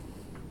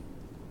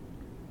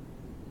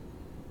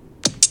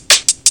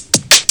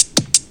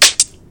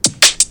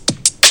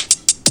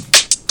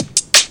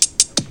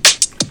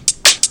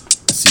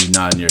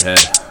nodding your head.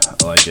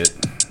 I like it.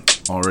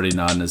 Already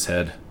nodding his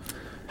head.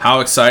 How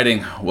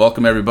exciting.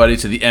 Welcome, everybody,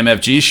 to the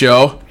MFG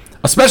show.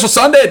 A special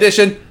Sunday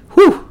edition.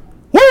 Woo!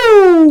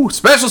 Woo!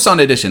 Special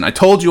Sunday edition. I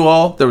told you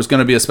all there was going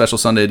to be a special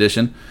Sunday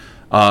edition.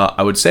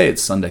 I would say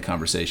it's Sunday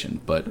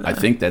Conversation, but I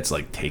think that's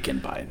like taken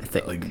by. I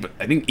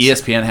think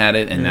ESPN had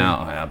it, and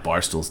now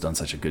Barstool's done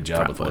such a good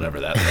job with whatever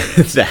that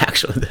is.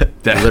 the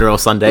literal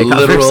Sunday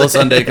literal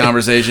Sunday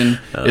Conversation.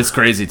 It's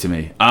crazy to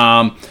me.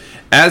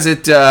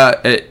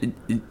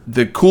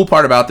 The cool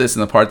part about this,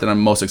 and the part that I'm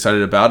most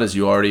excited about, is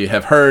you already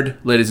have heard,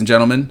 ladies and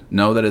gentlemen.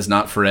 No, that is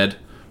not Fred.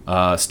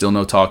 Still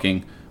no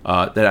talking.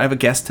 That I have a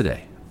guest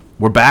today.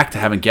 We're back to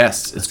having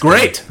guests. It's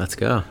great. Let's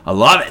go. I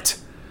love it.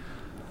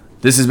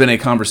 This has been a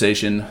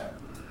conversation,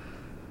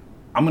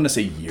 I'm going to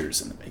say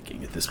years in the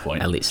making at this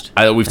point. At least.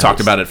 We've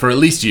talked about it for at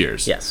least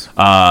years. Yes.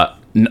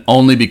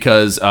 Only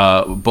because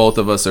both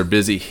of us are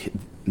busy.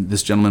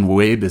 This gentleman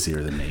way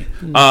busier than me.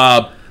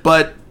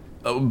 But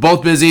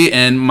both busy,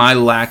 and my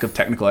lack of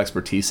technical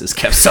expertise has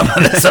kept some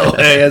of this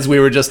away, as we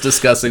were just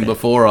discussing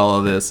before all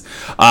of this.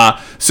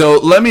 So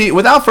let me,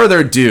 without further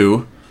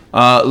ado,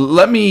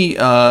 let me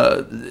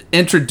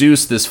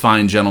introduce this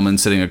fine gentleman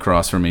sitting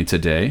across from me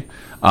today.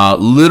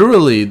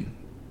 Literally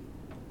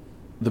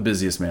the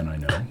busiest man I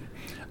know.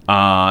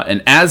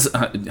 And as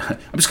I'm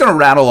just going to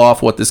rattle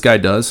off what this guy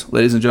does,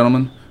 ladies and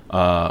gentlemen.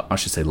 I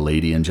should say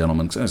lady and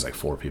gentlemen, because there's like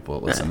 4 people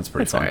that listen. It's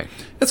pretty fun. Right.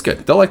 That's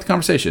good. They'll like the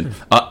conversation.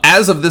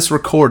 As of this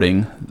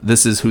recording,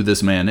 this is who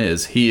this man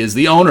is. He is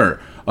the owner,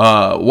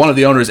 one of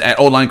the owners at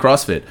Old Line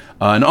CrossFit,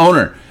 an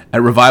owner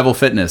at Revival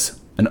Fitness,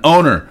 an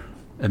owner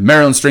at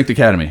Maryland Strength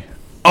Academy,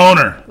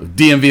 owner of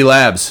DMV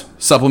Labs,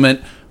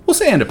 supplement, we'll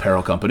say, and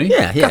apparel company.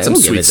 Yeah. Got some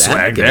sweet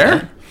swag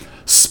there.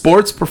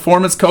 Sports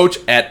performance coach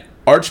at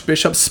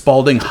Archbishop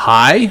Spalding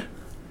High,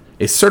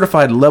 a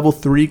certified level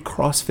 3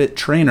 CrossFit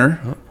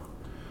trainer.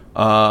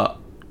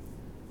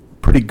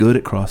 Pretty good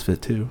at CrossFit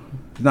too.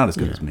 Not as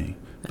good as me,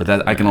 but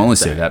that I can only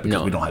say that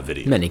because we don't have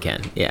video. Many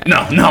can. Yeah.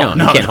 No,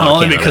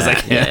 only because I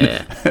can.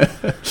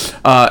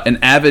 Yeah. An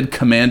avid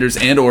Commanders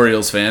and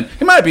Orioles fan.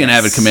 He might be an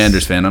avid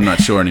Commanders fan. I'm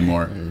not sure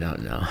anymore.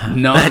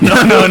 No.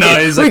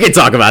 He's like, we could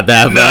talk about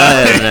that,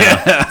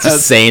 but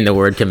just saying the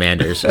word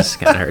Commanders just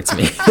kind of hurts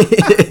me.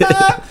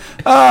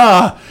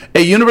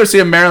 A University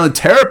of Maryland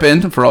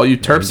Terrapin, for all you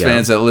Terps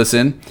fans that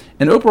listen.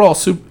 An overall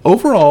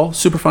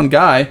super fun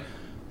guy.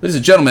 Ladies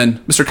and gentlemen,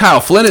 Mr. Kyle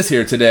Flynn is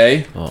here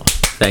today. Oh,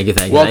 thank you.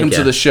 Welcome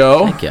to the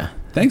show. Thank you.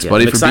 Thanks,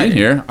 buddy, for being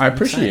here. I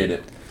appreciate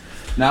it.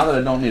 Now that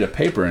I don't need a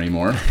paper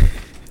anymore,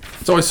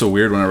 it's always so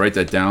weird when I write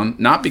that down.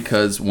 Not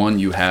because, one,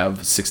 you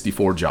have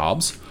 64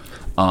 jobs,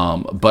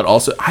 but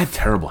also I have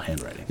terrible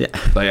handwriting. Yeah.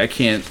 Like I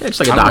can't. It's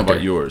like I a don't doctor. know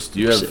about yours.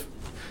 Do you have?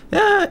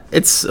 Yeah,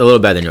 it's a little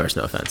better than yours.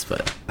 No offense,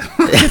 but dude,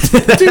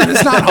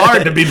 it's not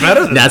hard to be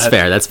better than that's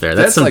that. That's fair.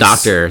 That's some like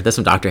doctor. That's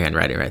some doctor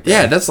handwriting right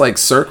there. Yeah, that's like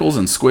circles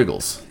and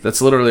squiggles.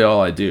 That's literally all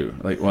I do.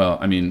 Like, well,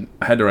 I mean,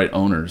 I had to write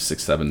owner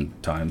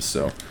 6-7 times,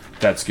 so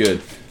that's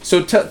good.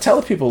 So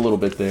tell the people a little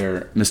bit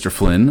there, Mr.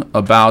 Flynn,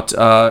 about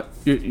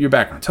your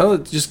background.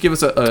 Just give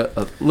us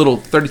a little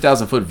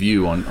 30,000 foot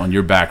view on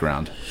your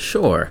background.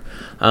 Sure.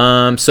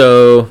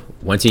 So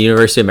went to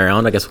University of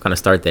Maryland. I guess we'll kind of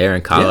start there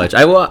in college.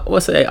 Yeah. I will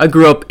say I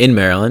grew up in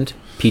Maryland,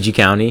 PG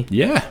County.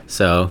 Yeah.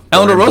 So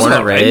Eleanor Roosevelt, born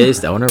and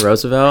raised, Eleanor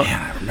Roosevelt. Man,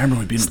 I remember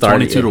we beat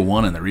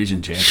 22-1 in the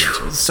region championship.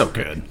 It was so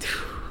good.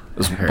 It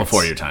was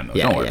before your time, though.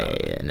 Yeah, don't worry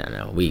about it.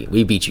 No.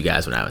 We beat you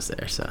guys when I was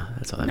there, so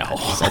that's all that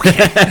matters.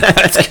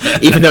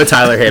 Okay. Even though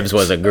Tyler Hibbs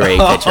was a great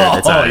pitcher at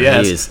the time. Oh,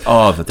 yes. The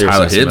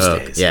Tyler Hibbs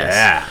days.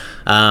 Yes.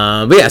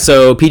 Yeah. But yeah,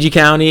 so PG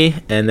County,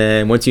 and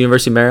then went to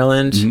University of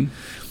Maryland.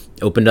 Mm-hmm.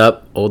 Opened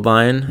up Old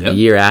Line a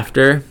year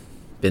after.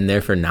 Been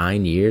there for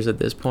 9 years at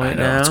this point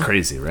now. It's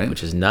crazy, right?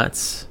 Which is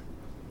nuts.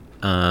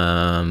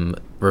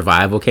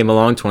 Revival came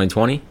along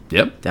 2020.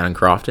 Yep. Down in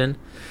Crofton.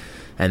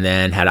 And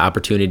then had an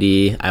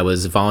opportunity. I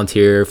was a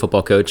volunteer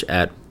football coach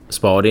at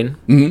Spalding.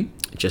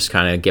 Mm-hmm. Just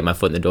kind of get my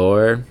foot in the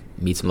door,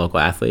 meet some local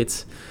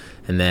athletes.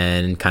 And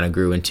then kind of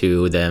grew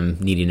into them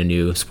needing a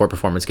new sport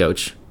performance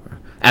coach.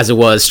 As it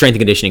was, strength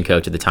and conditioning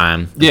coach at the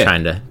time.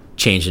 Trying to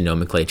change the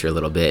nomenclature a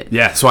little bit.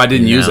 Yeah, so I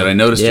didn't use it. I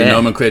noticed your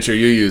nomenclature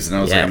you used, and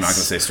I was like, I'm not going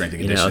to say strength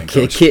and conditioning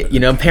coach.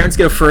 Parents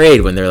get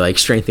afraid when they're like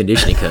strength and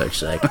conditioning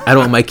coach. Like, I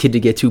don't want my kid to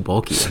get too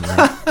bulky.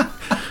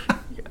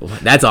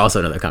 That's also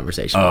another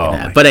conversation.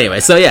 But anyway,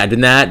 so yeah, did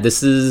that.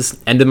 This is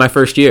end of my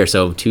first year,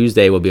 so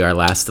Tuesday will be our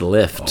last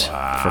lift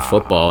for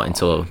football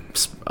until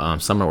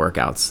summer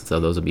workouts.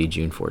 So those will be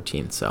June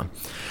 14th. So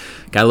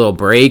got a little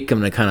break. I'm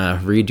going to kind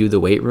of redo the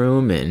weight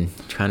room and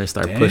trying to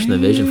start pushing the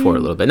vision forward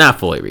a little bit. Not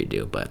fully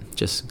redo, but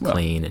just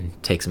clean and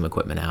take some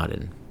equipment out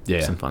and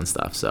some fun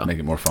stuff. So make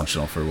it more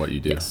functional for what you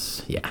do.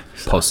 Yes. Yeah.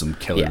 Post some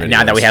killer videos.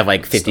 Now that we have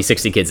like 50,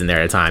 60 kids in there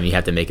at a time, you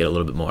have to make it a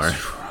little bit more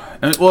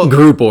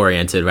group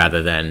oriented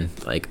rather than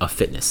like a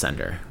fitness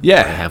center.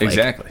 Yeah,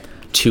 exactly.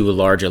 2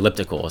 large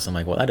ellipticals. I'm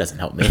like, well, that doesn't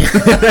help me.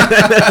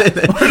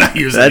 We're not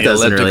using that the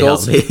doesn't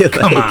ellipticals. Really help me.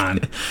 Come on.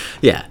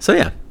 Yeah. So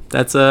yeah,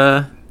 that's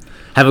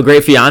Have a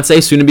great fiance,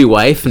 soon-to-be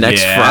wife,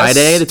 next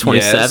Friday, the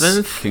 27th.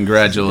 Yes.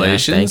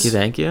 Congratulations. Yeah,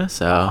 thank you.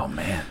 So, oh,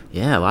 man.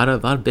 Yeah, a lot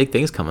of big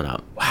things coming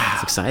up. Wow.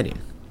 It's exciting.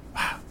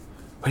 Wow.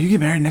 Well, you get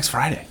married next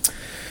Friday.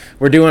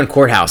 We're doing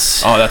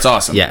courthouse. Oh, that's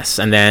awesome. Yes,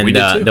 and then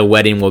the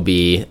wedding will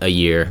be a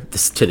year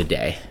to the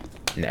day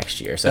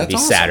next year. So it'll be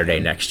awesome. Saturday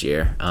next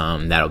year.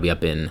 That'll be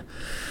up in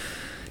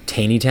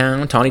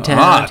Taneytown.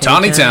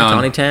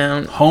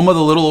 Home of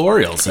the little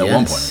Orioles at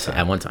one point in time.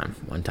 At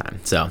one time.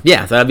 So,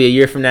 yeah, that'll be a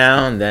year from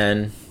now, and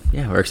then,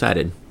 yeah, we're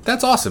excited.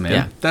 That's awesome, man.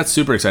 Yeah. That's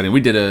super exciting. We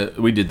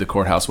did the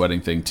courthouse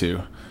wedding thing,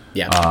 too.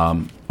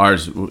 Yeah.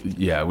 Ours,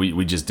 yeah,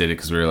 we just did it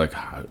because we were like,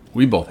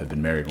 we both had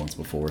been married once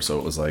before, so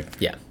it was like,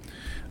 yeah.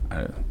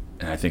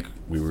 And I think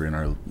we were in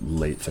our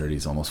late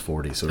 30s, almost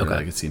 40, so we were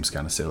like, it seems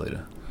kind of silly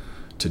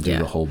to do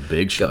the whole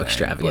big show. Go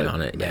extravagant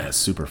on it, yeah. It's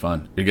super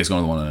fun. Are you guys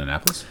going to the one in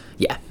Annapolis?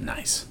 Yeah.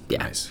 Nice. Yeah.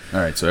 Nice.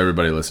 All right, so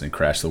everybody listening,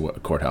 crash the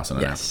courthouse in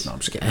Annapolis. No, I'm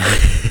just kidding.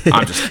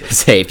 I'm just kidding.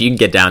 Say, if you can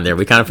get down there,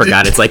 we kind of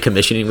forgot it's like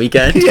commissioning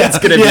weekend. Yeah, it's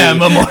going to be.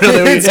 Memorial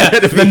Day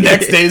weekend. The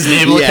next day's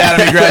Naval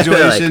Academy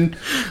graduation.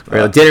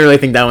 Didn't really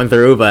think that one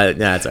through, but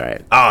yeah, it's all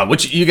right.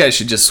 Which you guys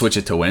should just switch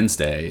it to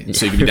Wednesday,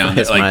 so you can be down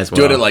there.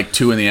 Do it at like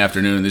 2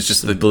 p.m. There's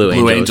just the Blue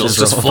Angels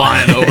just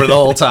flying over the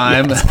whole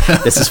time.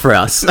 This is for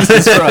us.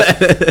 This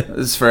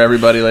is for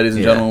everybody, ladies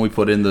and gentlemen. We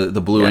put in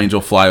the Blue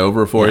Angel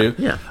flyover for you.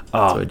 Yeah.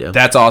 That's what we do.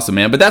 That's awesome,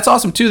 man. But that's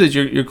awesome too that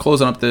you're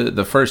closing up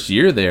the first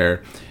year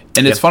there,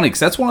 and it's funny because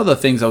that's one of the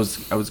things I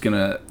was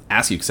gonna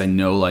ask you, because I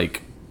know,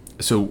 like,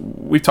 so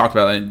we've talked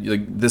about it,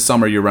 like this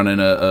summer you're running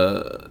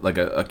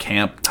a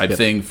camp type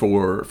thing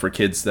for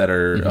kids that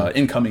are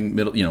incoming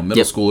middle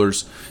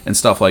schoolers and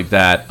stuff like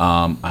that.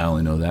 I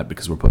only know that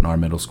because we're putting our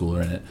middle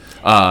schooler in it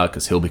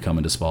because he'll be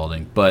coming to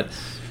Spalding. But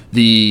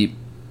the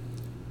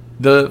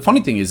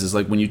funny thing is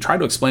like when you try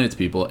to explain it to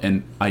people,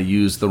 and I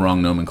use the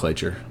wrong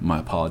nomenclature. My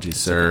apologies,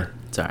 sir.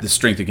 Sorry. The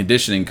strength and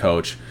conditioning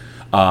coach.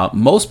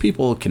 Most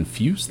people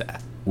confuse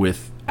that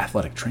with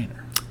athletic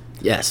trainer.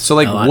 Yes. So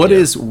like, what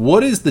is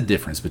the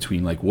difference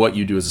between like what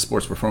you do as a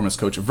sports performance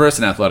coach versus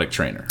an athletic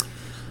trainer?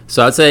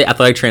 So I'd say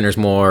athletic trainer is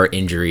more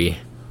injury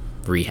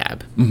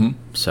rehab. Mm-hmm.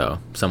 So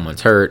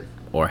someone's hurt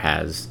or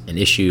has an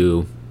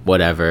issue,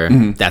 whatever.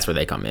 Mm-hmm. That's where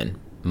they come in.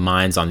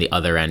 Mine's on the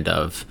other end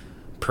of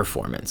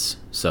performance.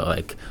 So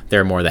like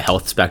they're more the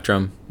health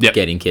spectrum,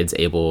 getting kids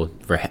able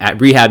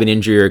rehab an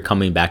injury or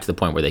coming back to the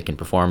point where they can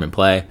perform and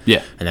play.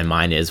 Yeah. And then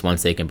mine is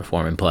once they can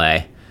perform and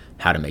play,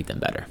 how to make them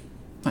better.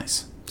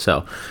 Nice.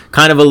 So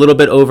kind of a little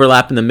bit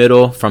overlap in the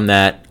middle from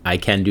that I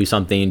can do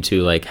something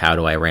to like how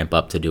do I ramp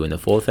up to doing the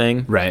full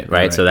thing.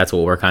 Right. So that's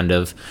what we're kind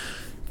of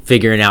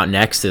figuring out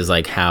next, is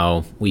like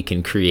how we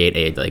can create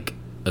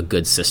a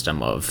good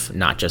system of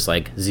not just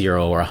like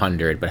 0 or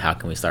 100, but how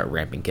can we start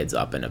ramping kids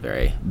up in a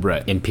very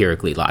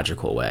empirically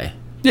logical way.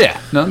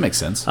 Yeah, no, that makes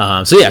sense.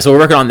 So we're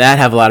working on that,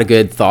 have a lot of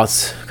good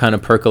thoughts kind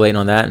of percolating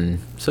on that. And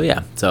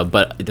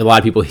but a lot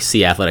of people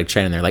see athletic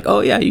training, they're like, oh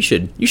yeah, you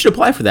should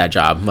apply for that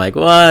job. I'm like,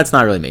 well, that's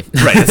not really me.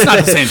 Right, it's not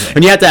the same thing.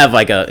 When you have to have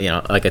like a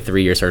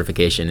 3-year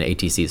certification,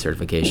 ATC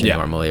certification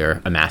normally,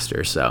 or a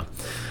master's, so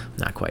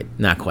not quite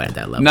at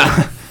that level.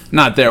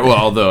 Not there. Well,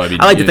 although I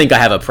mean, I like to think I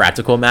have a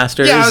practical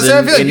master's. Yeah, I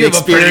feel like you have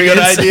a pretty good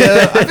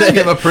idea. I feel like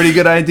you have a pretty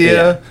good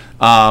idea.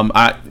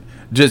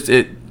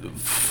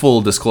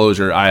 Full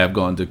disclosure, I have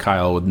gone to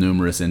Kyle with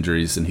numerous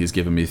injuries, and he's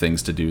given me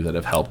things to do that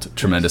have helped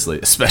tremendously,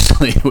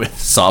 especially with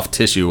soft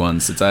tissue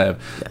ones, since I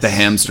have the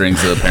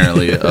hamstrings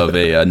apparently of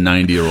a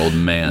 90-year-old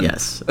man.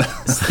 Yes,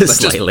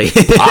 slightly.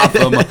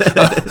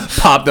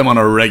 Pop them on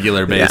a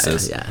regular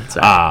basis. Yeah.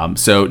 Right.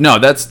 So no,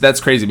 that's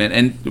crazy, man.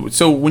 And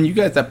so when you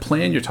guys, that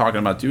plan you're talking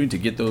about doing to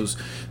get those,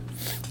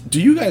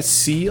 do you guys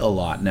see a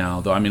lot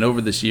now, though? I mean, over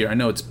this year, I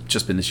know it's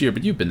just been this year,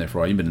 but you've been there for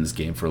a while. You've been in this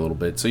game for a little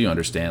bit, so you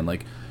understand,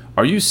 like,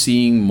 are you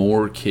seeing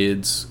more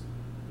kids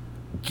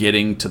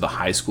getting to the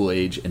high school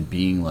age and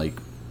being like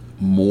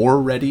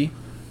more ready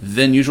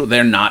than usual?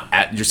 They're not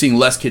you're seeing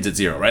less kids at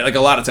 0, right? Like a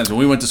lot of times when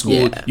we went to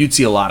school, you'd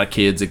see a lot of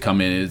kids that come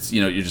in. It's,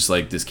 you're just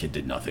like, this kid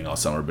did nothing all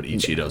summer but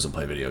eat Cheetos and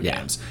play video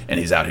games, and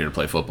he's out here to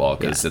play football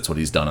because that's what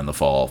he's done in the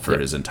fall for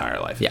his entire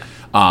life. Yeah.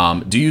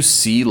 Do you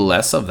see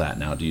less of that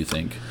now? Do you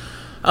think?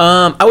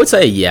 I would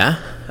say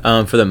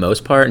for the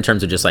most part, in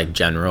terms of just like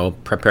general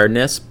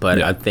preparedness,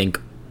 but I think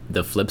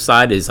the flip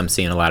side is I'm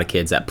seeing a lot of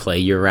kids that play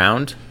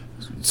year-round,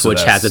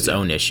 which has its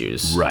own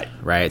issues.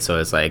 Right? So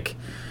it's like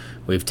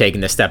we've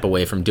taken the step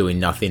away from doing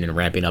nothing and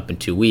ramping up in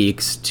 2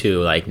 weeks to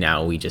like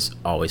now we just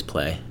always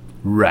play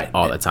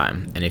all the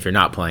time. And if you're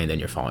not playing, then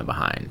you're falling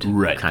behind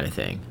kind of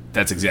thing.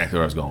 That's exactly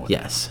where I was going with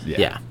Yes.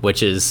 Yeah.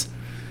 Which is,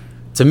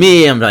 to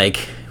me, I'm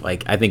like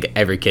I think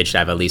every kid should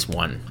have at least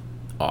one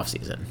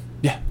off-season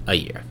a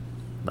year.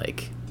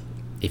 Like,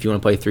 if you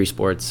want to play 3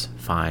 sports,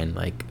 fine,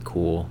 like,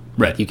 cool.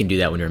 Right. You can do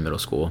that when you're in middle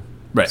school.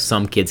 Right.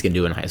 Some kids can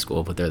do it in high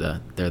school, but they're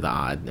the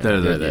odd.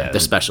 They're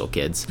special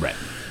kids. Right.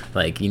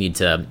 Like, you need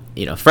to,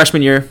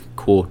 freshman year,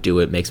 cool, do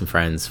it, make some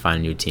friends, find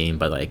a new team,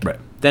 but like,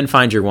 then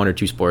find your 1 or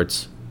 2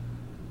 sports,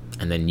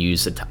 and then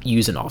use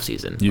an off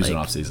season. An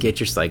off season. Get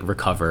your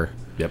recover.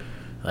 Yep.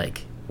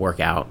 Like, work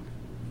out,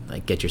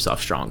 like, get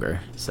yourself stronger.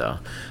 So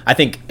I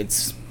think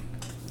it's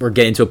we're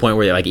getting to a point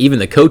where like even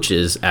the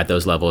coaches at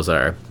those levels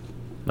are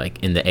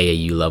like in the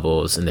AAU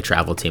levels and the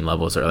travel team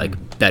levels are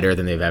like better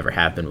than they've ever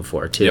happened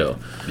before too.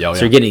 So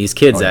you're getting these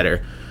kids that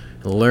are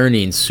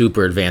learning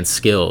super advanced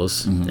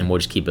skills, and we'll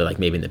just keep it like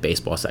maybe in the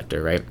baseball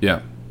sector, right?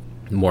 Yeah.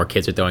 More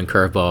kids are throwing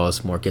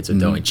curveballs, more kids are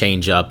throwing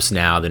change-ups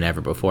now than ever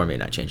before. Maybe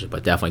not change-ups,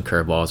 but definitely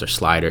curveballs or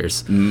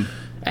sliders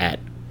at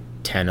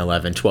 10,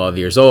 11, 12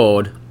 years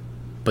old,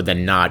 but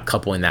then not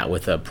coupling that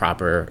with a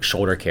proper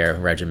shoulder care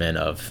regimen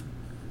of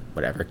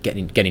whatever,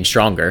 getting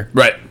stronger.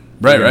 Right.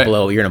 You're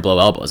gonna blow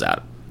elbows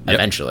out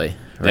eventually,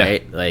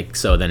 right? Like,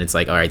 so then it's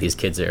like, all right, these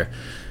kids are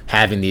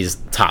having these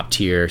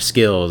top-tier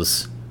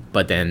skills,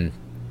 but then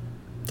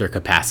their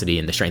capacity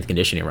in the strength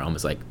conditioning realm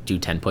is like do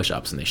 10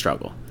 push-ups and they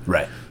struggle.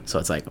 Right. So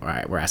it's like, all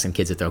right, we're asking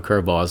kids to throw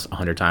curveballs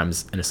 100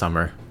 times in a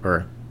summer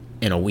or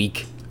in a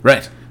week.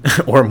 Right.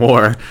 or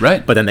more.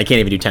 Right. But then they can't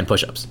even do 10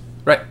 push-ups.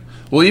 Right.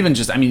 Well, even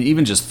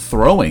just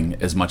throwing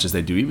as much as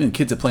they do, even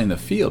kids that play in the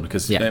field,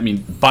 because I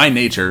mean, by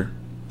nature,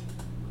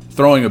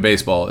 throwing a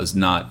baseball is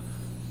not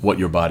what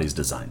your body's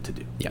designed to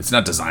do. Yep. It's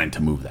not designed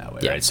to move that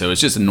way, right? So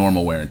it's just a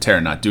normal wear and tear,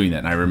 not doing that.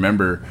 And I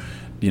remember,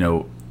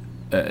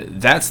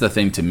 that's the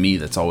thing to me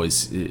that's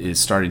always is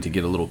starting to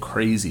get a little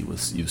crazy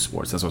with youth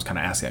sports. That's what I was kind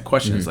of asking that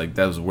question. It's like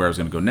that was where I was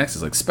going to go next.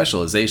 Is like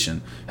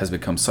specialization has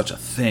become such a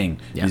thing.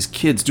 Yeah. These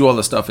kids do all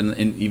this stuff, and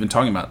even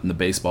talking about in the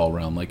baseball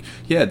realm, like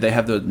they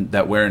have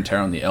that wear and tear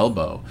on the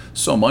elbow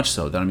so much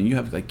so that you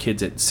have like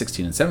kids at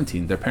 16 and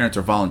 17. Their parents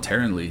are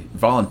voluntarily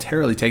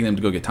taking them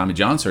to go get Tommy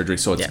John surgery,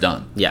 so it's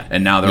done. Yeah,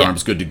 and now their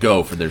arm's good to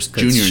go for their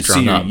junior and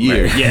senior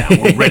year. Right? Yeah,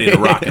 we're ready to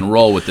rock and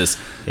roll with this,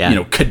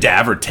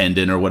 cadaver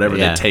tendon or whatever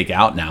they take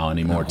out now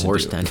anymore.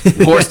 Horse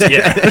tendon. Horse,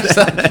 they're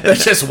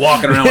just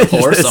walking around with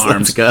horse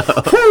arms.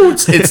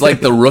 It's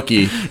like The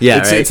Rookie.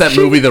 Yeah, it's that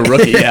movie, The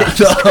Rookie. Yeah,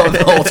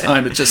 the whole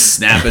time it's just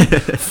snapping,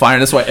 firing.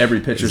 That's why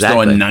every pitcher's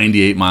throwing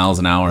 98 miles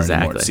an hour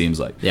anymore. It seems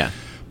like. Yeah,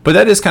 but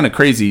that is kind of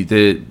crazy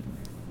that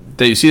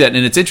you see that,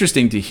 and it's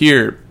interesting to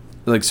hear.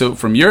 Like, so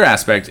from your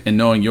aspect and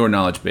knowing your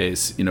knowledge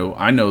base,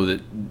 I know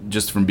that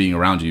just from being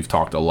around you, you've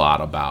talked a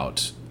lot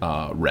about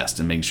rest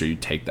and making sure you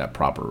take that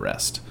proper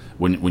rest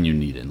when you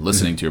need it, and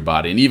listening to your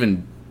body, and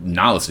even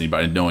not listening to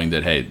your body, knowing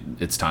that, hey,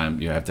 it's time,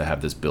 you have to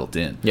have this built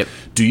in. Yep.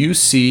 Do you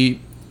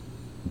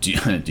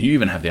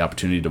even have the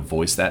opportunity to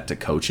voice that to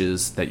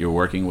coaches that you're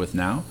working with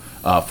now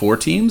for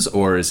teams,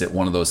 or is it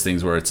one of those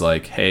things where it's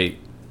like, hey,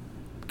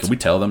 can we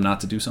tell them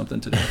not to do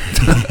something today?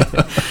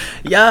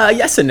 Yeah,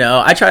 yes and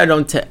no. I try to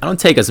I don't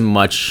take as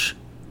much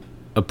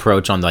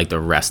approach on like the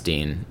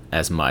resting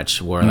as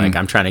much, where like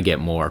I'm trying to get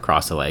more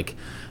across to like,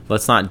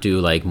 let's not do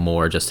like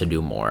more just to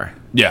do more.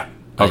 Yeah.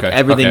 Like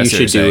everything you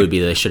should do would be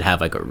they should have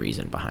like a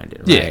reason behind it,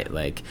 right? Yeah.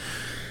 Like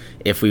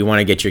if we want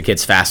to get your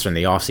kids faster in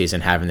the off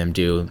season, having them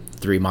do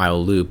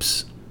 3-mile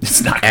loops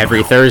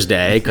every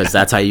Thursday, because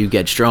that's how you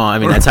get strong. I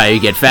mean, that's how you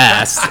get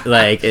fast.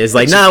 Like it's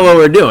like not what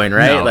we're doing,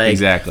 right? No, like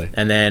exactly.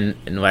 And then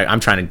like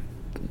I'm trying to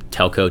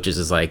tell coaches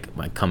is like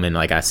come in,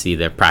 like I see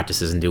their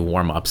practices and do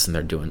warm ups, and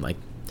they're doing like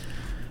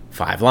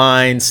 5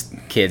 lines,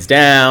 kids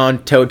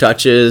down, toe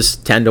touches,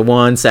 10 to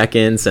 1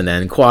 seconds, and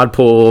then quad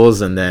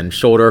pulls, and then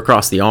shoulder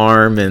across the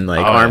arm, and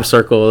like arm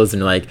circles,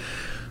 and like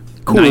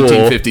cool.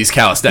 1950s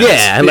calisthenics.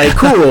 Yeah, like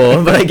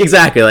cool. But like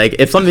exactly, like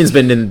if something's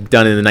been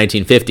done in the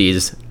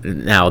 1950s,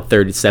 now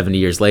 30, 70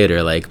 years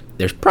later, like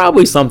there's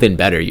probably something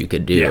better you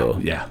could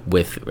do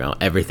with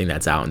everything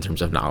that's out in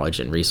terms of knowledge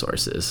and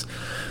resources.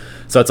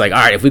 So it's like, all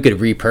right, if we could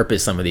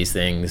repurpose some of these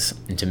things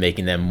into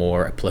making them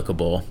more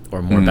applicable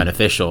or more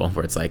beneficial,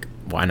 where it's like,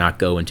 why not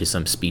go into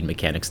some speed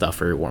mechanic stuff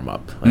for your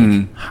warm-up?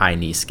 Like high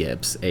knee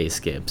skips, A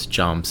skips,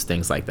 jumps,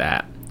 things like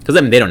that. Because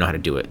I mean, they don't know how to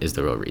do it is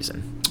the real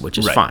reason, which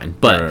is fine.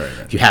 But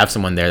if you have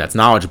someone there that's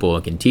knowledgeable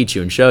and can teach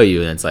you and show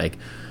you, and it's like,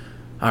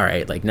 all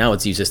right, like now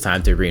let's use this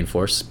time to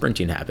reinforce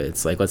sprinting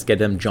habits. Like let's get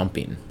them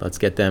jumping. Let's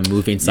get them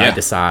moving side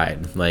to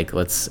side. Like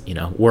let's,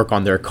 work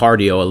on their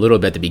cardio a little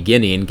bit at the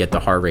beginning, get the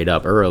heart rate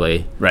up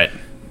early. Right.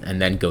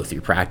 And then go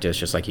through practice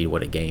just like you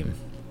would a game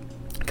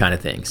kind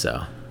of thing.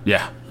 So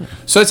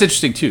so that's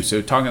interesting too.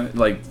 So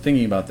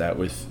thinking about that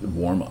with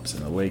warm-ups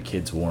and the way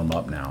kids warm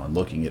up now and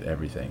looking at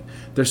everything,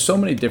 there's so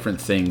many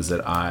different things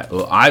that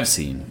I've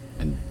seen,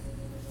 and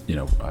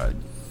I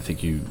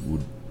think you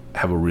would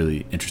have a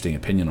really interesting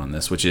opinion on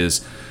this, which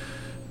is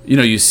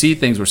you see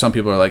things where some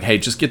people are like, hey,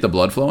 just get the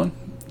blood flowing,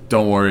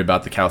 don't worry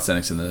about the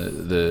calisthenics and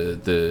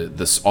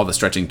the all the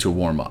stretching to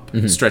warm up.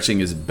 Stretching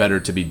is better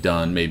to be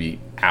done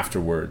maybe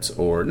afterwards,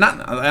 or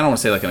not. I don't want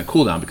to say like in a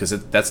cool down, because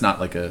that's not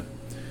like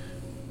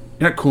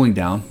you're not cooling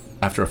down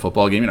after a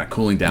football game. You're not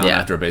cooling down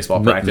after a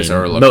baseball practice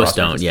or a lacrosse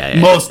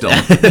practice. Most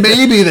don't.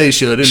 Maybe they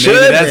should, and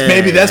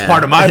maybe that's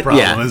part of my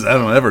problem is I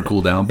don't ever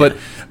cool down. But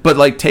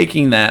like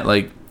taking that,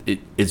 like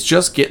it's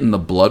just getting the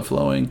blood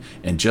flowing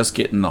and just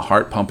getting the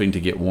heart pumping to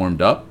get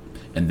warmed up,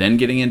 and then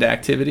getting into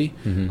activity.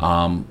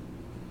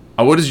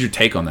 What is your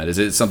take on that? Is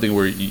it something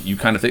where you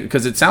kind of think,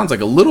 because it sounds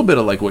like a little bit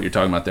of like what you're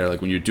talking about there,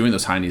 like when you're doing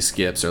those high knee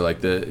skips, or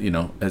like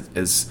the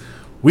as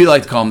we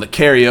like to call them, the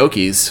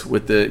karaoke's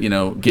with the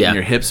getting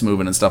your hips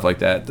moving and stuff like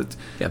that.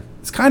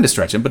 it's kind of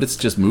stretching, but it's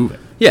just moving.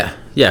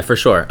 Yeah, for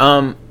sure.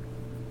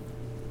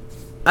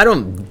 I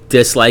don't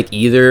dislike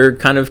either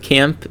kind of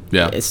camp.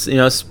 Yeah. It's,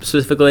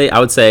 specifically, I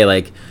would say,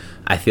 like,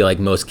 I feel like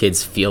most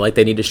kids feel like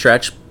they need to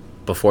stretch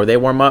before they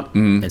warm up.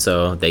 Mm-hmm. And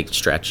so they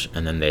stretch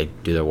and then they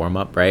do their warm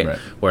up, right?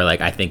 Where,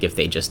 like, I think if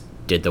they just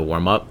did the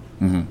warm up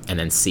and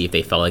then see if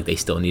they felt like they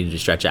still needed to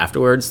stretch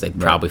afterwards, they'd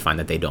probably find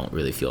that they don't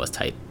really feel as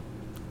tight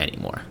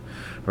anymore,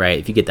 right?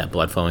 If you get that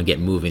blood flow and get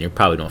moving, you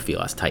probably don't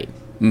feel as tight.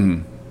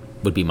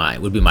 Would be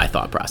my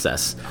thought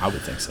process. I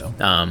would think so.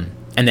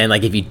 And then,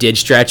 like, if you did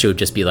stretch, it would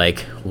just be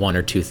like one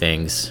or two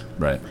things,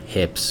 Right.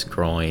 Hips,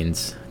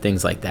 groins,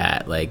 things like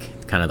that,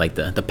 like kind of like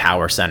the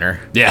power center.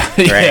 Yeah.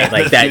 Right. Yeah.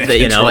 Like that,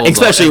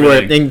 especially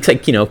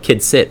where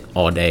kids sit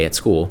all day at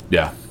school.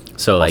 Yeah.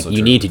 So, like, Also you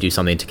true. need to do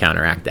something to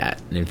counteract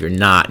that. And if you're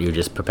not, you're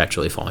just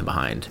perpetually falling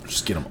behind.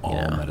 Just get them all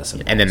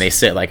medicine. And then they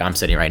sit like I'm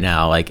sitting right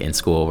now, like in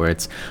school, where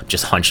it's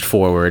just hunched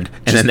forward,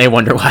 and then they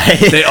wonder why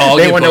they all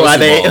get Bosu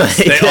balls.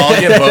 They all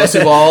get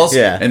Bosu balls,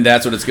 and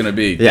that's what it's going to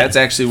be. Yeah. That's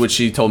actually what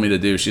she told me to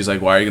do. She's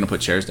like, "Why are you going to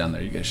put chairs down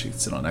there? You guys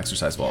should sit on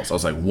exercise balls." I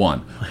was like,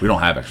 "One, we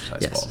don't have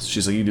exercise balls."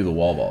 She's like, "You do the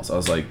wall balls." I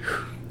was like,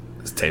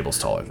 "This table's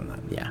taller than that."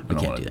 Yeah, we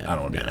can't do that. I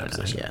don't want to be in that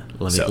position. Yeah,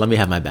 let me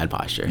have my bad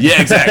posture. Yeah,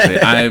 exactly.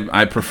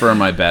 I prefer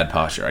my bad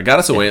posture. I got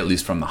us away at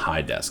least from the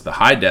high desk. The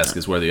high desk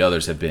is where the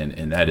others have been,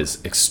 and that is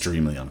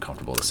extremely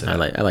uncomfortable to sit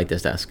at. I like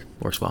this desk.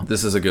 Works well.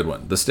 This is a good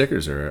one. The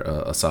stickers are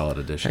a solid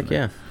addition. Heck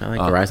yeah. I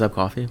like the Rise Up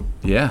coffee.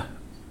 Yeah.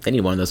 They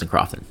need one of those in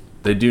Crofton.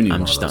 They do need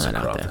one of those in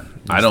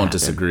Crofton. I don't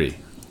disagree.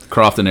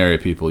 Crofton area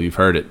people, you've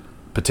heard it.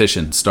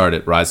 Petition, start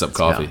it. Rise Up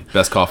Coffee.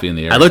 Best coffee in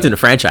the area. I looked into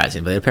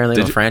franchising, but they apparently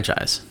don't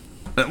franchise.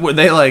 Were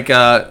they like,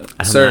 sir,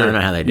 I don't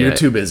know how they do you're it.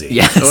 too busy.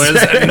 Yes. No,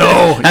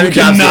 you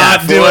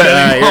cannot do it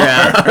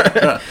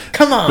anymore.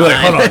 Come on. You're like,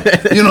 hold on.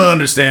 You don't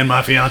understand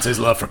my fiance's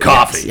love for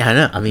coffee. Yes. Yeah, I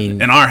know. I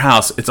mean, in our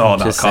house, it's all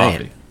about coffee.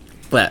 Saying.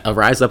 But a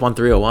Rise Up on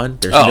 301,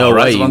 there's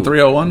Rise Up on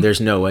 301?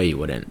 There's no way you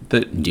wouldn't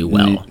do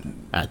well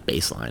at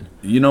baseline.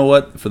 You know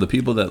what? For the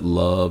people that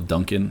love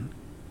Dunkin',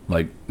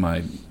 like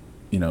my,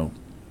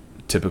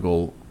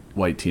 typical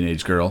white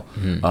teenage girl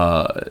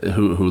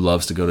who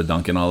loves to go to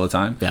Dunkin' all the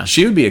time. Yeah.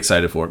 She would be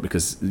excited for it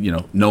because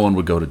no one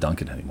would go to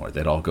Dunkin' anymore.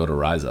 They'd all go to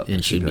Rise Up.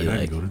 And she'd be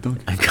like, I go to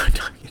Dunkin'. I go to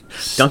Dunkin'.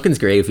 Dunkin's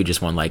great if you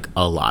just want like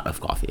a lot of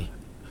coffee.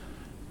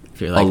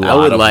 If you're like, I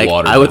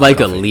would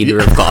like a liter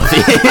of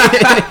coffee,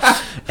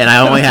 and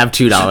I only have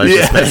 $2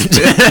 to spend.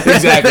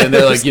 Exactly. And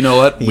they're like, you know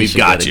what? We've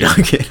got you.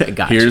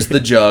 Here's the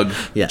jug.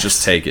 Yes.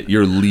 Just take it.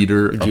 Your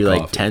liter of coffee.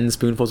 Like 10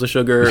 spoonfuls of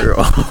sugar?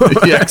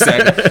 Yeah,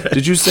 exactly.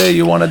 Did you say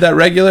you wanted that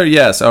regular?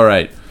 Yes. All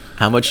right.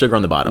 How much sugar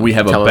on the bottom? We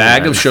have a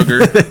bag of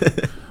sugar.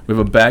 We have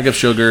a bag of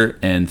sugar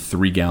and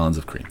 3 gallons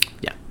of cream.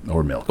 Yeah.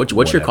 Or milk.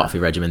 What's your coffee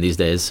regimen these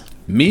days?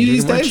 Me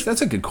these days?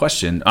 That's a good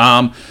question.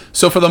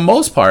 So for the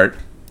most part,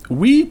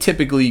 we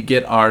typically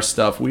get our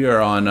stuff. We are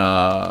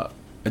on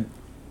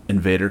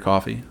Invader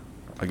Coffee.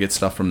 I get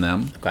stuff from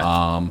them. Okay.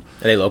 Are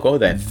they local?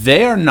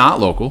 They are not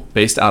local,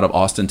 based out of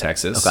Austin,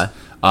 Texas. Okay.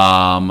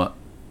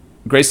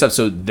 Great stuff.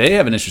 So they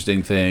have an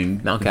interesting thing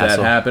Mountcastle. that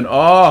happened.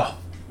 Oh,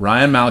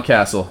 Ryan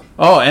Mountcastle.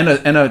 Oh,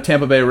 and a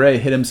Tampa Bay Ray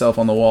hit himself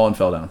on the wall and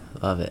fell down.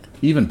 Love it.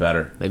 Even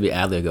better. Maybe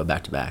Adler go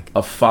back to back.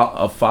 A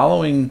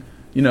following,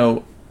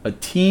 a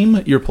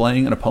team you're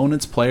playing, an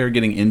opponent's player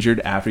getting injured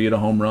after you hit a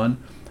home run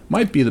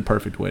might be the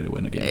perfect way to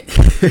win a game.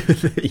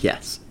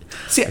 Yes.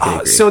 See,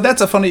 so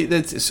that's a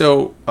funny.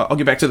 So I'll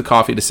get back to the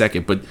coffee in a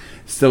second. But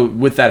so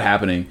with that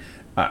happening,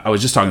 I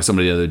was just talking to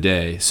somebody the other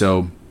day.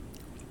 So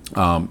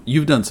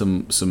you've done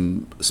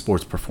some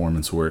sports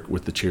performance work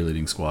with the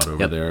cheerleading squad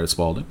over there at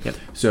Spalding. Yep.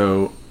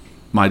 So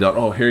my daughter.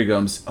 Oh, here he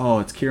comes. Oh,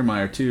 it's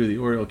Kiermaier too, the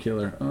Oriole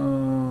killer.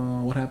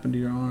 Oh, what happened to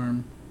your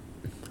arm?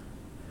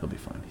 He'll be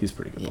fine. He's a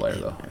pretty good player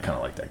though. I kind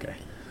of like that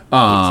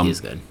guy.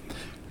 He's good.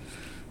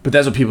 But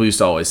that's what people used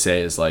to always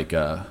say is like,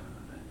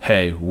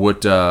 hey,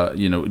 what,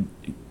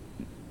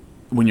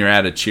 when you're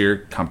at a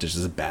cheer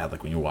competition, is it bad?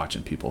 Like when you're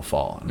watching people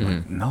fall. And I'm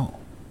like, no.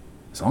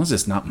 As long as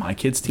it's not my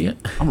kid's team,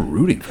 I'm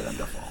rooting for them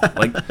to fall.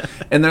 Like,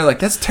 and they're like,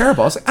 that's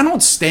terrible. I was like, I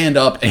don't stand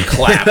up and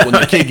clap when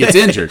the kid gets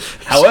injured.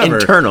 However,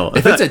 internal.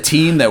 If it's a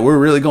team that we're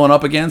really going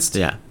up against,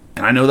 and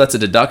I know that's a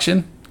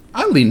deduction,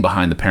 I lean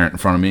behind the parent in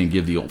front of me and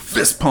give the old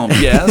fist pump.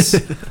 Yes.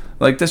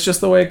 Like that's just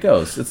the way it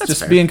goes. It's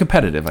just fair. Being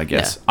competitive, I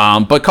guess.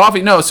 Yeah. But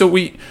coffee, no. So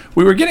we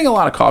were getting a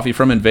lot of coffee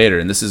from Invader,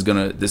 and this is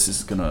gonna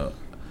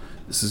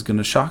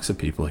shock some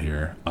people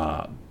here.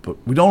 But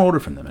we don't order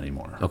from them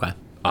anymore. Okay.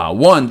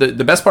 One,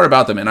 the best part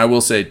about them, and I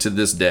will say to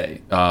this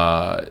day,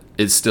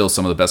 it's still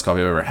some of the best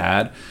coffee I've ever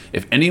had.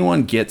 If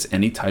anyone gets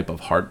any type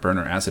of heartburn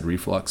or acid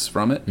reflux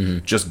from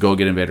it, just go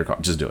get Invader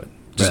coffee. Just do it.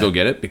 Just go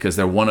get it because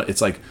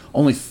it's like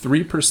only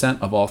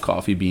 3% of all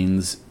coffee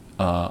beans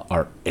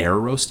are air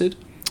roasted.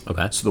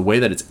 Okay. So the way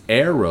that it's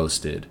air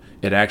roasted,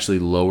 it actually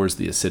lowers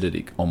the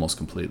acidity almost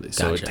completely.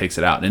 So it takes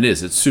it out. And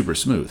it's super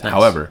smooth. Nice.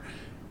 However,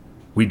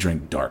 we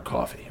drink dark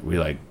coffee. We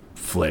like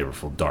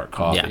flavorful dark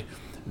coffee. Yeah.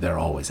 They're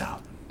always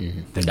out.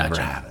 They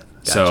never have it.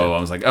 So I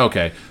was like,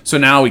 okay. So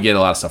now we get a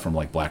lot of stuff from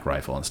like Black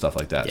Rifle and stuff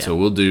like that. Yeah. So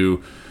we'll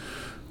do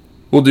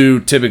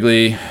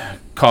typically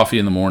coffee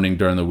in the morning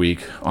during the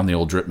week on the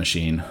old drip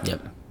machine.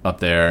 Yep. Up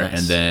there, Nice.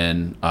 and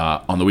then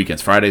on the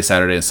weekends, Friday,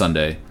 Saturday, and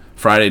Sunday.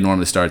 Friday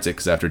normally starts it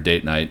because after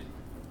date night,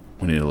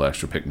 we need a little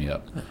extra pick me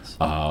up.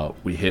 Nice.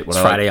 We hit what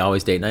Is Friday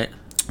always date night?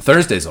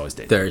 Thursday's always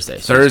date night.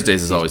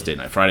 Thursdays is always me. date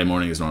night. Friday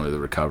morning is normally the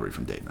recovery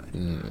from date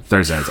night.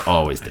 Thursday is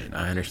always date night.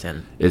 I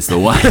understand. It's the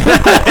one.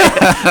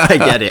 I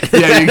get it.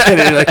 Yeah, you get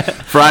it. Like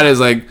Friday's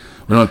like,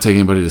 we don't take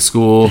anybody to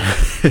school.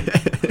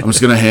 I'm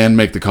just gonna hand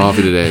make the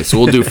coffee today. So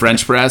we'll do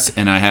French press,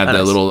 and I had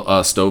that little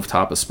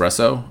stovetop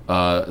espresso,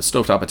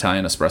 stovetop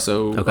Italian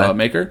espresso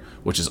maker,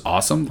 which is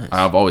awesome. Nice.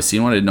 I've always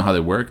seen one. I didn't know how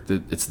they work.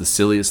 It's the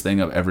silliest thing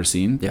I've ever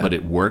seen, but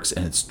it works,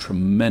 and it's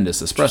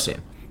tremendous espresso.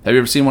 Have you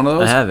ever seen one of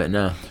those? I haven't.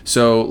 No.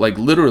 So like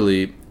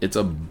literally, it's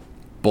a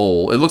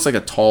bowl. It looks like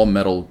a tall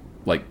metal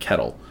like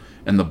kettle,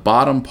 and the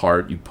bottom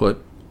part you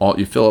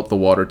fill up the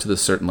water to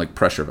this certain like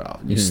pressure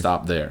valve. You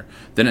stop there.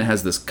 Then it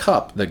has this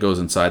cup that goes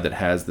inside that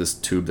has this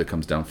tube that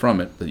comes down from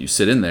it that you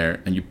sit in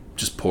there and you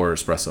just pour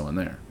espresso in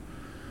there.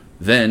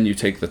 Then you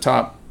take the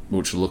top,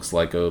 which looks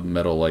like a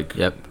metal like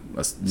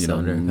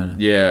cylinder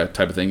kinda.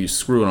 type of thing. You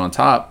screw it on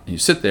top and you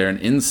sit there, and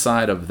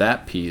inside of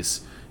that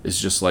piece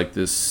is just like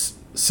this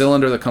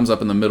cylinder that comes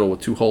up in the middle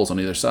with two holes on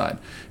either side.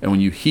 And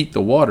when you heat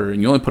the water,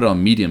 and you only put it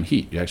on medium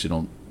heat, you actually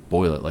don't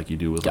boil it like you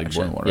do with like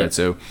boiling water, right?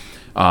 So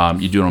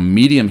you do it on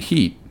medium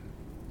heat.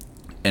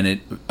 And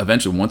it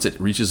eventually, once it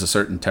reaches a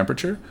certain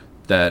temperature,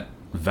 that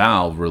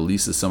valve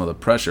releases some of the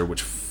pressure,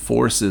 which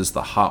forces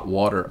the hot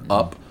water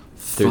up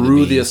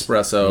through the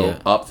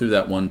espresso, up through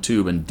that one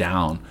tube and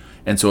down.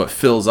 And so it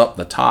fills up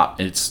the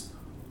top. I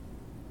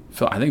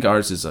think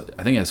ours is,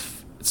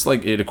 it's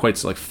like, it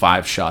equates to like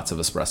 5 shots of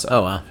espresso.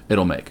 Oh, wow.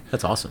 It'll make.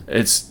 That's awesome.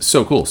 It's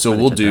so cool. So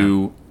we'll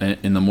do,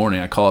 in the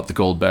morning, I call it the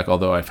Goldbeck,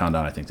 although I found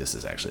out I think this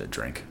is actually a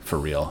drink for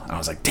real. And I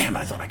was like, damn,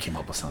 I thought I came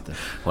up with something.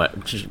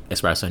 What? Just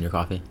espresso in your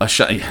coffee? A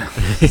shot, yeah.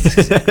 That's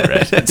exactly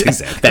right. That's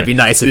exactly That'd be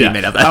nice if you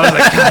made up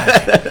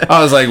that.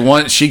 I was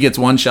like, she gets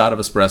 1 shot of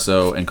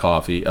espresso and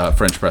coffee,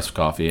 French press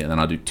coffee, and then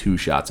I'll do 2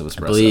 shots of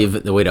espresso. I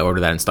believe the way to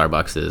order that in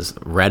Starbucks is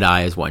red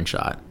eye is 1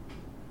 shot.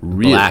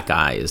 Really? Black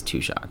eye is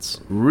 2 shots.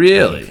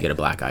 Really? If you get a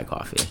black eye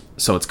coffee.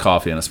 So it's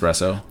coffee and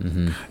espresso?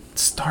 Mm-hmm.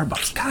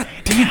 Starbucks, god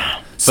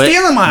damn.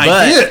 Stealing my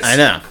ideas. I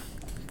know.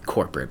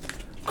 Corporate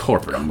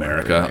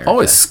America.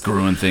 Always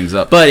screwing things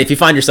up. But if you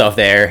find yourself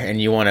there and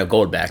you want a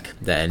Goldbeck,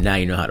 then now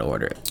you know how to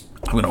order it.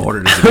 I'm going to order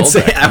it as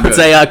a Goldbeck. I would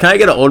say, can I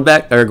get a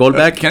Goldbeck or a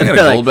Goldbeck? Can I get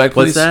a Goldbeck, please?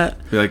 What's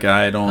that? Be like,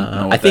 I don't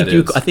know what that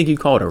is. I think you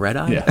call it a red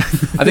eye. Yeah.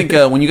 I think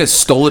when you guys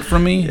stole it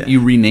from me,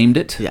 you renamed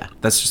it. Yeah.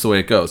 That's just the way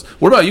it goes.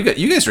 What about you guys?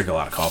 You guys drink a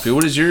lot of coffee.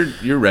 What is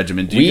your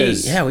regimen?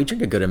 We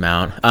drink a good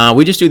amount.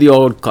 We just do the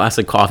old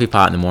classic coffee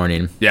pot in the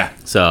morning. Yeah.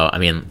 So, I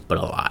mean, but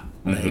a lot.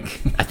 Like,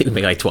 I think we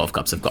make like 12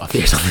 cups of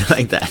coffee or something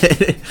like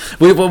that.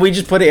 we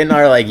just put it in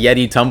our like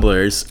Yeti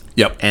tumblers.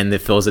 Yep. And it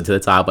fills it to the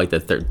top, like the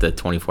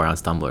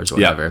 24-ounce tumblers or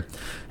whatever. Yep.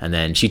 And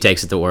then she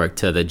takes it to work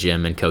to the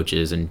gym and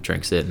coaches and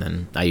drinks it. And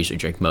then I usually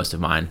drink most of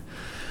mine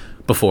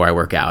before I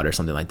work out or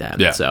something like that.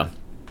 Yeah. So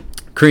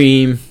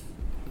cream,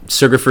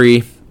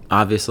 sugar-free,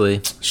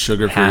 obviously.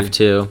 Sugar-free. Have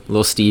to. A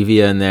little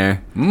stevia in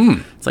there.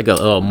 It's like a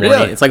little morning.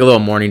 Really? It's like a little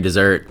morning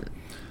dessert.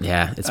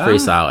 Yeah, it's pretty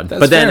solid.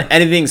 But then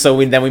anything, so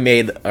we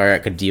made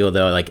a deal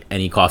though, like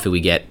any coffee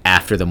we get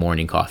after the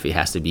morning coffee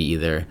has to be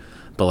either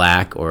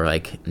black or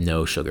like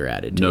no sugar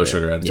added to it.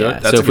 Sugar added to yeah.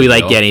 it. So if we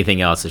like get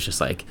anything else, it's just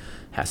like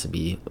has to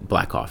be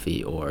black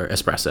coffee or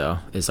espresso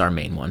is our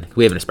main one.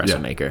 We have an espresso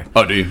maker.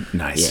 Oh, do you?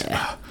 Nice.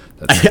 Yeah.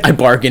 I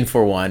bargained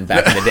for one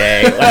back in the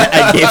day.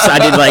 I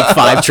did like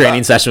 5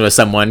 training sessions with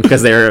someone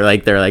because they're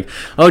like,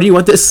 oh, do you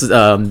want this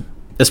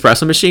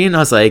espresso machine? I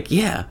was like,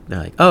 yeah. They're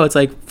like, oh, it's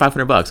like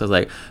 $500. I was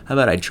like, how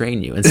about I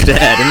train you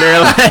instead? And they're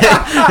like,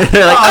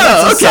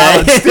 oh, okay. That's a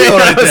solid deal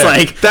right there.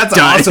 Like, that's an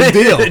awesome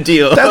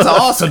deal. That's an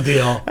awesome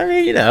deal. I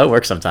mean, it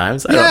works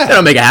sometimes. I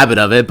don't make a habit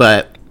of it,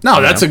 but no,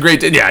 that's a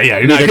great deal. Yeah.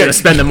 You're not going to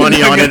spend the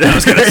money on it. I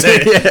was going to say,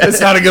 it's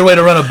not a good way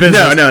to run a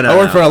business. No. I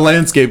worked for a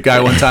landscape guy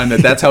one time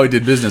that's how he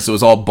did business. It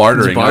was all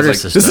bartering. I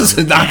was like, this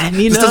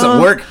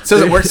doesn't work. It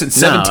doesn't work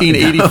since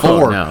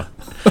 1784.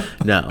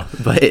 No,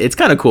 but it's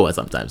kind of cool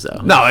sometimes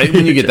though. No,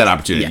 when you get that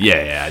opportunity.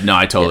 Yeah. No,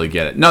 I totally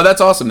get it. No, that's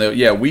awesome though.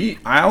 Yeah,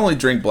 I only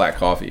drink black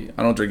coffee.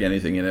 I don't drink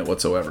anything in it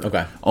whatsoever.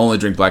 Okay. Only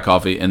drink black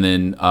coffee, and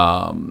then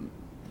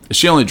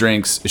she only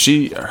drinks.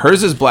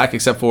 Hers is black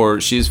except for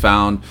she's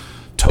found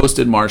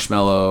toasted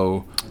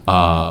marshmallow,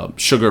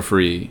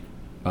 sugar-free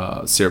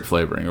syrup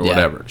flavoring or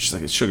whatever. She's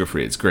like, it's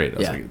sugar-free. It's great. I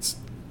was like, it's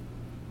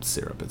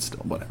syrup. It's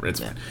still whatever. It's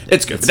good.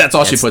 But that's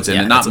all she puts in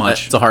it. Not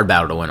much. It's a hard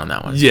battle to win on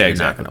that one. Yeah,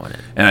 exactly. You're not gonna win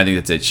it. And I think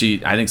that's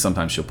it. I think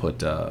sometimes she'll put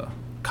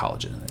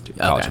collagen in there too.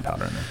 Collagen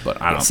powder in there.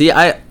 But I don't. See,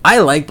 I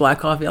like black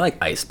coffee. I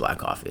like iced black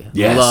coffee.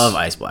 Yes. Love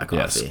iced black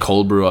coffee. Yes.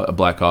 Cold brew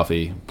black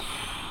coffee.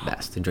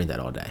 Best. And drink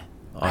that all day.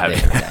 Every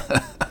day.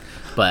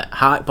 But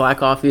hot black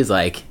coffee is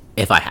like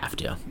if I have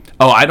to.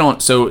 Oh, I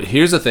don't. So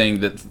here's the thing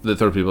that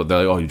third people,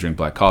 they're like, oh, you drink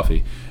black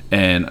coffee.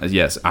 And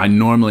yes, I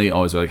normally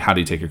always be like, how do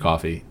you take your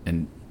coffee?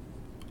 And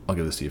I'll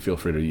give this to you. Feel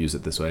free to use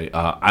it this way.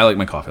 I like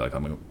my coffee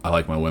I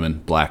like my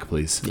women black,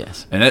 please.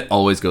 Yes. And it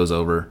always goes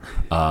over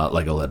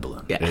like a lead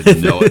balloon. Yeah.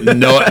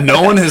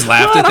 No one has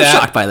laughed at that.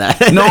 I'm shocked by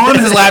that. No one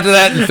has laughed at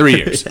that in 3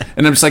 years.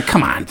 And I'm just like,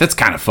 come on, that's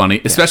kind of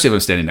funny. Especially if I'm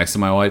standing next to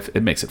my wife.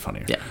 It makes it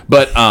funnier. Yeah.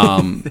 But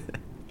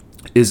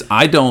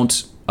I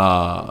don't...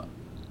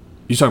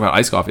 you talk about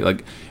iced coffee.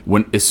 Like,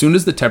 as soon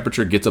as the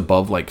temperature gets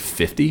above like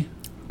 50,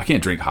 I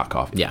can't drink hot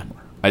coffee anymore.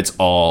 It's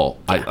all...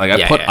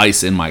 I put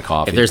ice in my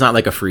coffee. If there's not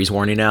like a freeze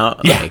warning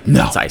out,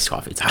 it's iced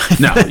coffee time.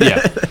 No,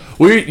 yeah.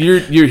 Well,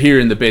 you're here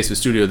in the basement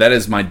studio. That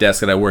is my desk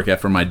that I work at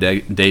for my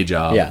day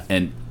job. Yeah.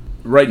 And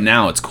right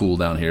now it's cool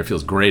down here. It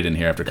feels great in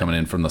here after coming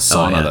in from the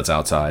sauna that's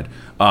outside.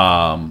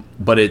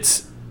 But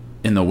it's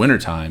in the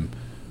wintertime,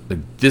 like,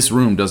 this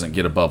room doesn't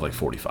get above like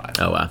 45.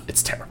 Oh, wow.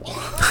 It's terrible.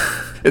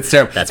 It's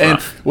terrible. That's and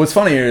rough. what's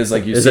funny here is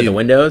like Is it the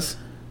windows?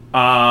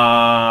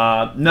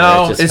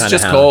 No, it's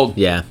just cold.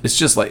 Yeah. It's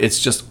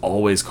just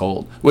always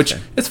cold, which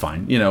it's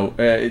fine. You know,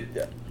 I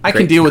Great,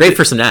 can deal with great it.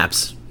 for some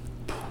naps.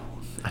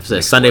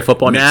 Sunday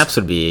football naps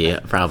would be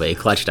probably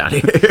clutch down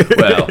here.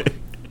 Well,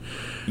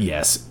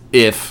 yes,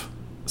 if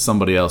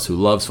somebody else who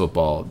loves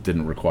football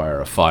didn't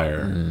require a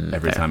fire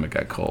every time it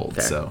got cold.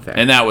 Fair.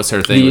 And that was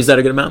her thing. Do you use that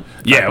a good amount?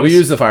 Yeah, we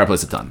use the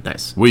fireplace a ton.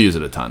 Nice. We use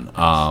it a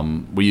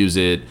ton. We use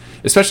it,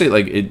 especially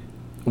like it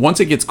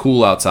once it gets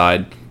cool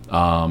outside,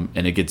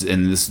 and it gets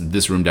in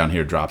this room down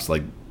here drops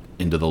like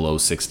into the low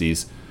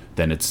 60s.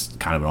 Then it's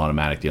kind of an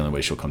automatic. The only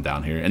way she'll come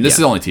down here, and this is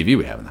the only TV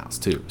we have in the house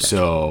too. Gotcha.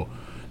 So,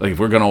 like, if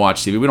we're gonna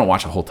watch TV, we don't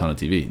watch a whole ton of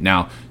TV.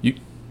 Now,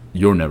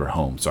 you're never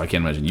home, so I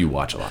can't imagine you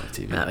watch a lot of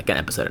TV. Like an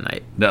episode a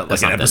night. No,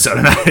 like an episode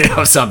a night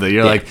or something.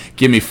 You're like,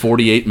 give me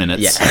 48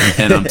 minutes,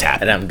 and I'm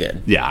tapping. And I'm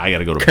good. Yeah, I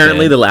gotta go to bed.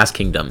 Currently, The Last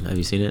Kingdom. Have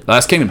you seen it?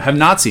 Last Kingdom. Have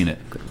not seen it.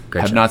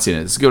 Great have show. not seen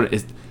it. It's good.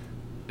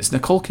 Is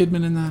Nicole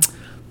Kidman in that?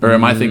 Or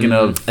am I thinking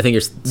of I think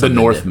you're The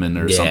Northman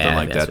or something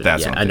like that?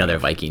 That's what I'm another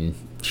thinking of.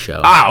 Viking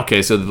show.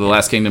 Okay. So The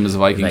Last Kingdom is a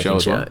Viking show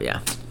as well? Yeah.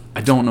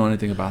 I don't know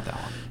anything about that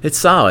one. It's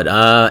solid.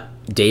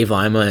 Dave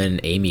Lima and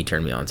Amy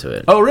turned me onto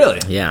it. Oh, really?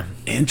 Yeah.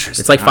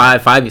 Interesting. It's like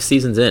five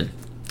seasons in.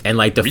 And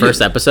like the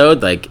first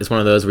episode, like it's one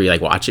of those where you like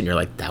watch it and you're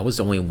like, that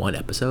was only one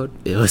episode.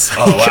 It was like,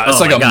 oh wow,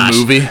 it's like a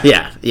movie.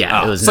 Yeah.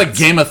 Oh, It was it's like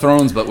Game of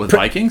Thrones but with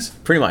Vikings.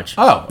 Pretty much.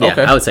 Oh,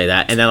 okay. Yeah, I would say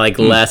that, and then like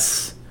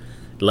less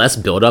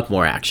build up,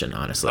 more action.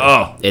 Honestly,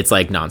 it's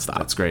like nonstop.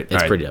 That's great.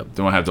 It's pretty dope.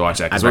 Don't have to watch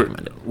that. I'd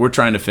recommend it. We're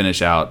trying to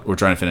finish out.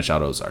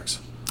 Ozarks.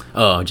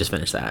 Oh, just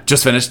finished that.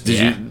 Just finished. Did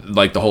you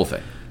like the whole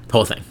thing?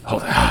 Whole thing.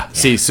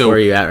 See, so where are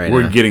you at right now?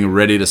 We're getting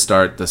ready to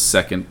start the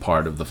second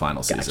part of the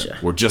final season.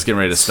 Gotcha. We're just getting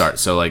ready to start.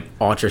 So like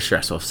ultra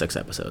stressful 6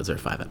 episodes or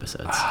 5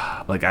 episodes.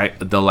 Like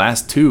the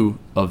last 2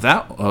 of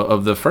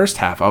the first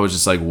half, I was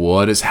just like,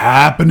 what is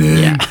happening?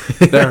 Yeah.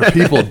 There are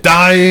people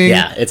dying.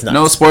 Yeah, it's nuts.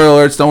 No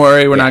spoiler alerts. Don't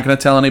worry. We're not going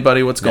to tell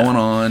anybody what's going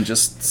on.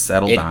 Just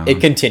settle down. It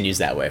continues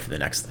that way for the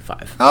next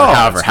 5.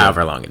 Oh,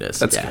 however long it is.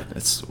 That's good.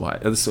 That's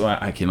why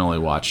I can only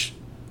watch.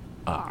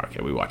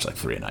 Okay, we watch like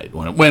 3 a night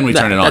when we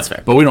turn it on. That's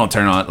fair. But we don't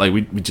turn on, like,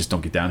 we just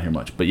don't get down here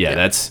much. But yeah.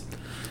 That's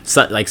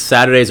like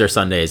Saturdays or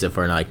Sundays if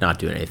we're like not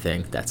doing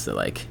anything. That's the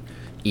like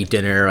eat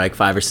dinner like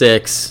 5 or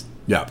 6.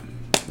 Yeah.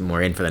 And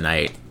we're in for the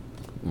night.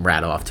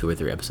 Rattle off 2 or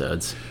 3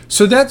 episodes.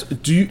 So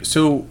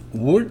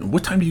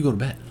what time do you go to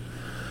bed?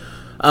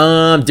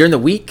 During the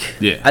week,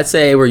 yeah, I'd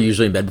say we're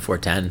usually in bed before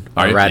 10.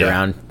 Right,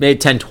 around maybe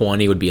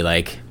 10:20 would be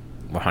like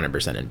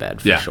 100% in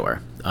bed for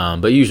sure.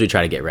 But usually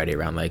try to get ready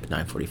around like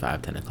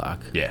 9:45, 10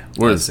 o'clock. Yeah,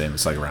 we're the same.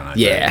 It's like around 9:30.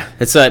 Yeah,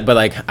 it's but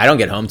like I don't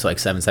get home till like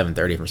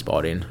 7:30 from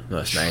Spalding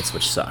most nights,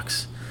 which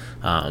sucks.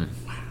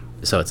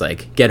 So it's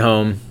like get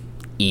home,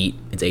 eat.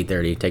 It's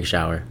 8:30. Take a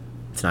shower.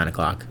 It's 9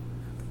 o'clock.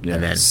 Yeah,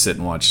 and then sit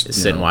and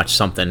watch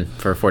something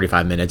for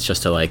 45 minutes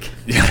just to like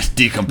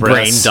decompress,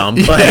 brain dump,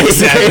 yeah,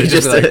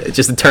 exactly.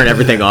 just to turn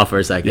everything off for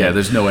a second. Yeah,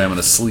 there's no way I'm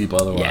gonna sleep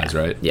otherwise,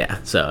 right? Yeah,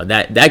 so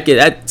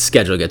that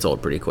schedule gets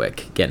old pretty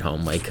quick. Getting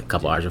home like a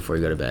couple hours before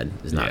you go to bed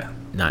is not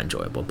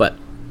enjoyable, but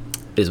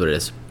it is what it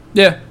is.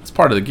 Yeah, it's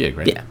part of the gig,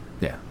 right? Yeah.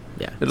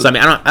 So I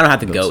mean, I don't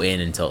have to go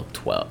in until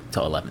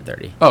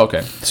 11:30. Oh,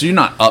 okay. So you're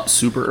not up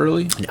super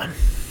early?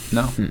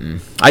 No. Mm-mm.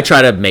 I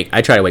try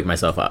to wake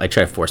myself up. I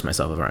try to force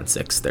myself up around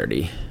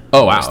 6:30.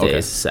 Oh wow, most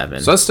days,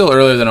 7. So that's still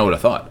earlier than I would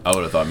have thought. I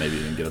would have thought maybe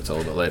you didn't get up till a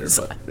little bit later.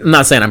 But I'm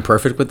not saying I'm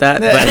perfect with that.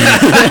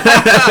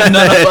 But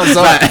none of us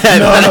are.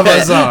 None of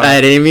us are. By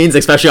any means,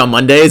 especially on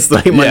Mondays.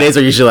 Like Mondays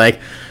are usually like,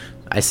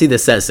 I see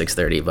this says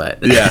 6:30, but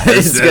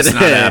it's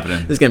not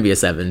happening. It's gonna be a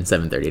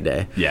 7:30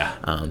 day. Yeah.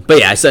 But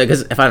yeah, so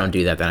because if I don't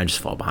do that, then I just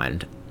fall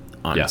behind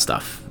on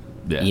stuff.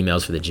 Yeah.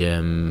 Emails for the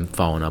gym,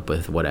 following up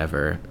with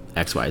whatever.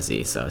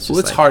 XYZ, so it's just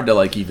it's hard to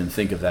like even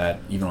think of that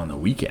even on the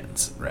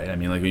weekends, right? I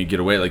mean, like when you get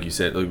away, like you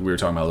said, like we were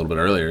talking about a little bit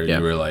earlier, you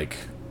were like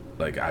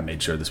I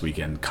made sure this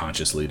weekend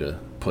consciously to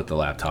put the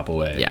laptop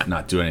away,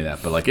 not do any of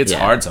that. But like it's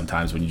hard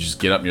sometimes when you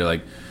just get up and you're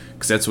like,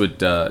 because that's what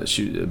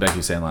Becky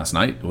was saying last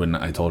night when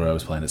I told her I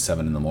was playing at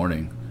 7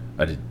 a.m.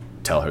 I did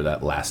tell her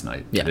that last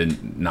night. Yeah. I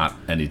didn't, not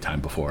any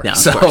time before. No,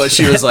 so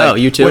she was like, oh,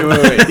 you too?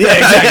 Wait. Yeah,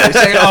 exactly. She's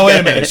like, oh, wait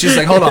a minute. She's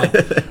like, hold on.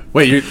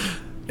 Wait,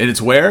 And it's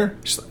where?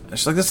 She's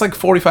like, that's like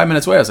 45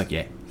 minutes away. I was like,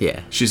 yeah.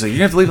 Yeah. She's like, you're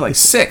going to have to leave at like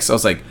 6. I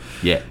was like,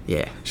 yeah.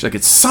 Yeah. She's like,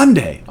 it's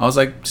Sunday. I was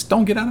like, just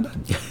don't get out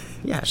of bed.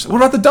 Yeah. She's like, what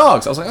about the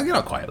dogs? I was like, I'll get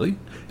out quietly.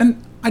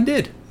 And I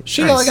did.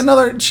 She got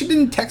like she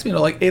didn't text me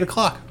until like 8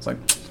 o'clock. I was like,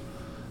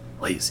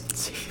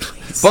 lazy.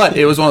 But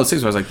it was one of those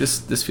things where I was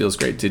like, this feels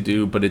great to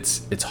do, but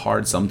it's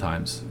hard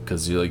sometimes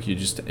because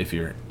if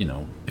you're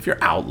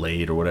out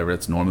late or whatever,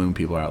 it's normally when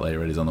people are out late,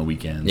 right? It's on the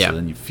weekend. Yeah. So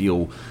then you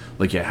feel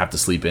like you have to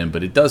sleep in,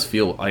 but it does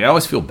feel like I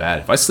always feel bad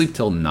if I sleep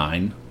till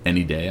 9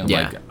 any day. I'm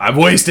like, I've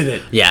wasted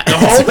it. Yeah. The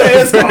whole day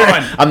is gone.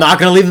 I'm not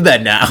gonna leave the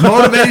bed now.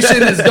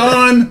 Motivation is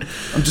gone.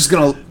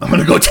 I'm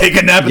gonna go take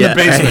a nap in the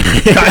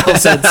basement. Kyle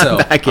said so.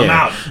 I'm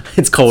out.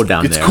 It's cold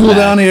down there. It's cool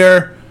down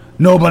here.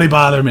 Nobody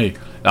bother me.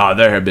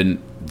 There have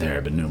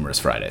been numerous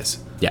Fridays.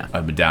 Yeah.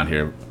 I've been down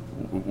here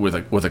with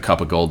a cup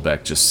of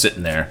Goldbeck, just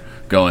sitting there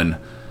going,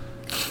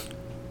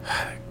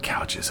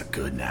 couch is a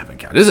good napping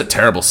couch. It is a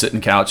terrible sitting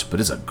couch, but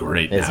it's a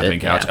great napping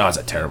couch. Yeah. Oh, it's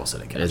a terrible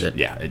sitting couch. Is it?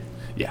 Yeah.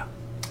 Yeah.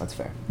 That's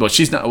fair. Well,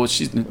 Becky's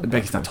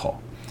not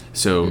tall.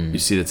 So you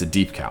see that's a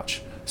deep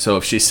couch. So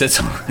if she sits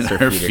on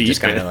her feet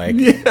just kind of like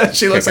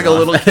she looks like a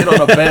little kid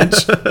on a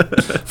bench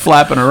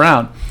flapping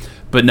around.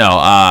 But no,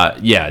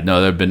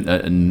 there have been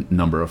a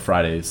number of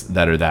Fridays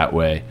that are that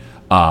way.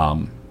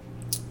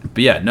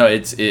 But yeah, no,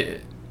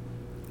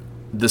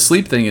 the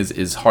sleep thing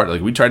is hard.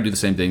 Like we try to do the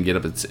same thing,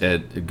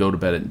 go to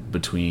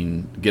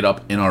bed get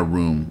up in our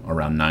room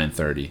around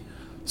 9:30,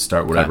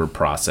 start whatever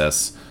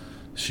process.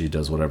 She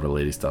does whatever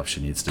lady stuff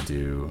she needs to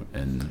do,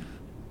 and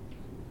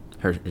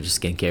her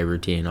skincare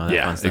routine, all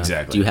that fun stuff.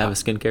 Exactly. Do you have a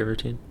skincare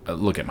routine?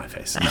 Look at my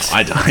face. No,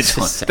 I don't.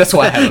 That's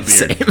why I have a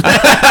beard.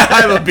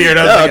 I have a beard.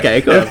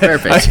 Okay, cool.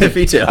 Perfect.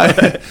 Me too.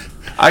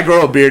 I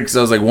grow a beard because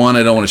I was like, one,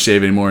 I don't want to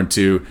shave anymore, and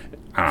two,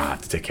 I don't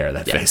have to take care of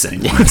that face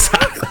anymore.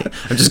 Exactly.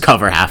 I just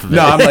cover half of it.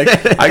 No, I'm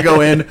like, I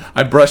go in,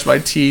 I brush my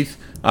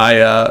teeth,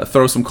 I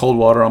throw some cold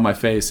water on my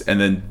face, and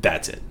then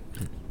that's it.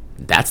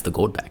 That's the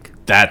Goldbeck.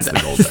 That's the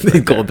Goldbeck. The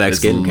Goldbeck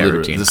skincare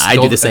routine. I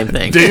do the same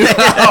thing. Do you?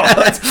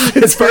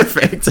 It's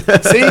perfect.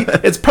 See?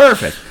 It's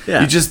perfect.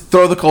 Yeah. You just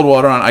throw the cold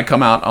water on. I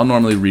come out. I'll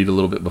normally read a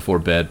little bit before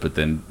bed, but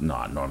then,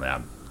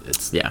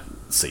 see ya.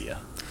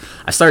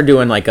 I started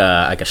doing like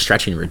a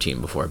stretching routine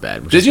before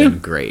bed, which has been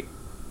great.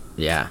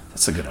 Yeah.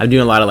 That's a good one. I'm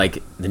doing a lot of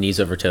like the knees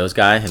over toes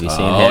guy. Have you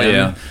seen him?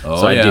 Yeah.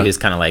 So I do his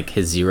kind of like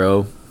his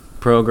zero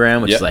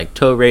program, which is like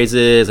toe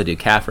raises. I do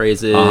calf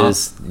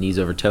raises, knees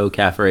over toe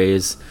calf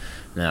raise.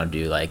 And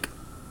then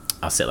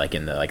I'll sit like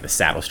in the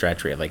saddle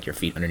stretch where you have like your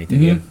feet underneath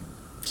you,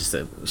 just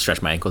to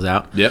stretch my ankles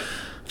out. Yep.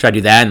 Try to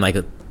do that in like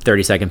a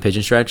 30-second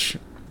pigeon stretch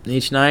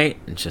each night.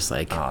 It's just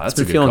like it's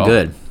been feeling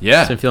good.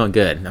 Yeah, it's been feeling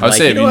good. I'm like,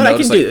 you know what, I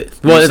can do it.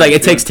 Well, it's like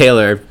it takes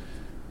Taylor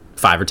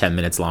 5 or 10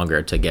 minutes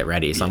longer to get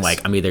ready. So I'm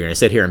like, I'm either gonna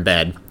sit here in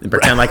bed and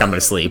pretend like I'm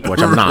gonna sleep,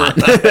 which I'm not,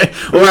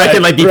 or I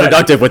can like be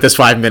productive with this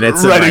 5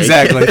 minutes. Right, and,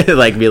 exactly.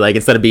 Like be like,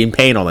 instead of being in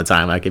pain all the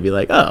time, I could be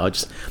like, I'll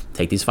just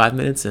take these 5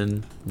 minutes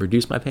and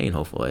reduce my pain.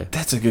 Hopefully,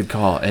 that's a good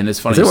call, and it's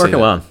funny. Is it working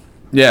well?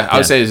 Yeah, I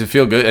would say, does it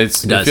feel good? It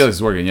feels like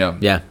it's working.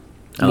 Yeah,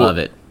 I love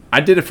it. I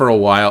did it for a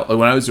while.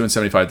 When I was doing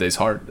 75 Days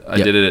Hard, I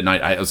did it at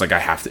night. I was like, I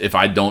have to. If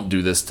I don't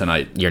do this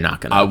tonight, you're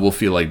not gonna. I will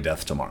feel like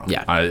death tomorrow.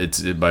 Yeah,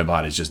 my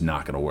body's just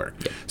not gonna work.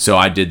 Yeah. So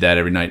I did that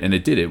every night, and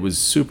it did. It was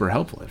super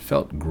helpful. It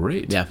felt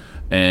great. Yeah.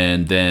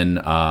 And then,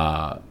 then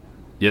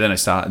I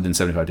stopped. And then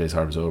 75 Days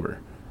Hard was over.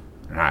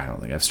 I don't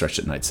think I've stretched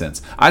at night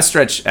since. I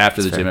stretch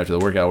after the gym, after the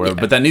workout, or whatever.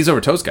 Yeah. But that knees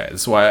over toes guy.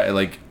 That's why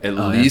I at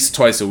least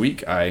twice a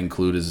week I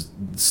include his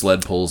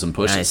sled pulls and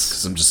pushes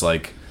because I'm just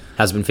like,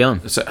 how's it been feeling?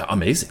 It's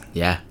amazing.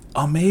 Yeah.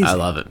 Amazing. I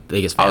love it.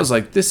 Biggest fan. I was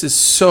like, this is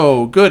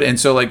so good. And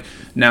so like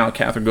now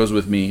Catherine goes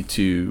with me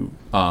to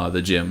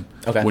the gym.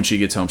 Okay. When she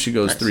gets home, she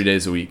goes 3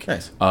 days a week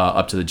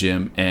up to the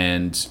gym,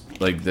 and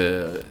like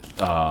the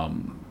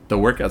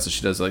workouts that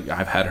she does, like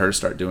I've had her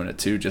start doing it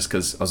too, just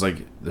because I was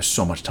like, there's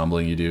so much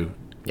tumbling you do.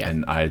 Yeah.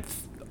 And I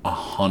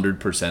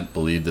 100%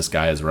 believe this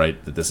guy is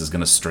right, that this is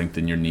going to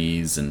strengthen your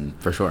knees and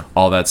for sure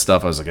all that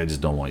stuff. I was like, I just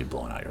don't want you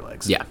blowing out your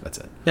legs. Yeah. That's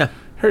it. Yeah.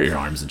 Hurt your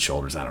arms and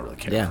shoulders. I don't really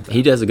care. Yeah.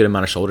 He does a good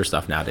amount of shoulder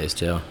stuff nowadays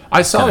too.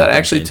 I saw that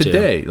actually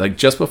today. Like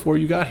just before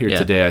you got here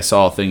today, I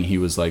saw a thing. He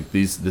was like,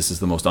 this is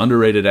the most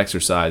underrated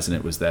exercise. And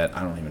it was that,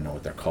 I don't even know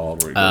what they're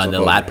called. Where he goes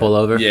the lat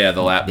pullover? Yeah,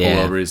 the lat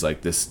pullover. He's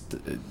like, this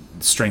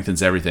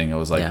strengthens everything. I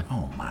was like,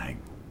 oh my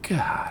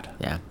God.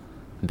 Yeah.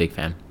 I'm a big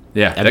fan.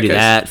 Yeah. I do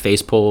that,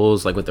 face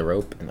pulls, like with the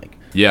rope and like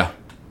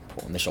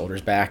pulling the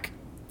shoulders back.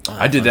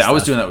 I did that. I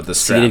was doing that with the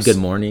straps. You did good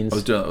mornings. I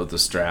was doing that with the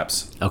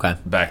straps. Okay.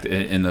 Back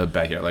in the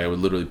backyard, like I would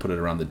literally put it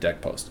around the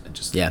deck post and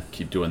just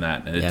keep doing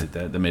that, and it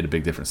did that made a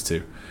big difference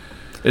too.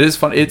 It is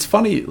fun. It's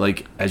funny,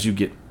 like as you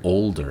get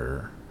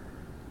older,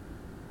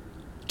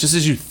 just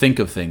as you think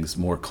of things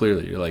more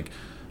clearly, you're like,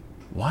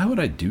 why would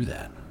I do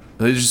that?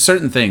 There's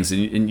certain things,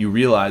 and you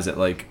realize that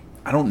like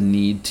I don't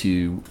need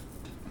to.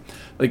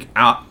 Like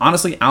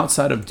honestly,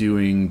 outside of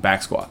doing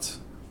back squats,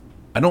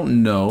 I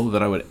don't know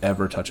that I would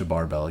ever touch a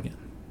barbell again.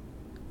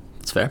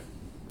 It's fair.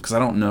 Because I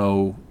don't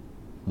know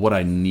what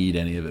I need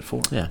any of it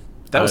for. Yeah.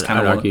 That was kind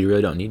of argue you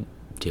really don't need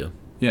to.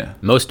 Yeah.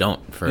 Most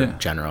don't for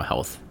general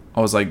health.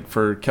 I was like,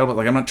 for kettlebell,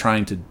 like I'm not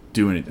trying to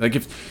do anything. Like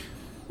if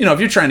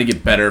you're trying to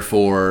get better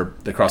for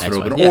the CrossFit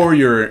Open, or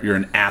you're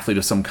an athlete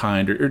of some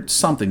kind, or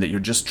something that you're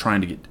just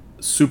trying to get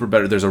super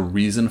better, there's a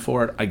reason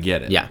for it. I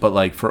get it. Yeah. But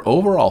like for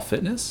overall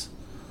fitness,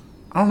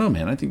 I don't know,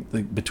 man. I think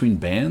like between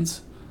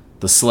bands,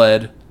 the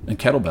sled, and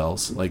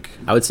kettlebells, like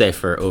I would say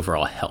for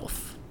overall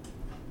health,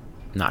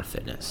 not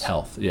fitness.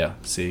 Health, yeah.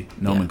 See,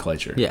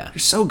 nomenclature. Yeah. You're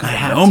so good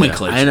at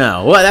nomenclature. I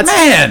know. Well, that's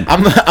man.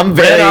 I'm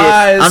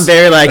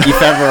very like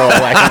ephemeral,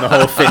 like in the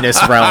whole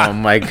fitness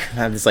realm. Like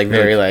I'm just like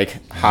very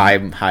like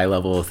high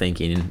level of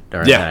thinking,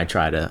 that I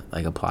try to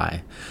like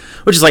apply.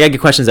 Which is like I get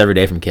questions every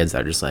day from kids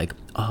that are just like,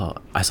 oh,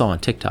 I saw on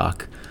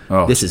TikTok,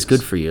 this is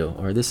good for you,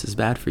 or this is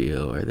bad for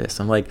you, or this.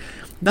 I'm like,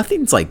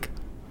 nothing's like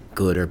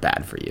good or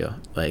bad for you.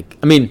 Like,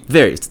 I mean,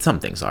 some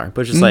things are,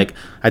 but it's just like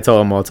I tell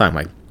them all the time,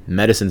 like,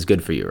 medicine's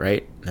good for you,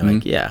 right? And they're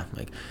like, yeah.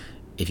 Like,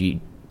 if you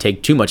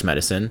take too much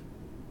medicine,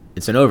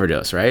 it's an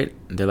overdose, right?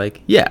 And they're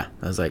like, yeah.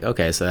 I was like,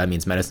 okay, so that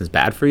means medicine's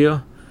bad for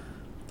you?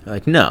 They're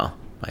like, no.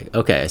 Like,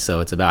 okay, so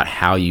it's about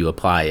how you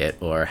apply it,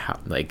 or how,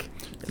 like,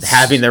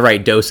 having the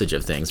right dosage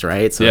of things,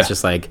 right? So it's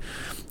just like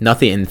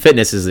nothing in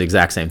fitness is the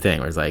exact same thing,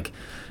 where it's like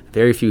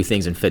very few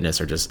things in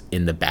fitness are just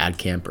in the bad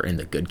camp or in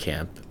the good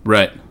camp,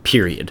 right?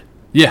 Period.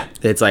 Yeah.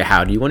 It's like,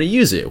 how do you want to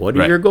use it? What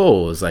are your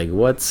goals? Like,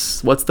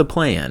 what's the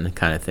plan,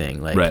 kind of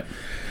thing. Like,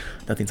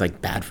 nothing's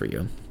like bad for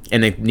you.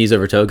 And the knees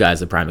over toe guy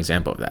is a prime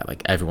example of that.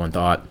 Like, everyone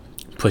thought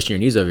pushing your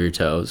knees over your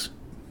toes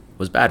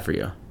was bad for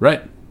you,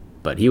 right?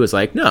 But he was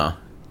like, no,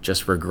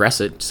 just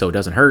regress it so it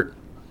doesn't hurt,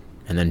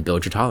 and then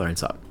build your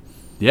tolerance up.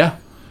 Yeah.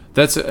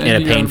 That's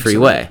in a pain-free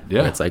way.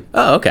 Yeah. It's like,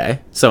 oh,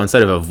 okay. So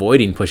instead of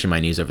avoiding pushing my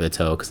knees over the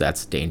toe because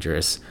that's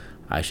dangerous,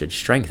 I should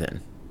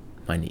strengthen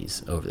my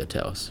knees over the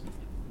toes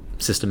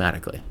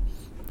systematically,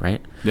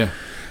 right? Yeah.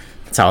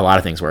 That's how a lot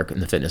of things work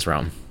in the fitness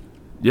realm.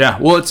 Yeah.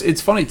 Well,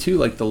 it's funny too,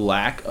 like the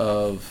lack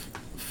of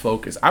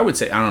focus. I would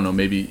say, I don't know,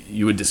 maybe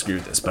you would disagree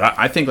with this, but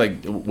I think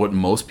like what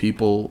most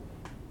people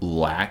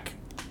lack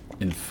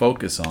in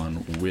focus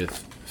on with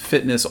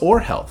fitness or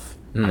health,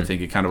 I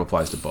think it kind of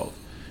applies to both,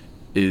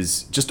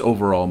 is just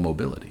overall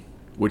mobility,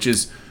 which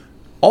is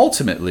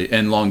ultimately,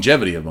 and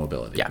longevity of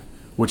mobility. Yeah.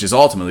 Which is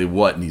ultimately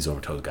what knees over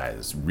toes guy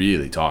is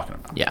really talking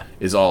about. Yeah.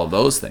 Is all of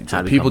those things.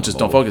 And people just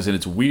don't focus, and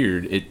it's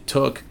weird.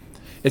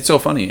 It's so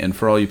funny, and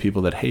for all you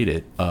people that hate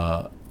it,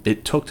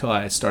 it took till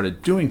I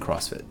started doing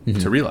CrossFit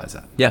to realize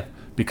that. Yeah.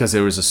 Because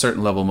there was a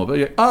certain level of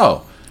mobility.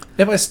 Oh,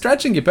 if I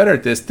stretch and get better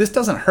at this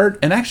doesn't hurt,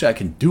 and actually I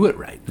can do it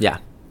right. Yeah.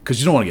 Because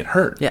you don't want to get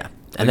hurt. Yeah.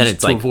 And then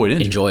it's like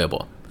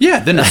enjoyable. Yeah,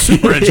 then it's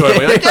super enjoyable.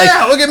 You're like,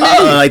 yeah, look at me.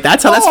 Like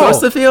that's how that's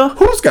supposed to feel.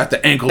 Who's got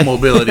the ankle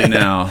mobility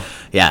now?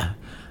 Yeah.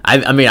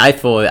 I mean, I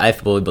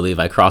fully believe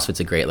like CrossFit's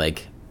a great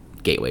like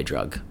gateway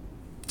drug.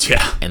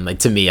 Yeah. And like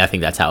to me, I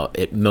think that's how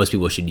most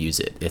people should use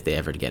it if they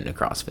ever get into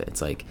CrossFit.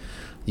 It's like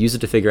use it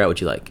to figure out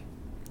what you like.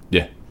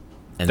 Yeah.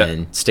 And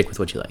then stick with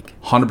what you like.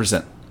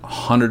 100%.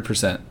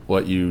 100%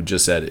 what you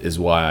just said is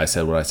why I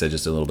said what I said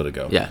just a little bit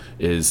ago. Yeah.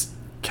 Is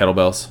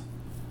kettlebells,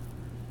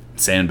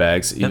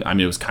 sandbags. Yep. I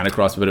mean, it was kind of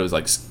CrossFit, but it was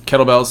like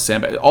kettlebells,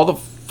 sandbags, all the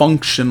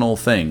functional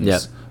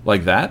things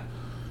like that.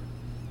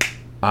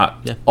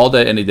 All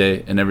day, any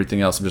day, and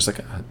everything else. I'm just like,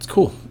 it's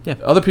cool. Yeah.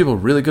 Other people are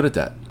really good at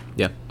that.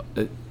 Yeah.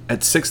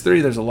 At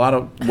 6'3", there's a lot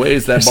of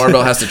ways that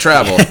barbell has to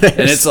travel,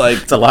 and it's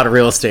like it's a lot of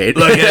real estate.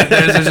 Look,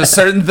 there's just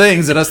certain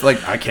things that us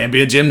like I can't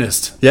be a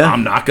gymnast. Yeah,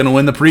 I'm not going to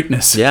win the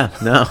Preakness. Yeah,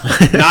 no,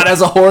 not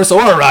as a horse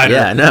or a rider.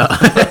 Yeah, no,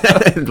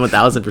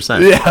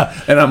 1000%.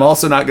 Yeah, and I'm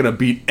also not going to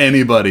beat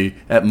anybody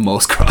at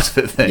most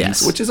CrossFit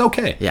things, which is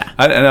okay. Yeah,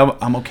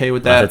 I'm okay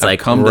with that. It's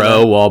like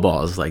row wall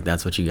balls, like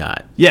that's what you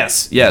got.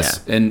 Yes, yeah.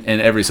 And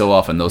every so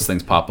often those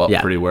things pop up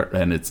pretty well,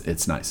 and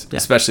it's nice,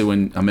 especially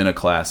when I'm in a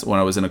class. When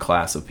I was in a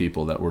class of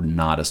people that were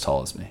not as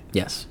tall as me.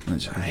 Yes.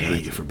 I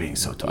hate you for being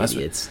so tall.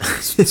 Idiots.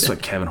 That's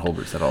what Kevin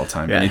Holbert said all the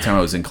time. Yeah. Anytime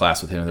I was in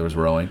class with him, there was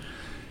rowing.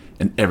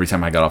 And every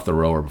time I got off the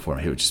rower before,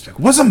 he would just be like,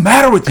 what's the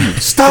matter with you?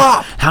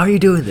 Stop! How are you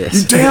doing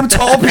this? You damn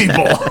tall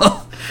people!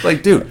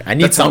 Like, dude, I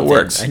need that's something. How it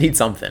works. I need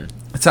something.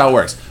 That's how it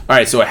works. All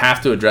right, so I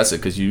have to address it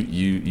because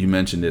you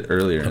mentioned it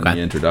earlier in the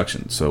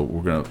introduction. So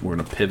we're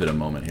gonna pivot a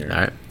moment here.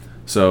 All right.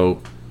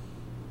 So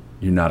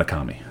you're not a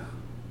commie.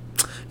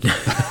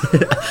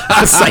 I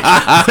was like,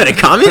 what, a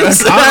comment? I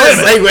was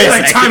like, wait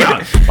a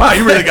second. Wow,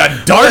 you really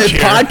got dark here.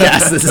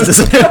 Podcast. This is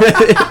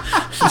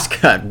just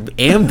got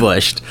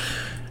ambushed.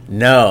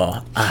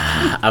 No,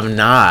 I'm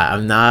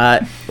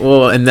not.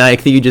 Well, and I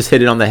think you just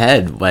hit it on the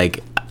head.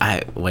 Like,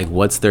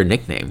 what's their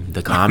nickname?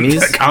 The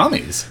commies? The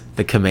commies.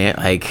 The command,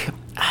 like...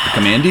 The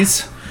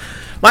commandees?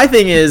 My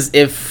thing is,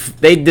 if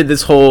they did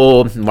this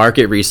whole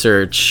market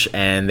research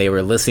and they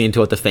were listening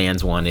to what the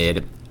fans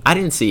wanted, I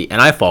didn't see, and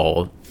I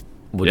follow...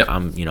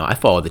 I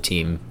follow the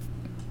team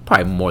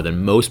probably more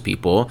than most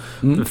people.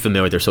 Mm-hmm. I'm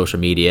familiar with their social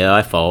media.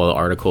 I follow the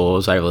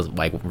articles. I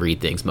read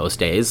things most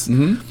days.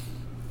 Mm-hmm.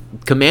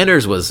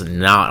 Commanders was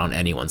not on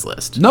anyone's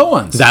list. No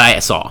one's. That I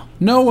saw.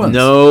 No one's.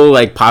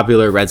 No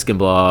popular Redskin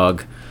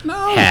blog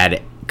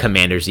had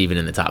Commanders even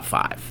in the top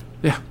 5.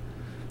 Yeah.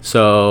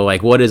 So,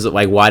 like, what is it,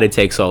 like, why did it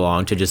take so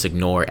long to just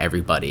ignore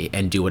everybody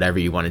and do whatever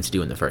you wanted to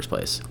do in the first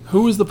place?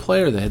 Who was the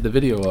player they had the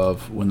video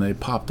of when they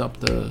popped up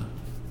the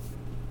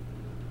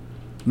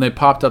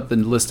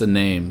list of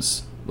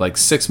names, like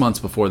 6 months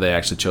before they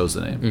actually chose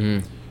the name? Mm-hmm.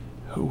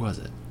 Who was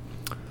it?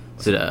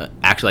 Was it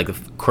actually like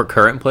a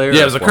current player?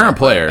 Yeah, it was a current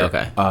player.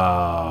 Okay.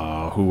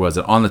 Who was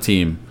it on the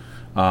team?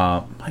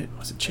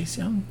 Was it Chase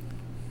Young?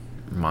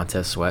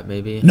 Montez Sweat,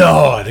 maybe?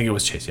 No, I think it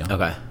was Chase Young.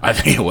 Okay. I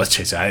think it was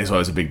Chase Young. I think it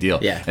was a big deal.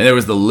 Yeah. And there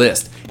was the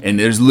list. And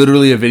there's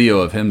literally a video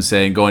of him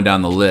going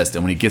down the list.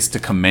 And when he gets to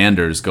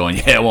Commanders, going,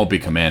 yeah, it won't be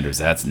Commanders.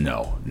 That's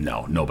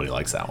nobody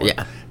likes that one.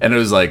 Yeah. And it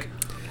was like,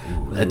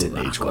 ooh, that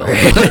didn't age well.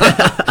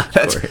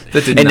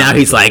 that did and now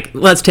he's like,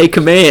 let's take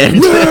command.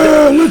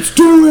 Yeah, let's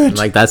do it.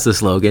 Like, that's the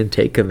slogan,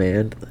 take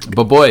command.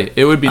 But boy,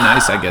 it would be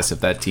nice, I guess,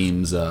 if that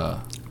team's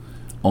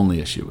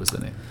only issue was the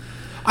name.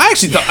 I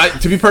actually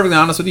thought, to be perfectly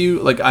honest with you,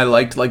 like I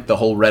liked like the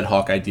whole Red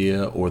Hawk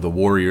idea or the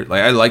Warrior.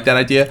 Like I liked that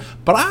idea,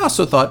 but I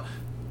also thought,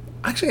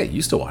 actually, I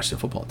used to watch the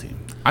football team.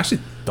 I actually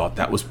thought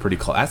that was pretty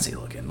classy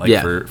looking,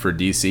 like for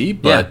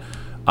DC. But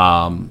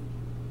I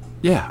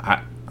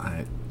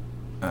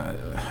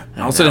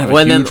also didn't have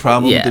a huge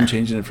problem with them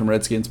changing it from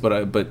Redskins.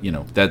 But you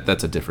know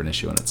that's a different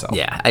issue in itself.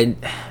 Yeah, I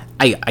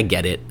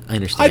get it. I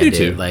understand. I do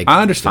too. Like,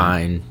 I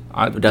understand.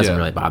 Fine. It doesn't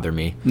really bother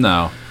me.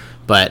 No.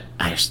 But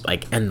I just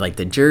like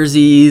the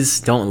jerseys,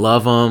 don't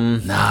love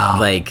them. No.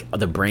 Like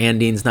the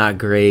branding's not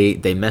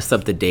great. They messed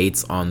up the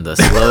dates on the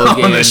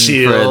slogan on the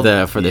shield.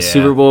 for the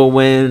Super Bowl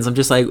wins. I'm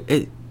just like,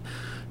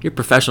 you're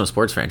professional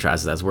sports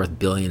franchises that's worth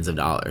billions of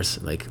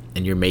dollars. Like,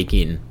 and you're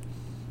making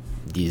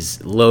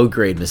these low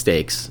grade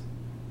mistakes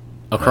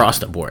across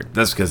the board.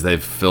 That's because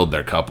they've filled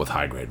their cup with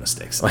high grade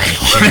mistakes. And all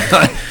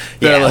the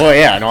they're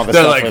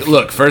stuff. Like,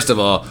 look, first of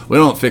all, we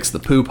don't fix the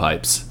poo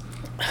pipes.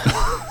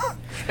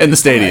 In the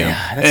stadium.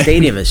 That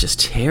stadium is just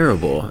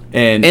terrible.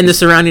 And the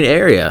surrounding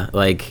area.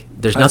 Like,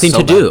 there's nothing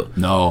to do.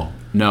 No.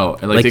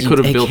 And like they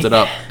could have built it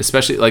up,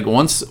 especially like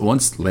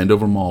once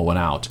Landover Mall went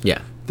out.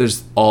 Yeah.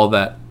 There's all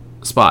that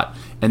spot.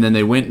 And then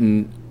they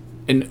went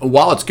and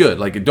while it's good,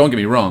 like don't get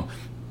me wrong,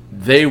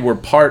 they were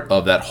part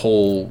of that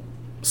whole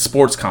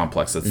sports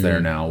complex that's there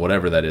now,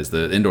 whatever that is,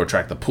 the indoor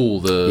track, the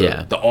pool,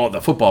 the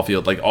football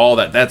field, like all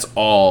that. That's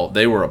all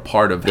they were a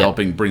part of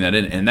helping bring that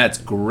in, and that's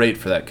great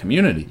for that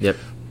community. Yep.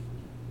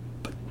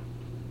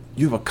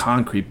 You have a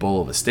concrete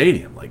bowl of a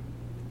stadium. Like,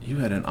 you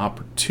had an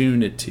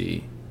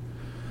opportunity.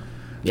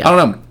 Yeah. I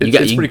don't know.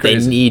 It's pretty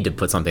crazy. They need to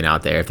put something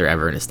out there if they're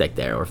ever going to stick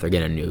there, or if they're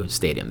getting a new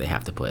stadium, they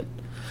have to put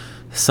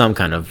some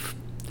kind of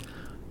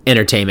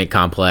entertainment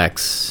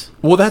complex.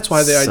 Well, that's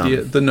why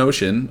the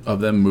notion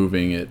of them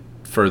moving it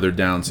further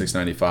down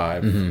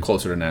 695,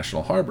 closer to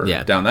National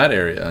Harbor, down that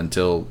area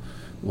until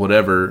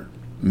whatever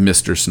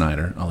Mr.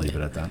 Snyder, I'll leave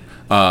it at that,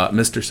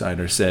 Mr.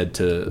 Snyder said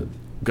to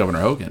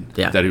Governor Hogan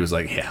that he was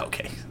like, yeah,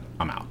 okay,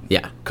 I'm out.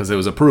 Yeah. Because it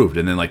was approved,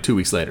 and then like 2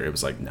 weeks later, it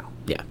was like, no.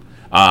 Yeah.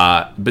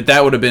 But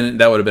that would have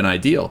been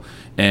ideal,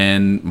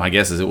 and my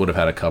guess is it would have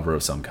had a cover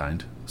of some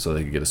kind, so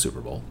they could get a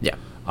Super Bowl. Yeah.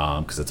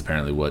 Because that's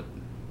apparently what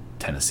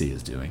Tennessee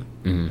is doing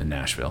in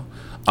Nashville.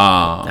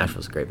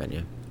 Nashville's a great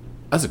venue.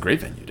 That's a great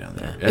venue down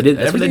there. Yeah.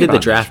 That's where they did the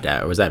draft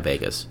at, or was that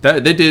Vegas?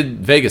 They did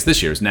Vegas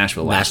this year. It's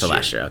Nashville last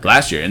year. Okay.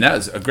 Last year, and that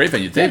was a great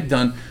venue. They've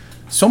done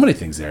so many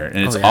things there,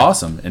 and it's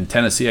awesome. In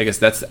Tennessee, I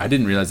guess I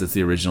didn't realize that's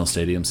the original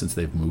stadium since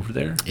they've moved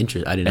there.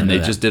 Interesting. I didn't know and they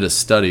that. just did a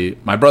study.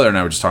 My brother and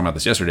I were just talking about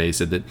this yesterday. He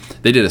said that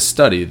they did a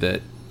study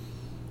that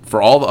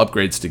for all the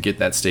upgrades to get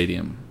that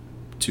stadium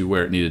to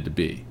where it needed to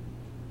be,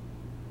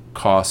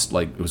 it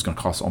was going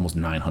to cost almost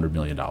 $900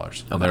 million.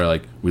 And they're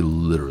like, we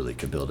literally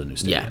could build a new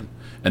stadium.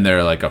 And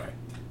they're like, okay.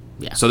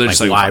 Yeah. So they're just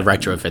like, why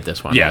retrofit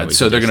this one? Yeah.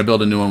 So they're going to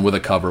build a new one with a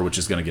cover, which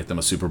is going to get them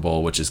a Super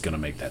Bowl, which is going to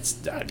make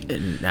that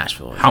in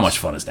Nashville. How much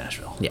fun is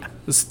Nashville? Yeah.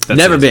 That's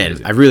never been.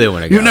 Crazy. I really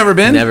want to go. You've never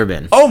been? Never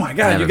been. Oh my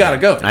God, you got to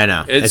go. I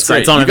know. It's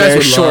great. It's on a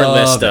very short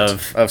list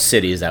of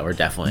cities that we're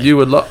definitely. You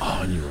would love. Oh,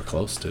 and you were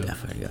close too.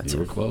 Definitely got to. You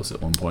were close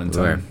at one point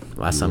in time.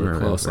 Last summer,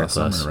 last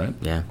summer, right?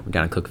 Yeah, we're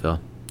down in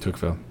Cookeville.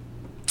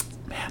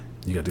 Man,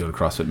 you got to go to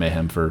CrossFit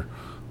Mayhem for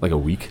like a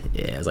week.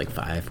 Yeah, it was like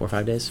 4 or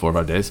 5 days. 4 or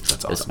 5 days.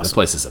 That's awesome. This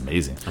place is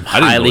amazing. I'm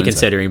highly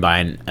considering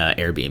buying an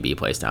Airbnb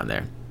place down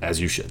there.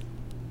 As you should.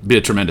 Be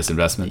a tremendous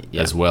investment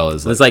as well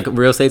as. It's like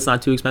real estate's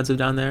not too expensive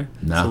down there.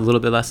 No. It's a little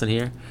bit less than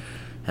here,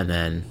 and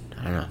then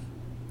I don't know.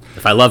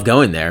 If I love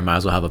going there, I might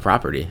as well have a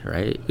property,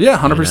 right? Yeah,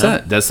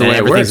 100%. That's the way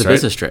it works. Everything's a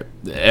business trip.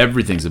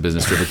 Everything's a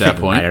business trip at that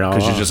point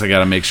because you just got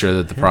to make sure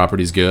that the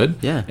property's good.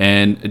 Yeah.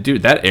 And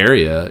dude, that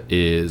area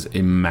is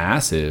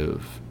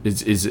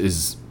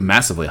is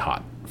massively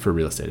hot for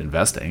real estate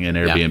investing and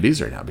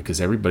Airbnbs right now because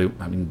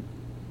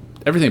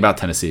everything about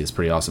Tennessee is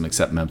pretty awesome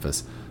except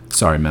Memphis.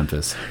 Sorry,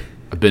 Memphis.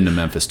 I've been to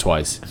Memphis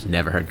twice. I've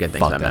never heard good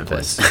things about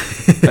Memphis.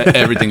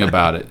 Everything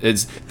about it.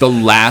 It's the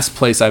last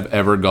place I've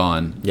ever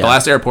gone. Yeah. The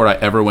last airport I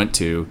ever went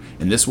to,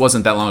 and this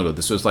wasn't that long ago.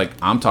 This was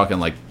I'm talking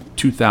like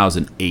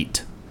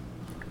 2008.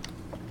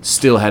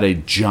 Still had a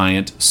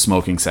giant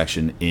smoking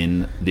section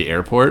in the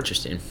airport.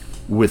 Interesting.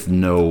 With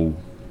no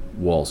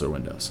walls or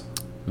windows.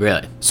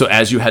 Really? So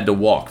as you had to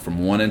walk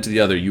from one end to the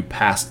other, you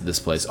passed this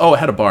place. Oh, it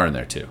had a bar in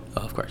there too.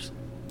 Oh, of course.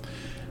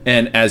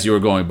 And as you were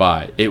going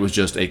by, it was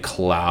just a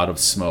cloud of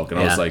smoke. And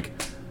I was like,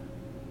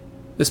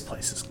 this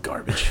place is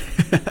garbage.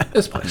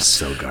 This place is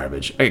so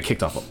garbage. I got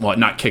kicked off. Well,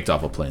 not kicked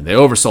off a plane. They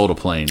oversold a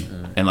plane.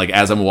 And like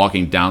as I'm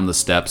walking down the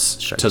steps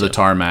to the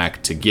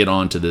tarmac to get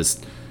onto this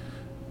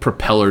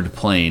propellered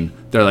plane,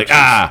 they're like,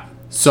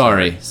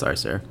 sorry,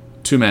 sir.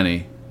 too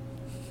many.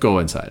 Go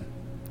inside.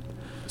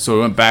 So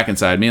we went back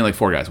inside. Me and like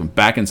 4 guys went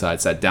back inside,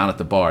 sat down at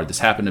the bar. This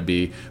happened to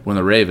be when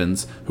the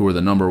Ravens, who were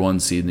the number 1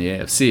 seed in the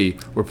AFC,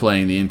 were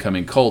playing the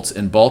incoming Colts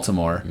in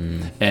Baltimore.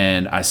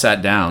 And I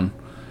sat down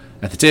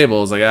at the table.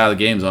 I was like, the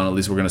game's on. At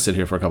least we're going to sit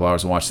here for a couple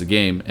hours and watch the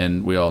game.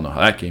 And we all know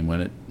how that game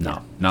went.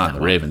 Not in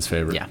the Ravens'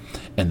 favor. Yeah.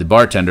 And the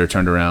bartender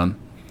turned around,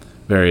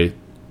 very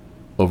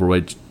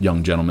overweight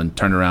young gentleman,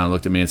 turned around,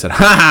 looked at me and said,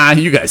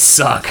 you guys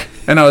suck.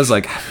 And I was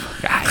like,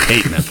 I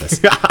hate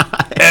Memphis.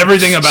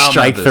 Everything about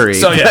Strike Memphis. 3.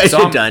 So yeah,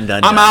 so done.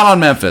 I'm out on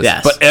Memphis.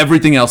 Yes. But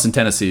everything else in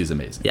Tennessee is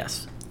amazing.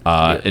 Yes.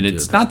 And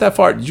it's not that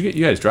far. Did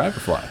you guys drive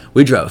or fly?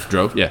 We drove.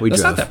 Drove? Yeah. We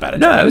That's drove. not that bad.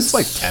 No, it's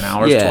like 10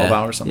 hours, 12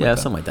 hours, something like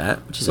that. something like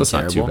that. Which So isn't it's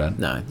not too terrible. bad.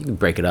 No, you can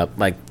break it up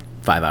like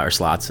 5-hour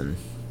slots and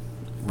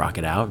rock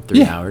it out.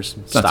 3 hours.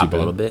 not Stop too a bad.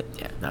 little bit.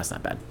 Yeah, no, it's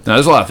not bad. Now,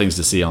 there's a lot of things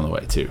to see on the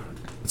way, too.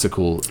 It's a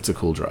cool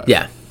drive.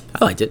 Yeah,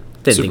 I liked it.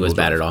 Didn't Super think it was cool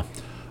bad drive. at all.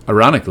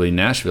 Ironically,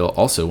 Nashville,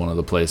 also one of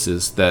the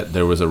places that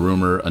there was a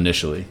rumor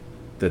initially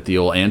that the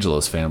old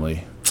Angelos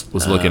family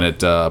was looking at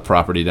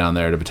property down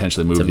there to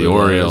potentially move the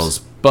Orioles.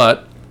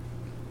 But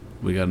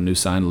we got a new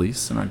signed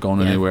lease. They're not going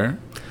anywhere.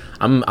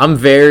 I'm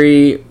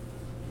very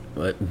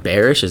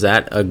bearish. Is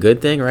that a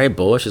good thing, right?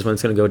 Bullish is when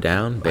it's going to go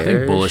down. Bearish? I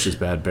think bullish is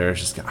bad.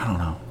 Bearish is, I don't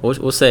know.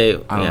 We'll say,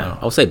 I don't know.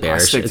 I'll say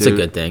bearish. It's a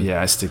good thing.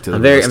 Yeah, I stick to the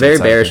I'm real very estate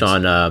side of bearish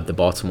things. on the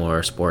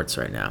Baltimore sports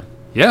right now.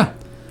 Yeah.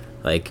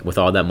 Like with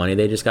all that money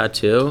they just got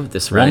too, the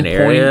surrounding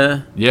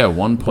area. Yeah,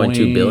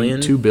 1.2 billion.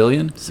 2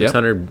 billion.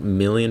 600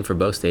 million for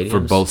both stadiums. For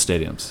both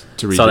stadiums.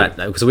 To redo. Saw that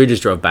because we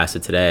just drove past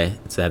it today.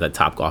 So they have that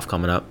Top Golf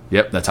coming up.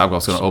 Yep, that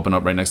Topgolf's going to open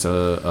up right next to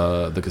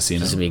the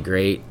casino. It's gonna be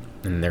great,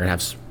 and they're gonna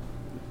have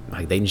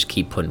they can just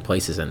keep putting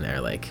places in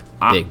there, like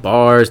big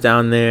bars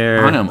down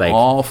there. I am like,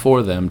 all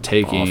for them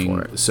taking. All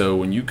for it. So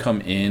when you come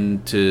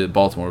into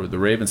Baltimore, the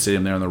Ravens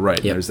Stadium there on the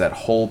right, there's that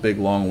whole big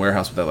long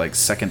warehouse with that like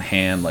second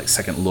hand, like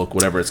second look,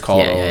 whatever it's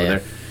called over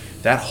there.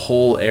 That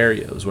whole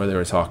area is where they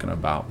were talking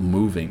about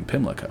moving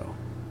Pimlico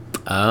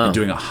and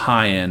doing a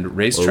high end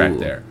racetrack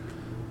there.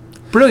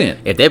 Brilliant.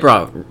 If they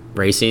brought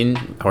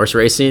horse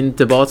racing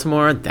to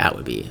Baltimore, that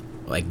would be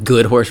like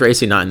good horse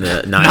racing, not in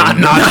the not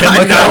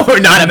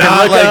Pimlico, not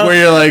like where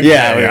you're like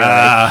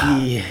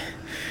yeah.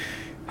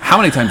 How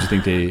many times do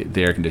you think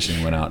the air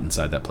conditioning went out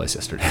inside that place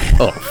yesterday?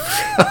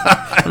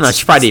 I'm not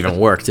sure. Probably didn't even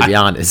work, to be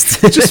honest.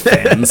 Just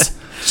fans.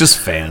 Just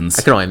fans.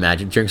 I can only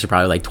imagine. Drinks are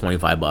probably like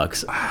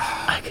 $25.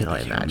 I can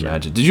only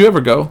imagine. Did you ever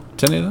go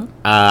to any of that?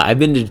 I've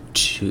been to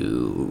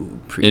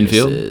 2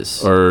 infield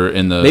Priuses. or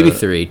in the maybe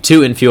 3.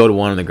 2 infield,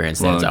 1 in the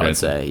grandstands. I would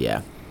grandstand. say,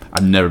 yeah.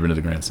 I've never been to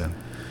the grandstand.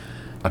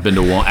 I've been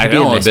to one. I've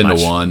didn't only miss been much.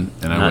 to one,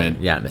 and I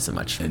went. Yeah, I missed it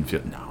much.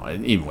 Infield. No,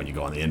 and even when you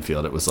go on the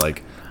infield, it was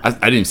like I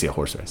didn't even see a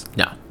horse race.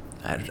 No,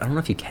 I don't know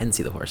if you can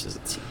see the horses.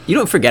 You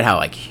don't forget how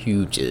like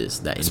huge is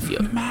that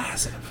infield.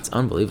 Massive. It's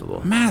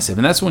unbelievable. Massive,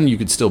 and that's when you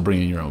could still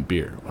bring in your own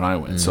beer. When I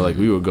went, so like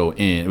we would go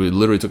in. We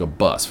literally took a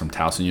bus from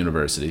Towson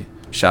University.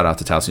 Shout out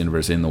to Towson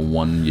University in the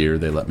 1 year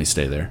they let me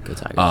stay there. Good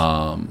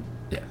Tigers.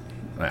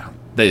 Yeah.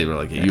 They were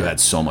like, you had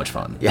so much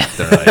fun. Yeah.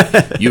 They're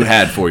like, you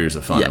had 4 years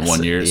of fun in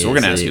 1 year, so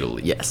we're gonna ask you to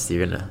leave. Yes,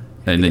 you're gonna.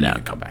 And then you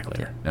can come back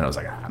later. And I was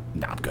like,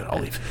 no, I'm good. I'll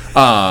leave.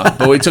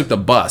 But we took the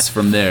bus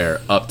from there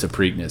up to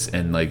Preakness,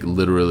 and like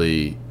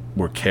literally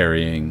we're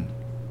carrying.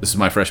 This is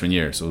my freshman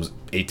year, so it was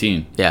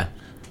 18. Yeah.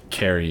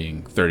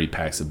 Carrying 30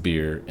 packs of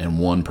beer, and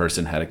one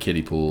person had a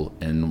kiddie pool,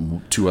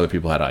 and 2 other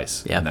people had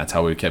ice. Yep. And that's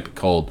how we kept it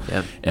cold.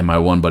 Yep. And my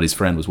one buddy's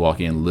friend was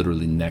walking in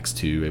literally next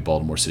to a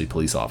Baltimore City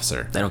police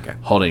officer. They don't care.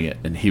 Holding it,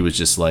 and he was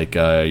just like,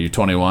 "You're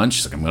 21."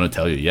 She's like, "I'm going to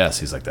tell you yes."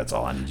 He's like, "That's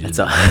all I need you to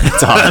do."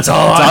 That's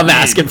all I'm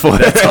asking for.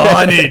 That's all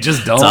I need.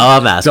 Just don't. That's all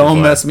I'm asking don't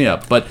for. mess me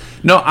up. But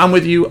no, I'm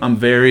with you. I'm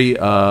very.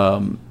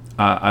 I'm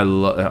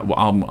with you.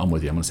 I'm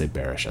going to say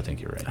bearish. I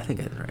think you're right. I think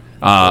that's right.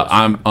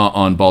 I'm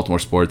on Baltimore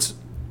sports.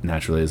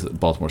 Naturally, as a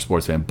Baltimore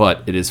sports fan,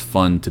 but it is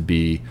fun to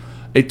be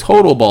a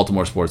total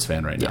Baltimore sports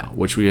fan right now,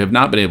 which we have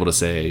not been able to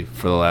say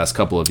for the last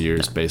couple of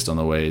years based on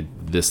the way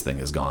this thing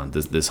has gone,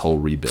 this whole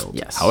rebuild.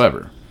 Yes.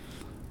 However,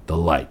 the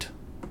light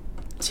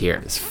It's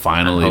here. is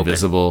finally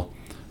visible.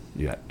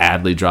 You got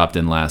Adley dropped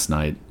in last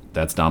night.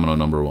 That's domino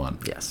number 1.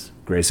 Yes.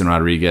 Grayson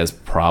Rodriguez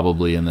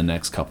probably in the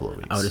next couple of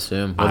weeks. I would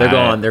assume. Well, they're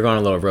going on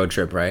a little road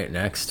trip right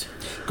next.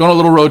 Going on a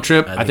little road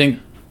trip. I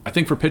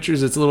think for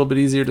pitchers it's a little bit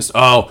easier to.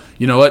 Oh,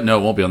 you know what? No,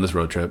 it won't be on this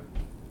road trip.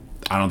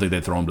 I don't think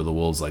they throw them to the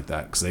wolves like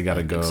that because they got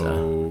to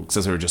go.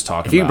 Because we were just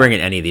talking. If you about bring in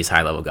any of these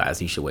high level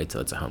guys, you should wait till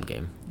it's a home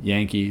game.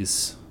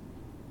 Yankees,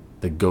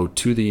 they go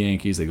to the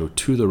Yankees. They go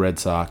to the Red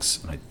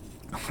Sox. And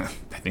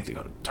I think they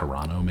go to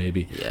Toronto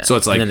maybe. Yeah. So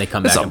it's like and then they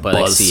come back and play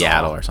like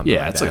Seattle or something.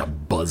 Yeah, like it's that. like a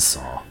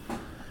buzzsaw.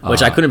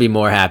 Which I couldn't be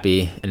more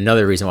happy. And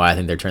another reason why I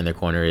think they're turning their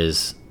corner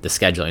is the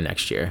scheduling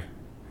next year,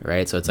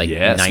 right? So it's like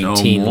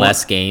 19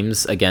 less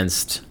games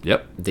against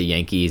the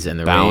Yankees and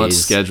the Balanced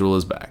Rays. schedule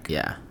is back.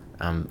 Yeah.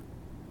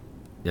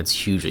 That's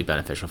hugely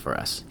beneficial for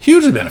us.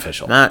 Hugely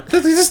beneficial.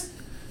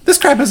 This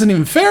crap isn't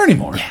even fair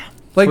anymore. Yeah.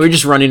 Like, we're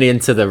just running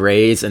into the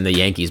Rays and the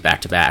Yankees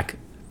back to back.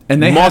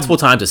 And they multiple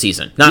times a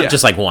season, not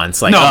just like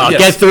once. Like,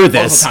 get through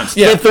this.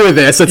 Get through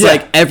this. It's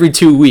like every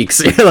 2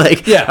 weeks. You're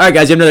like, all right,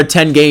 guys, you have another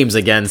 10 games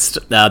against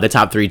the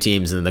top 3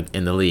 teams in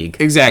the league.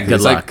 Exactly. Good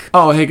it's luck. Like,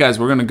 oh, hey guys,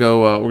 we're gonna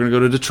go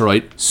to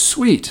Detroit.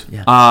 Sweet.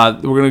 Yeah.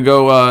 We're gonna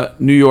go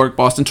New York,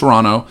 Boston,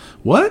 Toronto.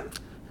 What?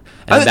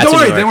 Don't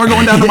worry. Then we're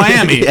going down to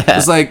Miami.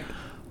 It's like,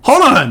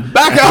 hold on,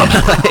 back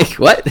up. Like,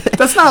 what?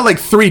 That's not like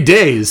 3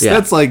 days. Yeah.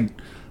 That's like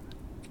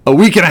a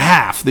week and a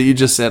half that you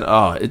just said,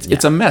 oh,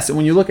 it's a mess. And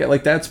when you look at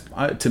like that's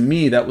to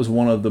me, that was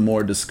one of the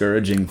more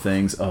discouraging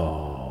things.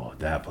 Oh,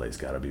 that play's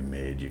got to be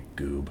made, you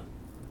goob.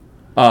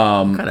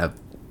 Kind of.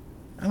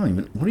 I don't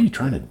even. What are you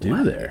trying to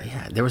do there?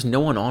 Yeah, there was no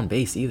one on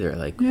base either.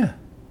 Like, yeah,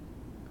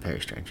 very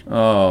strange.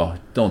 Oh,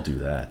 don't do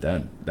that.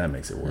 That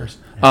makes it worse.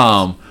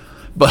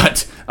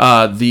 But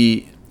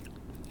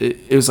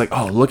it was like,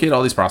 oh, look at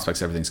all these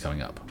prospects. Everything's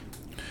coming up,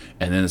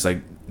 and then it's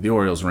like the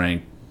Orioles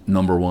rank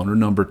number 1 or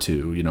number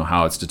 2, you know,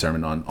 how it's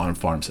determined on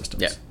farm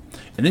systems. Yeah.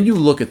 And then you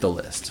look at the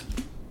list.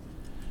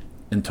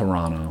 And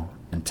Toronto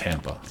and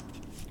Tampa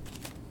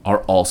are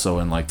also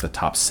in like the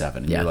top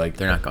 7. And yeah, you're like,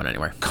 they're not going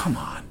anywhere. Come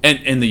on.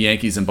 And the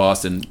Yankees and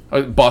Boston.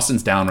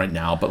 Boston's down right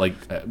now, but like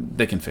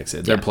they can fix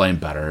it. They're playing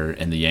better,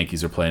 and the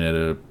Yankees are playing at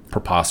a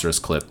preposterous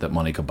clip that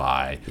money could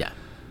buy. Yeah.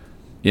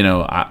 You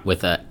know,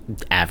 with an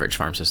average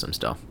farm system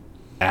still.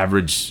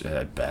 Average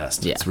at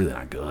best. Yeah. It's really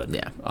not good.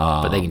 Yeah.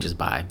 But they can just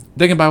buy.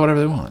 They can buy whatever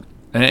they want.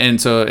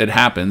 And so it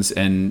happens,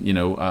 and you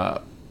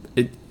know,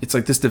 it's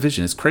like this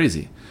division is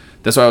crazy.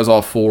 That's why I was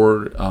all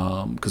for,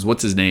 because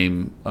what's his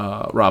name,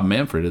 Rob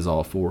Manfred is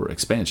all for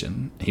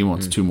expansion. He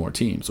wants 2 more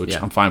teams, which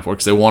I'm fine for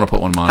because they want to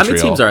put one in Montreal. How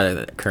many teams are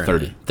there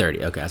currently? 30.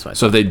 30. Okay, that's why.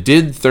 So if they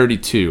did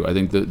 32, I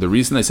think the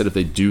reason they said if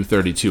they do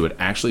 32, it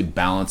actually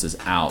balances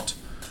out.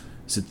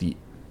 Is it the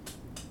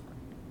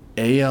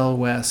AL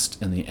West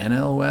and the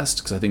NL West?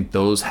 Because I think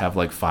those have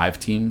like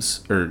 5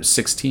 teams or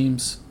 6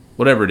 teams.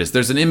 Whatever it is,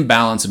 there's an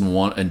imbalance in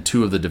 1 and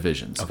 2 of the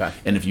divisions. Okay.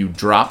 And if you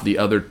drop the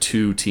other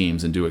 2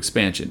 teams and do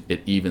expansion,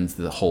 it evens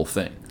the whole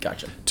thing.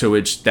 Gotcha. To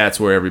which that's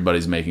where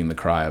everybody's making the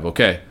cry of,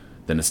 okay,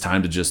 then it's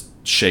time to just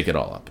shake it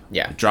all up.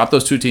 Yeah. Drop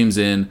those 2 teams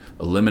in,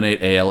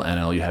 eliminate AL,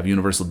 NL. You have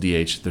universal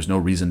DH. There's no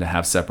reason to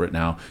have separate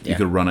now. You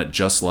could run it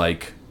just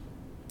like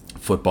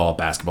football,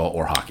 basketball,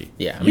 or hockey.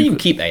 Yeah. I mean, you can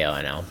keep AL,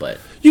 NL, but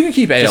you can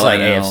keep AL, just like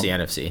NL. AFC,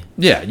 NFC.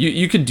 Yeah,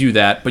 you could do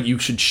that, but you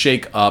should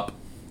shake up.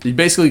 You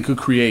basically could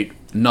create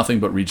nothing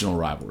but regional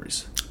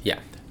rivalries. Yeah.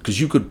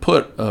 Because you could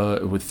put,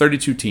 with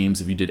 32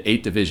 teams, if you did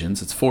 8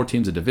 divisions, it's 4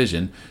 teams a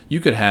division, you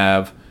could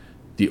have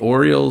the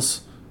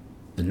Orioles,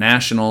 the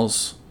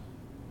Nationals,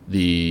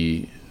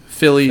 the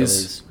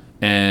Phillies.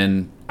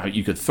 And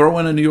you could throw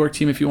in a New York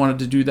team if you wanted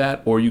to do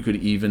that, or you could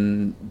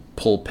even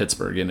pull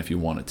Pittsburgh in if you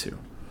wanted to.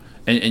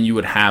 And you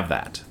would have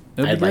that.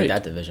 I'd like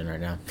that division right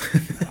now.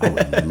 I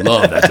would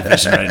love that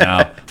division right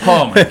now.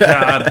 Oh, my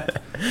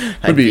God.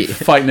 I'd be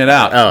fighting it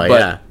out. Oh, but,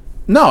 yeah.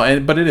 No,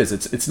 but it is.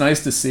 It's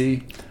nice to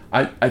see.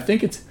 I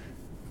think it's.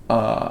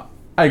 I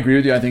agree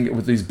with you. I think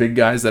with these big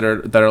guys that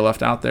are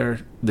left out there,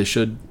 they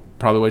should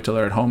probably wait till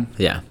they're at home.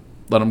 Yeah.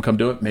 Let them come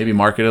do it. Maybe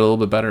market it a little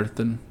bit better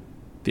than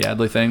the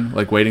Adley thing,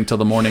 like waiting till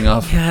the morning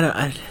of.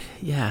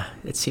 Yeah,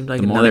 it seemed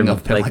like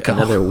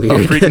another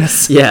weird.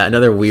 Yeah,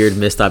 another weird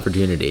missed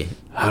opportunity.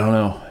 I don't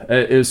know.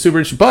 It was super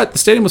interesting, but the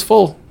stadium was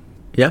full.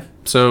 Yeah.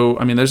 So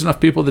I mean, there's enough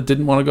people that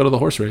didn't want to go to the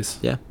horse race.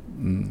 Yeah.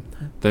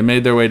 They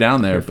made their way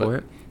down there,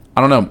 but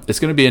I don't know. It's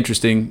going to be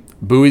interesting.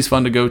 Bowie's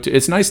fun to go to.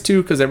 It's nice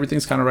too because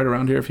everything's kind of right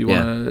around here. If you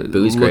want to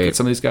look at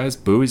some of these guys,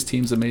 Bowie's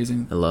team's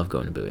amazing. I love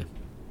going to Bowie.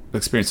 The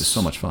experience is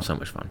so much fun. So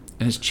much fun,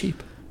 and it's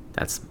cheap.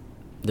 That's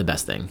the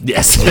best thing.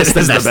 Yes, it's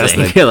the best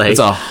thing. Like, it's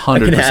 100%. I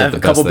can have a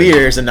couple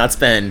beers and not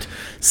spend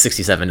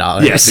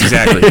 $67. Yes,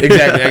 exactly.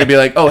 I can be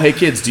like, oh, hey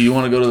kids, do you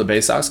want to go to the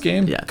Bay Sox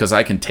game? Yeah, because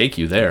I can take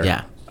you there.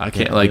 Yeah, I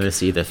can't you want to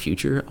see the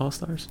future All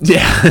Stars.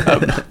 Yeah,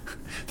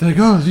 they're like,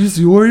 oh, these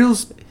the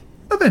Orioles.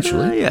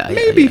 Eventually,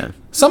 maybe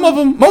some of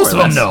them, most of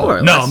them,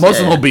 no, most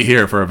of them will be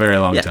here for a very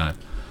long time.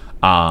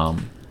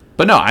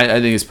 But no, I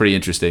think it's pretty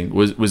interesting.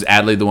 Was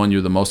Adley the one you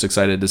were the most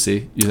excited to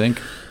see? You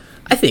think?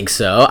 I think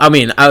so. I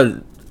mean, I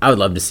would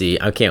love to see.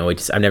 I can't wait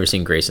to see. I've never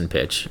seen Grayson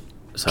pitch,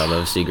 so I'd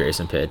love to see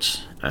Grayson pitch.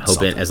 I hope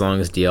as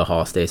long as DL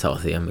Hall stays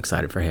healthy, I'm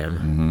excited for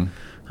him.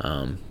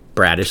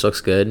 Bradish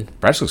looks good.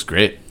 Bradish looks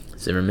great.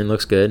 Zimmerman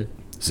looks good.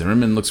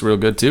 Zimmerman looks real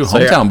good too.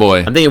 Hometown boy.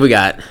 I'm thinking we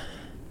got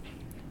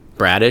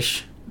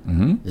Bradish,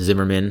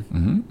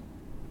 Zimmerman,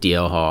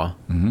 DL Hall,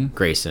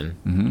 Grayson,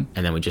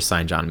 and then we just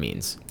signed John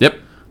Means. Yep.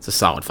 It's a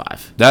solid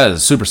 5. That is a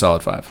super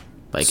solid 5.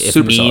 Like, if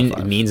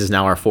Means is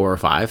now our 4 or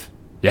 5.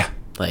 Yeah.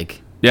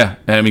 Like. Yeah,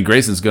 and I mean,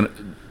 Grayson's going to...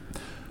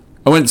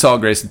 I went and saw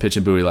Grayson pitch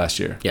in Bowie last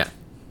year. Yeah.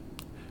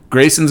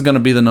 Grayson's going to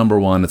be the number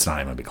one. It's not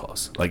even going to be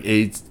close. Like,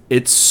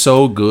 it's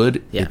so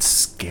good. Yeah. It's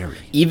scary.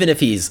 Even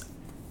if he's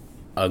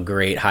a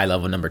great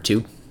high-level number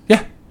 2.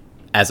 Yeah.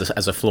 As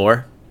a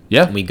floor.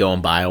 Yeah. And we go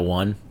and buy a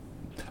 1.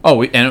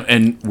 Oh,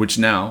 and which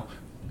now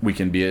we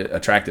can be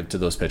attractive to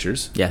those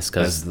pitchers. Yes,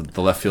 because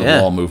the left field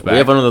wall move back. We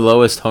have one of the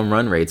lowest home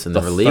run rates in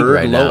the league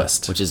right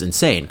lowest. now, which is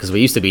insane because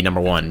we used to be number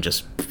 1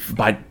 just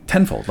by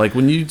tenfold. Like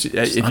when if you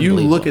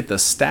unbelievable. look at the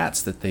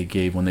stats that they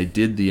gave when they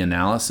did the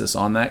analysis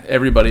on that,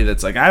 everybody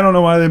that's like, I don't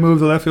know why they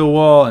moved the left field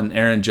wall, and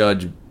Aaron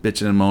Judge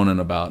bitching and moaning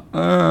about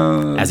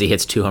as he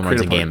hits 2 home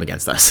runs a game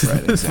against us.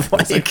 Right, exactly.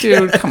 It's like,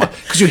 dude, come on,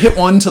 because you hit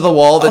one to the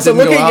wall. That Also,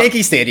 didn't look go at out.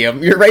 Yankee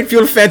Stadium. Your right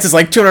field fence is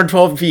like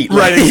 212 feet.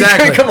 Right,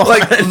 exactly. Come on,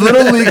 like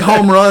little league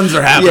home runs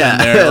are happening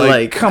there. Like,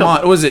 like, come on.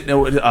 What was it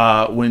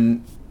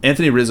when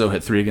Anthony Rizzo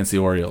hit 3 against the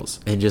Orioles?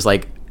 and just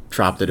like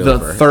dropped it The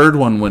over. third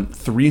one went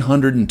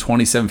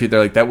 327 feet. They're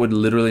like, that would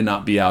literally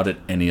not be out at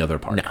any other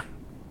park. No.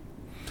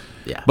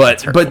 Yeah,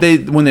 But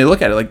when they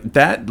look at it, like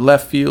that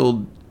left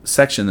field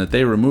section that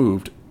they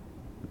removed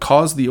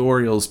caused the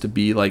Orioles to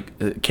be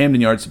like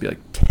Camden Yards to be like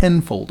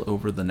tenfold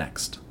over the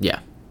next.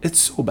 Yeah. It's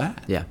so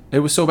bad. Yeah. It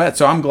was so bad.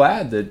 So I'm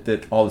glad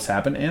that all this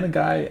happened. And a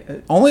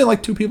guy, only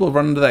like 2 people have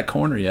run into that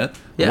corner yet.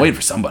 Yeah. I'm waiting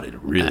for somebody to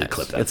really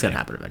clip that. It's thing. gonna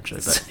happen eventually.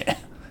 But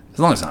As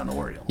long as it's not an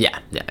Oriole. yeah.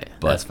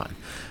 That's fine.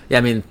 Yeah,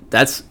 I mean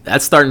that's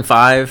starting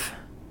 5.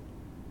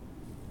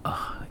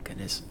 Oh my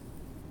goodness.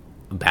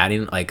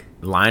 Batting like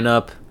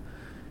lineup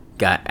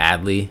got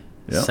Adley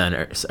Yep.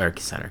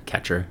 center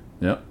catcher.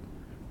 Yep.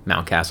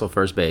 Mountcastle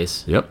first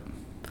base. Yep.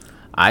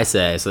 I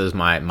say so. This is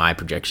my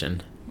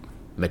projection.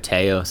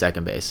 Mateo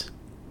second base.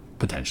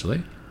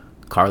 Potentially.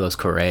 Carlos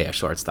Correa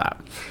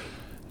shortstop.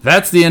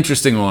 That's the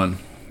interesting one.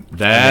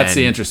 That's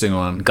the then interesting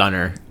one.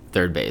 Gunner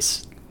third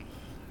base,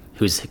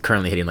 who's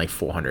currently hitting like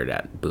 400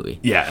 at Bowie.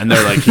 Yeah, and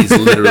they're like, he's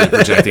literally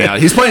projecting out.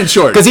 He's playing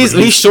short Because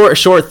he's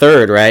short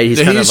third, right?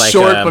 He's kind of like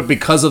short, but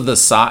because of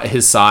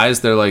his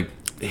size, they're like,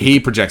 he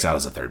projects out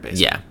as a third base.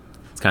 yeah,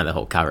 it's kind of the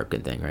whole Cal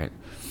Ripken thing, right?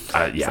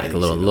 Yeah, Like a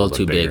little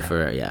too big for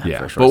For a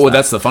But shortstop.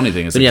 that's the funny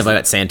thing is, Then you have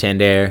like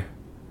Santander,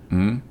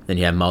 then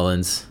you have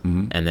Mullins,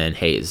 and then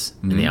Hayes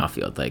in the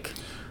outfield. Like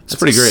that's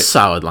pretty great.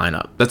 Solid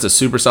lineup. that's a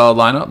super solid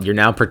lineup. You're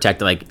now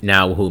protecting like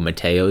now who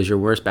Mateo is your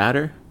worst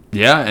batter.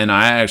 Yeah, and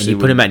I actually You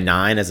put him at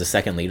 9 as a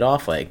second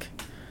leadoff, like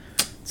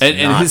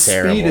and his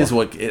terrible. speed is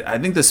what I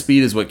think the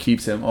speed is what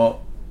keeps him. Oh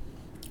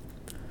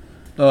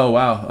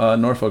wow!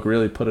 Norfolk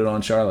really put it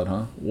on Charlotte,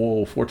 huh?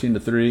 Whoa,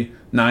 14-3,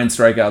 9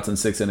 strikeouts in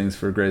 6 innings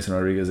for Grayson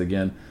Rodriguez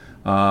again.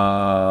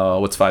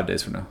 What's 5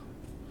 days from now?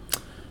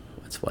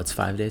 What's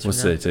 5 days?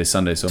 What's from now? today? Today's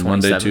Sunday, so 27th.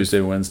 Monday,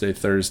 Tuesday, Wednesday,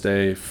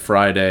 Thursday,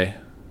 Friday.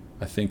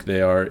 I think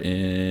they are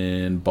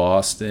in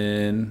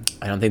Boston.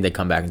 I don't think they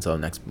come back until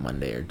next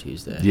Monday or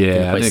Tuesday.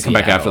 Yeah, I think they come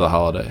back after the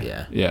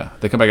holiday. Yeah.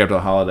 They come back after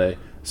the holiday.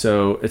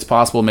 So it's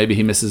possible maybe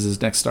he misses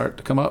his next start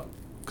to come up.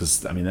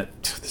 Because, I mean,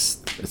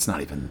 it's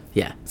not even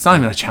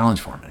a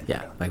challenge for him anymore.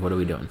 Yeah, like what are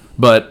we doing?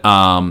 But,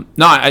 no,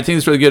 I think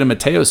it's really good. And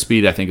Mateo's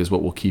speed, I think, is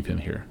what will keep him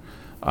here.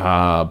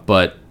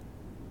 But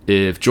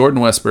if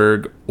Jordan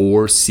Westberg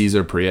or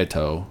Cesar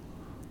Prieto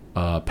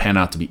pan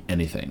out to be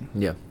anything,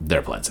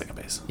 they're playing second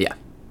base. Yeah.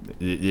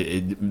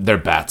 Their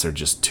bats are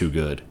just too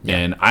good. Yeah.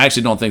 And I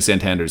actually don't think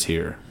Santander's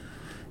here.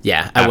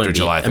 Yeah, After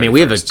July 31st. I mean, we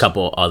have a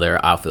couple other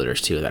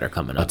outfielders too that are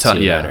coming up.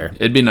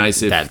 It'd be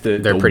nice if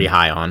they're pretty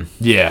high on.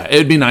 Yeah,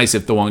 it'd be nice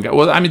if the one guy.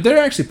 Well, I mean, they're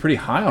actually pretty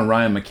high on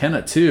Ryan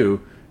McKenna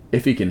too,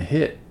 if he can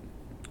hit.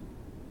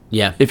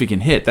 Yeah, if he can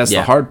hit, that's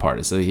the hard part.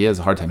 Is that he has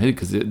a hard time hitting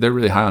because they're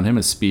really high on him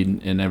as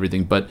speed and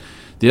everything. But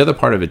the other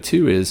part of it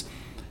too is,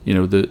 you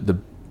know,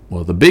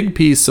 the big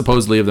piece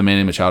supposedly of the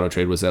Manny Machado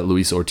trade was that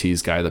Luis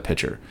Ortiz guy, the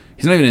pitcher.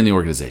 He's not even in the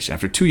organization.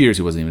 After 2 years,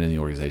 he wasn't even in the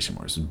organization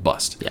anymore. It was a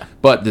bust. Yeah.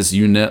 But this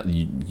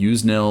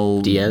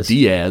Yusnel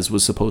Diaz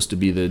was supposed to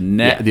be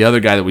the other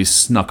guy that we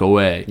snuck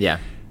away. Yeah.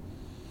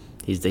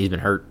 He's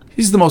been hurt.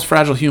 He's the most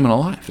fragile human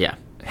alive. Yeah.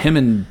 Him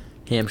and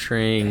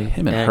hamstring.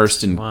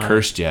 Hurston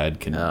Kerstjad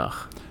can. Ugh.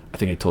 I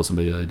think I told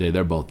somebody the other day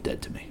they're both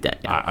dead to me. Dead,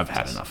 yeah. I've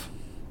had enough.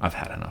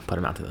 Put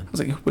him out to them. I was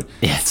like,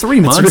 it's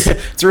 3 months.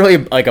 It's really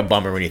like a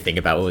bummer when you think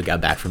about what we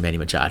got back from Manny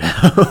Machado.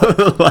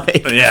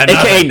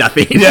 AKA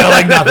nothing. Yeah,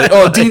 like nothing.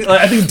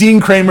 I think Dean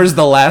Kramer's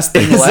the last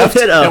thing left,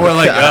 and we're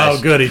like, oh,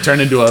 good. He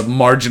turned into a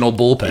marginal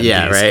bullpen.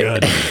 Yeah,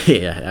 right.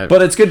 Yeah,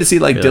 but it's good to see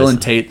like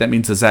Dylan Tate. That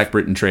means the Zach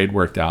Britton trade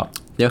worked out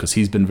because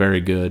he's been very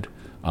good.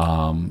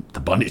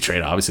 The Bundy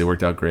trade obviously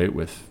worked out great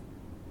with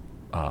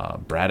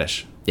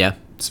Bradish. Yeah,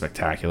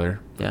 spectacular.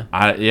 Yeah,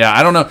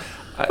 I don't know.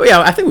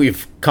 I think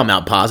we've come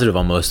out positive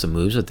on most of the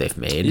moves that they've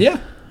made. Yeah.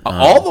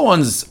 All the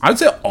ones, I'd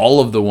say all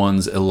of the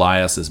ones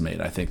Elias has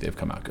made, I think they've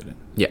come out good in.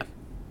 Yeah.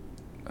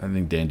 I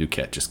think Dan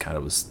Duquette just kind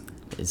of was...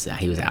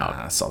 he was out.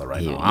 I saw the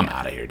right now. I'm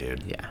out of here,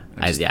 dude.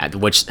 Yeah.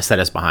 Which set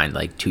us behind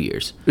like 2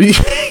 years.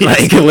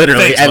 Like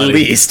literally, at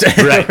least.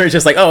 Right. We're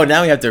just like, oh,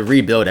 now we have to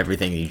rebuild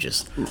everything you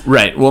just...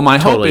 Right. Well, my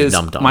hope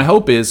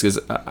is because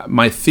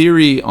my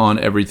theory on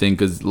everything,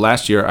 because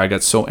last year I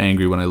got so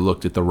angry when I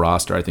looked at the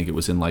roster, I think it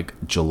was in like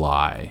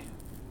July.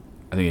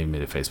 I think he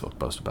made a Facebook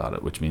post about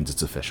it, which means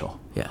it's official.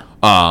 Yeah.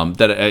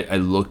 That I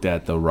looked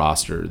at the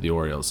roster, the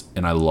Orioles,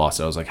 and I lost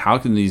it. I was like, how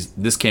can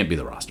this can't be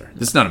the roster.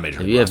 This is not a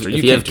major league roster.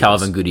 If you have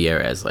Calvin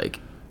Gutierrez like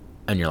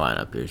in your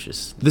lineup, it's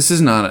just this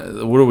is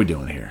not. What are we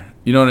doing here?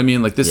 You know what I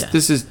mean? Like this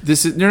is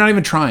you're not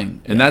even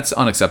trying, and that's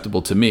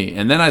unacceptable to me.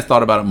 And then I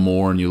thought about it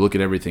more, and you look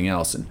at everything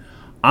else, and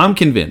I'm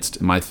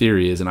convinced. My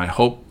theory is, and I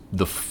hope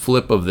the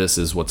flip of this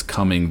is what's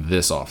coming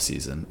this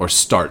offseason, or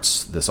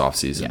starts this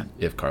offseason,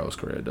 if Carlos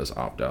Correa does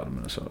opt out of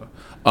Minnesota.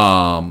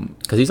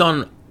 Because he's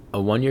on a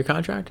 1-year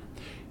contract?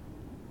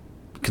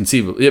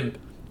 Conceivably.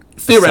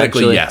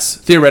 Theoretically, yes.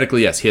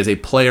 Theoretically, yes. He has a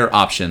player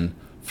option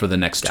for the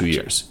next 2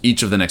 years,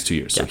 each of the next 2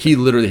 years. So he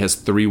literally has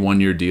 3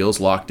 1-year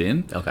deals locked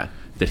in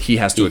that he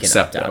has to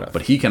accept out.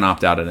 But he can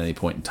opt out at any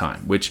point in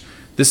time, which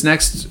this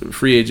next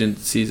free agent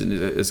season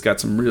has got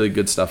some really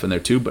good stuff in there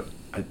too, but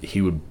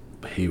he would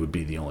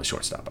be the only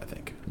shortstop, I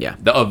think. Yeah.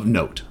 Of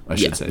note, I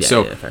should say.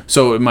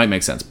 So it might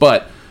make sense.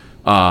 But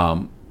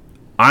my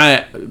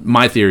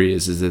theory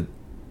is that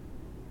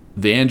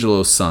the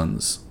Angelos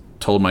Sons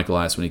told Mike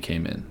Elias when he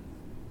came in,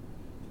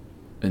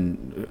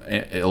 and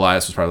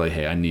Elias was probably like,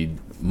 hey, I need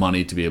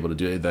money to be able to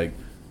do it. Like,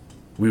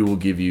 we will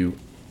give you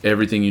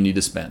everything you need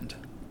to spend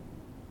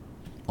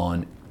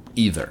on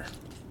either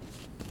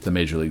the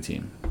major league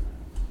team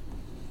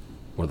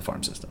or the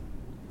farm system.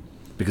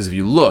 Because if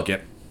you look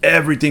at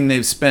everything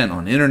they've spent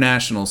on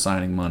international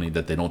signing money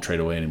that they don't trade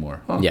away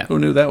anymore. Who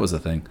knew that was a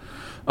thing?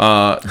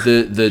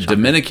 The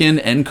Dominican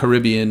and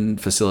Caribbean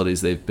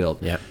facilities they've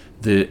built. Yep.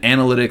 The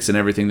analytics and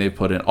everything they've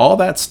put in. All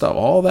that stuff.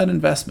 All that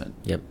investment.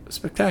 Yep.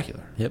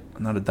 Spectacular. Yep.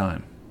 Not a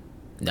dime.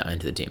 No,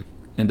 into the team.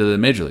 Into the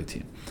major league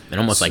team. And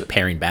almost like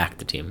paring back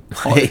the team.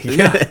 Like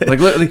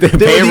the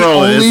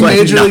payroll is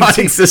like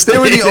non-existent. They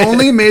were the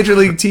only major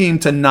league team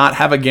to not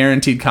have a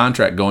guaranteed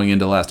contract going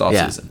into last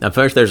offseason. Now,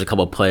 first, there's a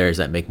couple of players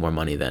that make more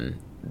money than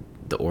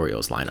the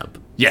Orioles lineup.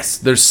 Yes,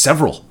 there's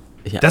several.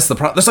 Yeah. That's the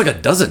problem. There's like a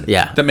dozen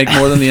that make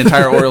more than the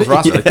entire Orioles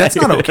roster. Like, that's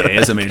not okay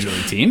as a major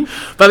league team.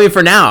 But I mean,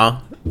 for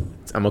now,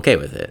 I'm okay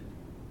with it.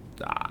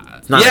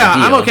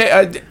 I'm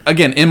okay.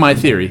 Again, in my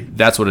theory,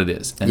 that's what it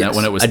is. And that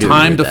when it was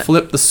time to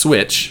flip the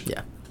switch,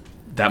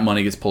 that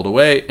money gets pulled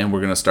away, and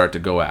we're going to start to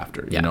go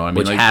after. You know, I mean,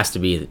 which has to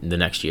be the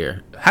next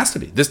year. Has to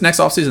be this next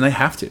offseason. They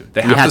have to.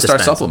 They have to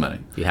start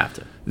supplementing. You have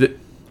to.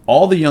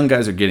 All the young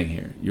guys are getting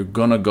here. You're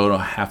gonna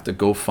have to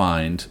go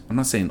find. I'm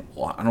not saying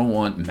I don't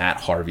want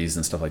Matt Harveys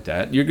and stuff like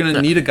that. You're gonna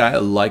need a guy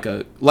like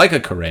a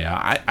Correa.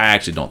 I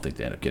actually don't think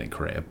they end up getting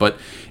Correa, but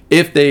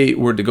if they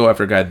were to go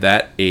after a guy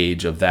that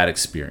age of that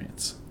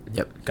experience,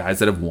 guys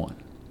that have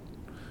won,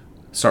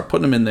 start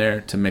putting them in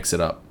there to mix it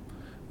up.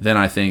 Then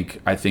I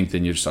think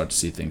then you start to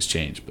see things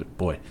change. But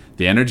boy,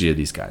 the energy of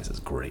these guys is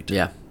great.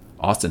 Yeah,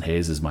 Austin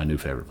Hayes is my new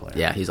favorite player.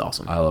 Yeah, he's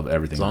awesome. I love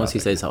everything. As long as he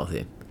stays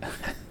healthy.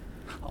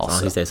 As long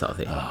as he stays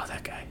healthy. Oh,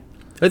 that guy.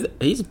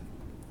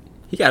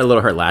 He got a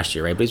little hurt last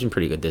year, right? But he's been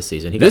pretty good this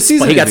season. He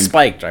got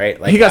spiked,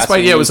 right? Like he got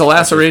spiked. Yeah, it was a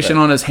laceration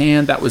on his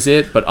hand. That was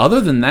it. But other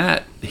than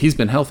that, he's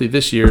been healthy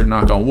this year.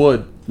 Knock on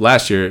wood.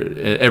 Last year,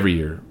 every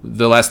year,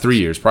 the last 3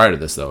 years prior to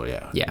this, though,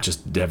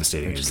 just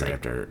devastating injury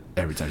after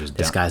every time. Just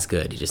this guy's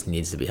good. He just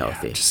needs to be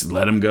healthy. Yeah, just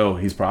let him go.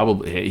 He's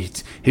probably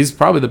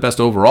the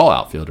best overall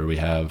outfielder we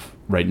have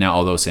right now.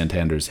 Although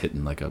Santander's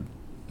hitting like a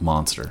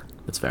monster.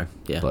 That's fair.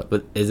 Yeah,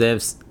 but is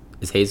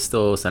Hayes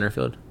still center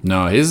field?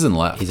 No, Hayes is in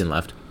left. He's in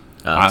left.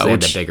 They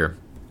have that bigger.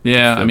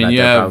 Yeah, I mean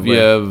you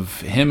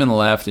have him in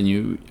left, and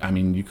you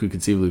could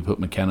conceivably put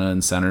McKenna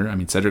in center. I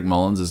mean Cedric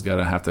Mullins has got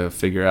to have to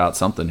figure out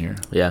something here.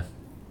 Yeah.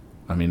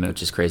 I mean,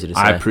 which is crazy to say.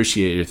 I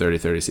appreciate your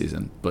 30-30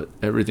 season, but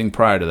everything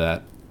prior to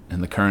that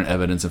and the current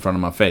evidence in front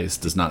of my face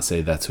does not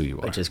say that's who you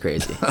are. Which is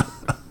crazy.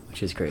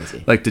 Which is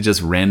crazy. Like to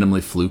just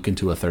randomly fluke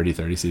into a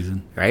 30-30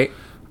 season. Right?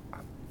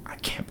 I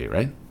can't be,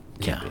 right?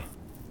 Can't be.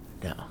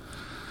 No.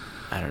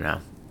 I don't know.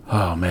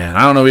 Oh, man.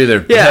 I don't know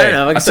either. Yeah, I don't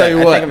know. I'll tell you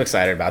what. I think I'm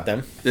excited about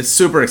them. It's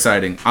super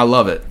exciting. I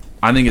love it.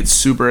 I think it's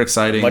super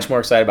exciting. Much more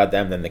excited about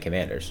them than the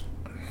Commanders.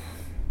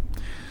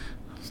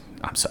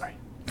 I'm sorry.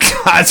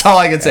 That's all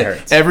I can say.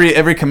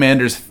 Every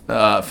Commanders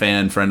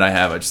friend I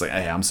have, I just like,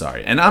 hey, I'm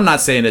sorry. And I'm not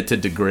saying it to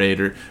degrade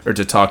or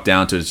to talk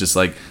down to. It's just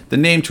like the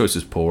name choice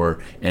is poor,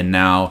 and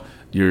now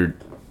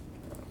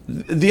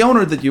the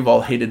owner that you've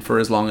all hated for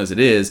as long as it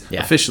is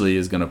officially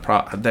is going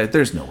to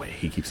there's no way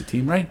he keeps the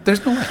team, right?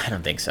 There's no way. I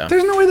don't think so.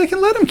 There's no way they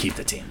can let him keep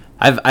the team.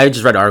 I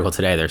just read an article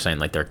today. They're saying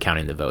like they're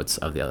counting the votes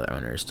of the other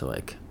owners to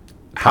like.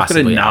 How could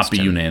it not be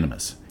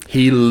unanimous?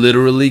 He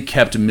literally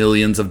kept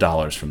millions of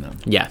dollars from them.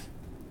 Yeah.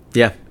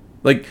 Yeah.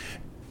 Like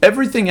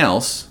everything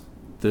else,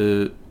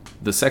 the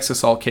sex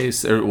assault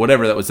case or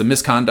whatever that was, the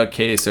misconduct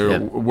case or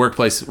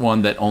workplace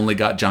one that only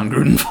got John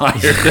Gruden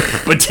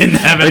fired, but didn't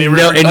have any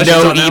repercussions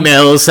on them.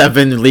 Emails have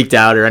been leaked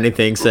out or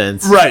anything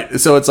since. Right.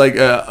 So it's like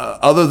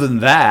other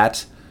than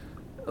that,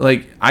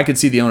 like I could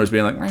see the owners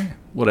being like,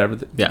 whatever.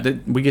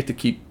 We get to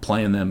keep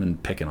playing them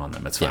and picking on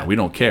them. It's fine. We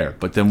don't care.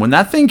 But then when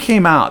that thing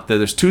came out, that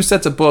there's 2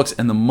 sets of books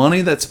and the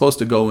money that's supposed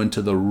to go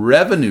into the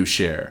revenue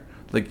share,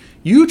 like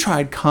you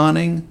tried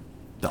conning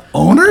The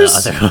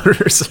owners? The other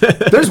owners.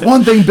 There's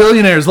one thing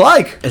billionaires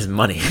like. Is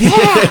money.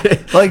 Yeah.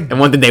 And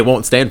one thing they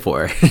won't stand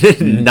for.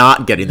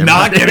 Not getting their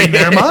money. Not getting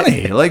their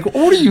money. Like,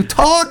 what are you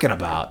talking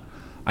about?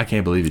 I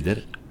can't believe he did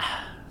it.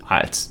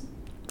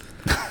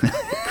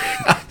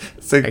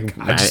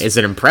 Is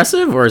it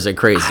impressive or is it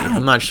crazy?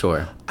 I'm not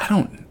sure.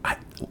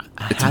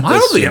 It's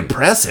mildly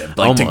impressive.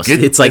 Like, almost.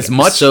 It's like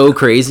so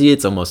crazy,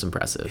 it's almost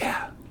impressive.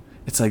 Yeah.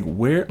 It's like,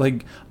 where,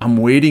 like, I'm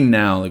waiting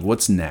now, like,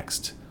 what's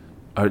next?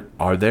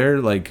 Are there,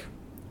 like,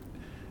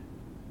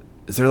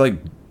 is there, like,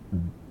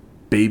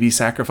 baby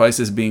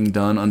sacrifices being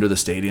done under the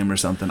stadium or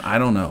something? I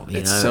don't know.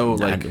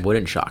 It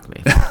wouldn't shock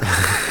me.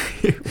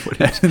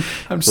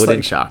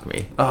 Wouldn't shock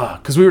me.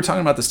 Because we were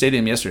talking about the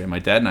stadium yesterday. My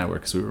dad and I were,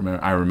 because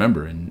I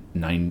remember in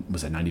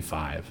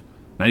 95,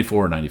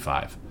 94 or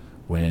 95,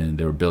 when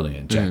they were building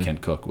it. Jack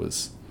Kent Cooke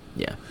was,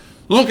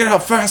 look at how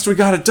fast we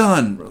got it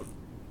done.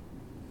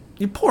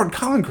 You poured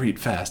concrete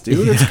fast,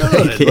 dude. It's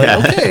good. Yeah.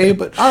 Like, okay,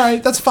 but all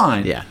right, that's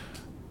fine. Yeah.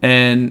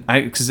 And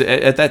because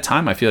at that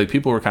time, I feel like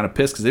people were kind of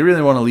pissed because they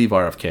really want to leave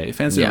RFK.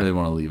 Fans didn't really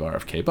want to leave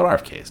RFK, but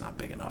RFK is not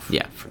big enough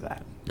for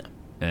that.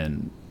 No.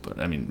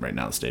 But I mean, right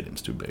now the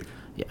stadium's too big.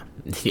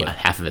 Yeah,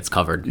 half of it's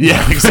covered.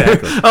 Yeah,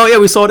 exactly. Oh yeah,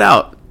 we sold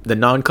out the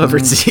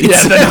non-covered seats.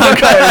 Yeah, the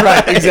non-covered.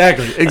 Right,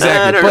 exactly.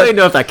 I don't really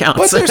know if that counts.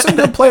 But there's some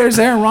good players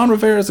there. Ron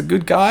Rivera is a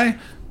good guy.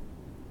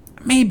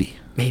 Maybe.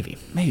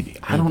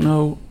 I don't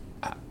know.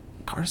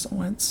 Carson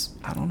Wentz.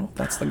 I don't know if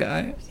that's the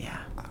guy. Yeah.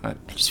 I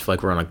just feel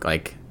like we're on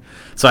like.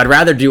 So I'd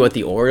rather do what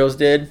the Orioles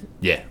did.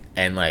 Yeah.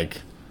 And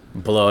like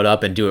blow it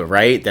up and do it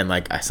right than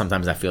like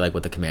sometimes I feel like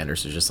with the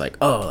Commanders is just like,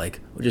 oh,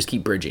 like we'll just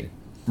keep bridging.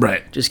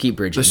 Right. Just keep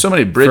bridging. There's so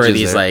many bridges for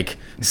these there. like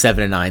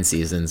 7 and 9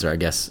 seasons, or I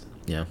guess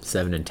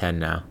 7 and 10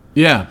 now.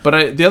 Yeah,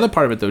 but the other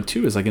part of it though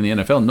too is like in the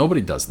NFL,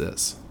 nobody does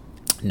this.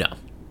 No.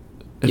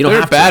 If you don't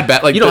have bad.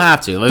 Like you don't have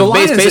to. Like, the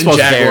Lions and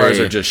Jaguars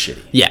are just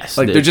shitty. Yes,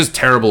 like they're just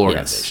terrible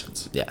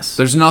organizations. Yes.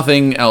 There's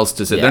nothing else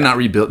to say. Yeah. They're not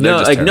rebuilt. No,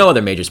 just like terrible. no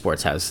other major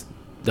sports has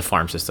the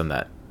farm system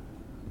that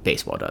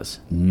baseball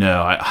does.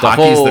 No,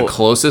 hockey's the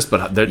closest,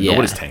 but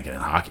nobody's tanking in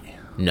hockey.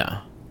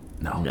 No,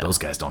 those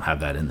guys don't have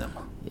that in them.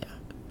 Yeah,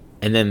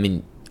 and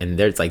then and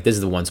there's like this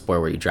is the one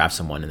sport where you draft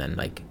someone and then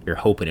like you're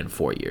hoping in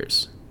 4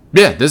 years.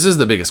 Yeah, this is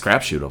the biggest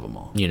crapshoot of them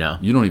all. You know,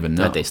 you don't even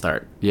know that they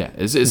start. Yeah,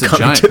 it's a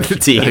coming giant to the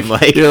team.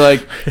 Like you're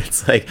like,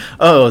 it's like,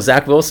 oh,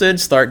 Zach Wilson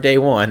start day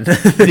 1.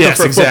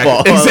 Yes,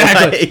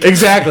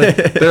 exactly.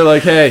 They're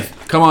like, hey,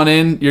 come on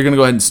in. You're gonna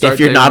go ahead and start. If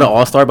you're not an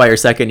all-star by your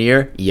second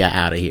year,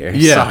 out of here.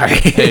 Yeah. Sorry.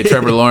 Hey,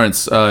 Trevor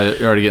Lawrence, you're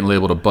already getting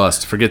labeled a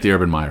bust. Forget the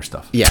Urban Meyer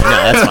stuff. Yeah, no,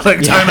 that's fine.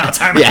 Like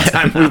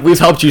time out. We've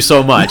helped you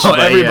so much. No,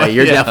 but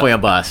you're definitely a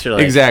bust. You're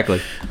like,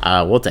 exactly.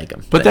 We'll take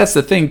him. But that's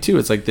the thing too.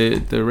 It's like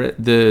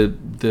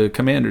the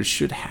Commanders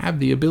should have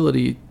the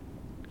ability.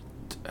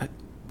 I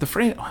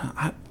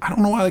don't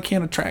know why they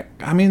can't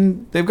attract. I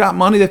mean, they've got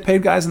money. They've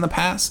paid guys in the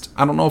past.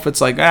 I don't know if it's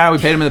like, we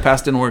paid him in the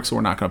past, didn't work, so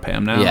we're not going to pay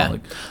him now. Yeah.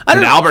 Like,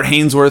 did Albert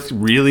Hainsworth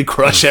really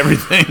crush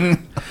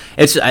everything?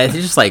 It's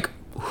just like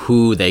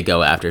who they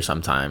go after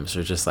sometimes.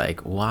 Or just like,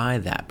 why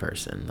that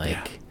person?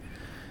 Like,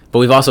 but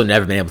we've also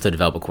never been able to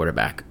develop a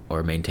quarterback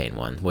or maintain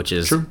one, which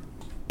is true.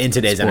 In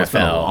today's Sport's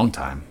been NFL, a long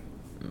time.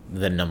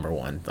 The number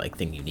one like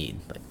thing you need.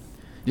 Like,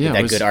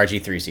 that good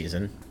RG3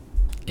 season.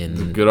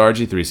 Good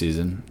RG3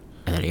 season.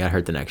 And then he got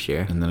hurt the next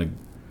year. And then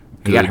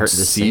he got hurt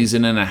this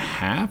season and a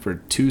half or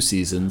 2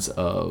 seasons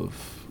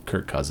of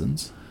Kirk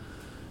Cousins.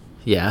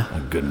 Yeah.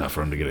 Not good enough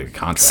for him to get a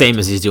contract. Same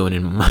as he's doing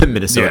in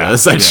Minnesota,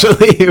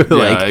 essentially.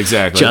 Yeah,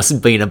 exactly.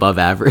 Just being above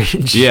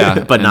average.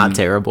 Yeah. But not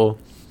terrible.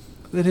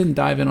 They didn't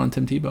dive in on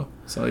Tim Tebow.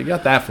 So you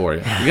got that for you.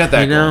 You got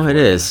that. It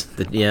is.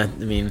 I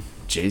mean.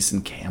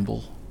 Jason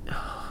Campbell.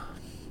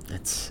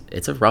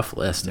 It's a rough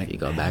list if you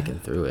go back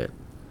and through it.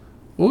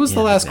 What was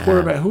the last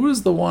quarterback? Who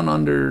was the one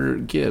under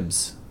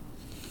Gibbs?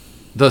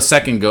 The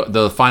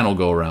final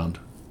go around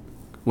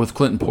with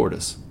Clinton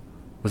Portis.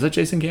 Was that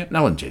Jason Campbell?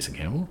 That wasn't Jason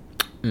Campbell.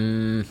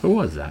 Who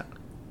was that?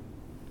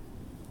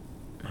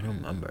 I don't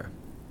remember.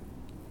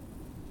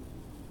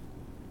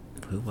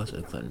 Who was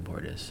it? Clinton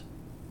Portis.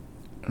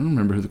 I don't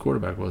remember who the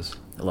quarterback was.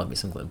 I love me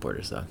some Clinton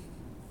Portis though.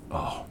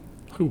 Oh,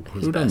 who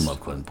doesn't love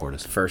Clinton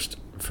Portis?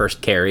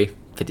 First carry,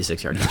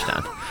 56-yard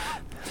touchdown.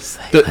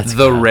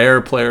 the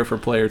rare player for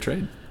player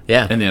trade.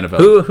 Yeah, in the NFL.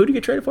 Who did you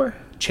get traded for?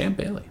 Champ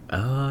Bailey.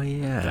 Oh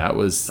yeah, that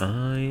was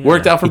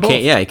worked out for both.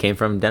 He came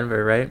from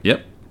Denver, right?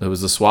 Yep, it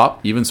was a swap,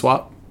 even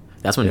swap.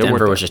 That's when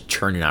Denver was just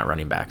churning out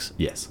running backs.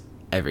 Yes,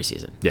 every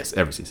season. Yes,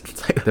 every season.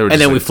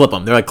 And then we flip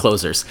them. They're like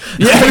closers.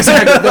 Yeah,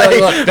 exactly.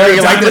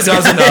 They're like this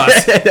dozen to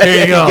us.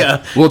 Here you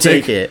go. We'll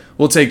take it.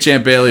 We'll take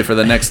Champ Bailey for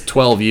the next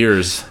 12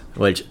 years.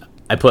 Which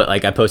I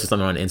posted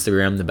something on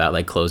Instagram about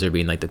like closer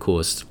being like the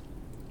coolest.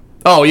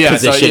 Oh yeah,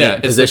 position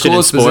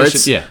in sports.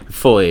 Position, yeah,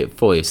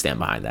 fully stand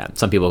behind that.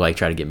 Some people like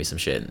try to give me some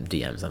shit in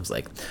DMs. I was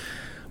like,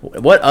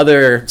 what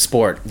other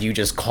sport do you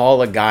just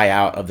call a guy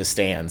out of the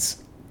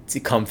stands to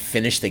come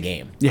finish the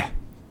game? Yeah,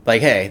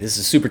 like, hey, this is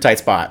a super tight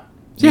spot.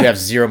 You have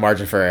zero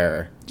margin for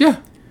error. Yeah,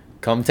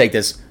 come take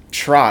this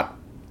trot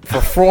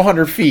for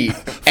 400 feet,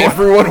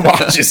 everyone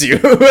watches you.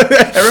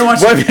 Everyone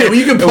watches you. And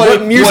you can play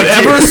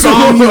whatever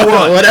song you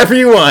want. Whatever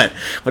you want.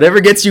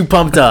 Whatever gets you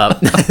pumped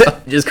up.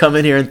 Just come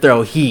in here and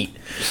throw heat.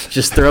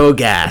 Just throw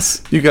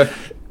gas. You got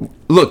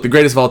look, the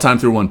greatest of all time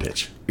threw one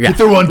pitch. Yeah. He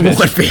threw one pitch.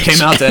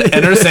 Came out to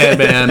enter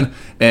Sandman,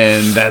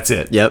 and that's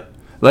it. Yep.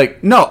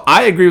 Like, no,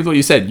 I agree with what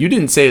you said. You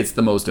didn't say it's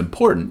the most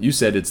important. You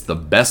said it's the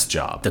best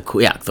job. The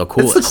coolest. It's the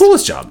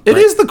coolest job. It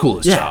is the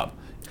coolest job.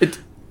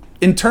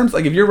 In terms,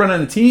 like, if you're running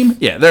a team,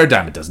 yeah, they're a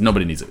dime a dozen.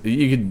 Nobody needs it.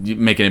 You could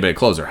make anybody a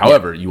closer.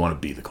 However, you want to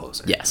be the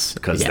closer. Yes.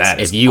 Because that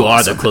is if you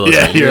awesome. are the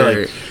closer,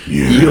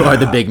 you are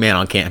the big man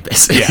on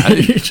campus.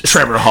 Yeah.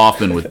 Trevor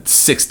Hoffman with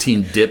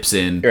 16 dips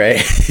in.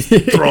 Right.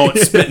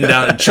 Spitting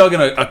down and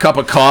chugging a cup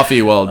of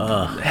coffee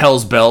while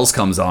Hell's Bells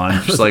comes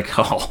on. Just like,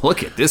 oh,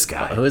 look at this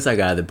guy. Who is that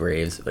guy of the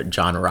Braves?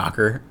 John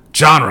Rocker.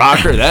 John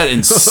Rocker, that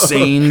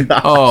insane.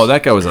 Oh,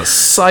 that guy was a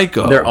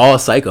psycho. They're all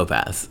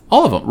psychopaths.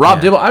 All of them.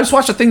 Rob Dibble. I just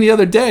watched a thing the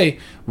other day.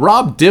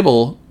 Rob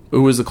Dibble,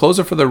 who was the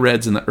closer for the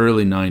Reds in the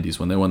early 90s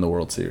when they won the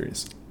World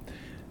Series.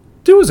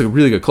 Dude was a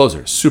really good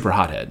closer. Super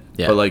hothead.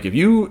 Yeah. But like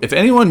if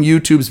anyone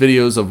YouTubes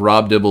videos of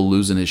Rob Dibble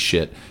losing his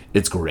shit,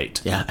 it's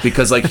great. Yeah.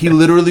 Because like he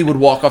literally would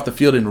walk off the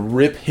field and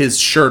rip his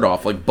shirt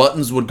off. Like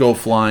buttons would go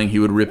flying. He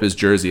would rip his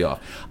jersey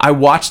off. I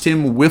watched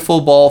him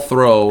wiffle ball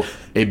throw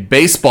a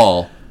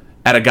baseball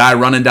at a guy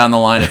running down the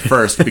line at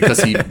first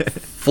because he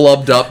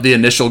flubbed up the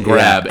initial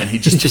grab and he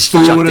just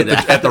threw it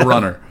at the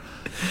runner.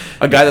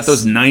 A guy that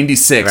throws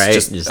 96, right?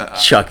 just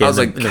chuck it. I was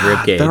like, in the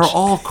rib cage. They're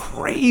all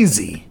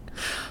crazy.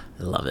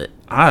 I love it.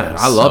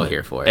 I love it.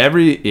 Here for it.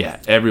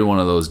 Every one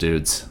of those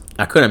dudes.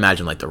 I couldn't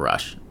imagine like the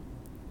rush.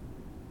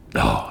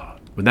 Oh,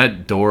 when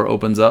that door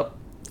opens up,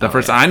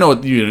 first time, I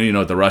know you know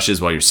what the rush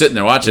is while you're sitting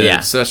there watching it.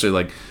 Especially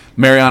like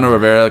Mariano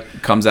Rivera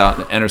comes out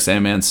and Enter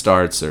Sandman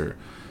starts, or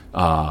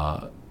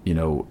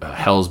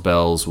Hell's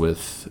Bells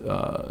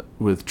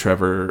with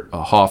Trevor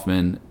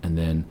Hoffman, and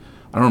then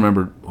I don't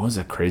remember what was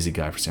that crazy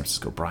guy for San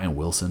Francisco, Brian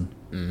Wilson.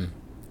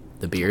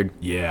 The beard.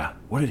 Yeah,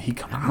 what did he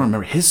come? I don't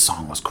remember. His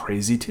song was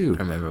crazy too. I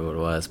don't remember what it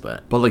was,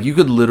 but like you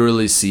could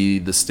literally see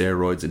the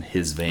steroids in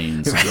his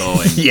veins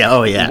going. Yeah,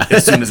 oh yeah.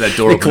 As soon as that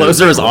door opened, the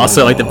closer was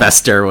also like the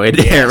best steroid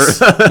ever.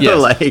 Yes.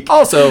 Like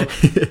also.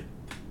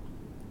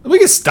 We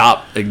can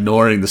stop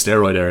ignoring the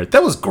steroid era.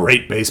 That was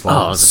great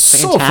baseball. Oh, it was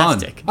so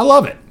fantastic. Fun. I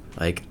love it.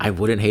 Like, I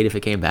wouldn't hate if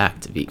it came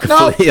back, to be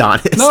completely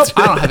honest. Nope,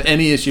 I don't have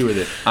any issue with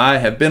it. I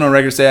have been on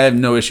record to say I have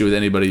no issue with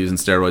anybody using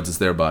steroids as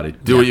their body.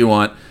 Do what you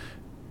want.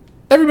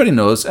 Everybody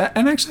knows.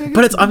 And actually,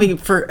 but it's, I mean,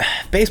 for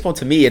baseball,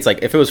 to me, it's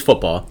like, if it was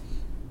football,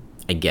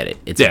 I get it.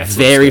 It's a it's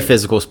very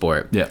physical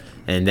sport. Yeah.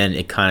 And then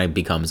it kind of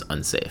becomes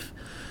unsafe.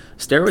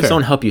 Steroids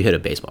don't help you hit a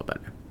baseball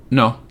better.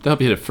 No, they'll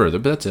help you hit it further,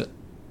 but that's it.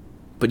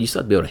 But you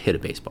still have to be able to hit a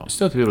baseball. You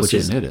still have to be able to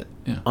hit it.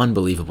 Yeah.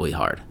 Unbelievably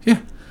hard.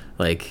 Yeah.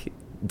 Like, it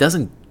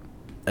doesn't,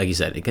 like you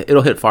said,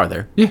 it'll hit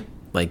farther. Yeah.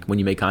 Like, when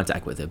you make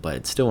contact with it, but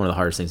it's still one of the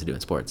hardest things to do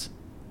in sports.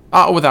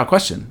 Without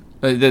question.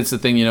 That's the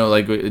thing,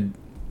 like,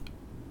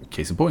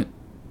 case in point.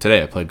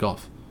 Today I played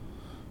golf.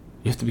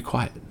 You have to be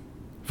quiet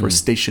for a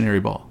stationary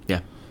ball.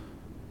 Yeah.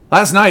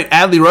 Last night,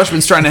 Adley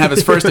Rushman's trying to have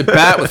his first at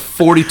bat with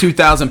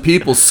 42,000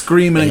 people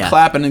screaming and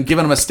clapping and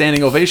giving him a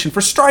standing ovation for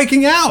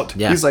striking out.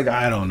 Yeah. He's like,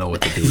 I don't know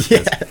what to do with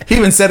this. He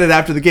even said it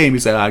after the game. He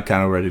said, I'm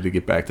kind of ready to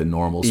get back to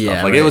normal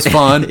stuff. It was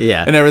fun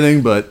and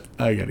everything, but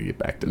I got to get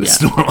back to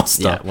this normal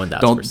stuff. Yeah,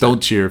 1,000%. Don't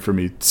cheer for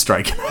me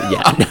striking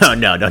out. Yeah,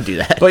 no, don't do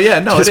that. But yeah,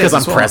 no, just because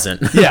I'm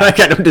present. Yeah,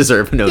 like I don't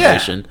deserve an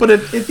ovation. Yeah. But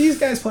if these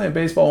guys playing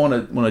baseball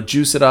want to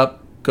juice it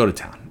up, go to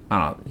town.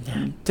 I don't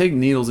know. Take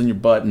needles in your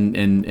butt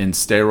and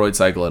steroid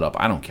cycle it up.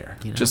 I don't care.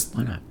 Just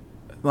why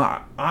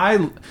not?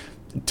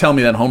 Tell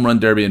me that home run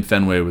derby in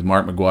Fenway with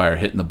Mark McGwire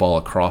hitting the ball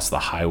across the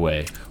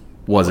highway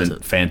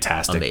wasn't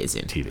fantastic.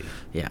 Amazing TV.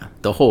 Yeah,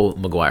 the whole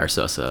McGwire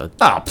Sosa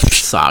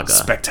saga,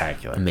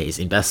 spectacular,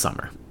 amazing, best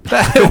summer.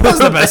 It was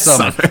the best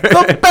summer.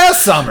 The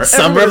best summer.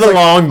 Summer of the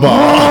long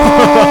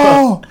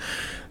ball.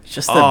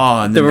 Just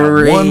and then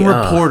that one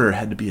reporter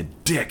had to be a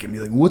dick and be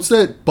like, "What's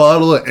that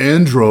bottle of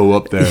Andro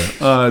up there?"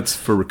 It's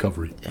for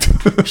recovery. Yeah.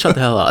 Shut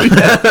the hell up.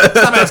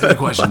 Stop asking the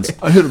questions.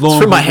 I hit long.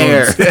 It's for my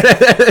hair.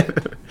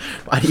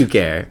 Why do you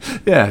care?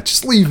 Yeah,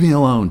 just leave me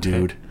alone,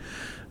 dude.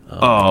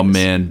 Oh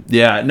man,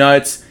 yeah. No,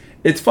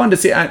 it's fun to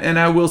see, and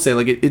I will say,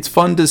 like, it's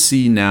fun to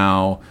see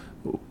now.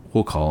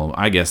 We'll call them.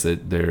 I guess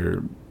that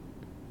they're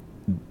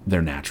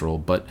natural,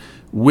 but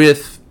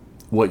with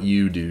what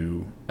you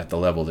do at the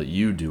level that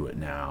you do it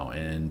now,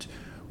 and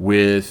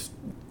with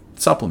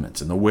supplements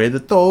and the way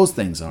that those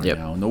things are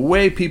now, and the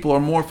way people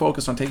are more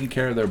focused on taking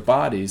care of their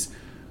bodies,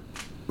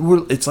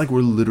 it's like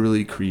we're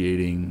literally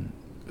creating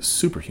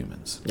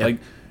superhumans. Like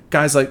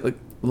guys like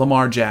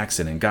Lamar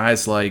Jackson and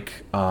guys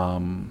like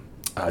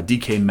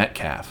DK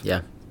Metcalf.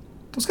 Yeah,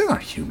 those guys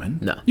aren't human.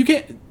 No, you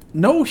can't.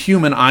 No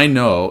human I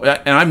know,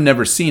 and I've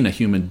never seen a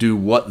human do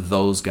what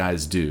those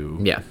guys do.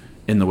 Yeah.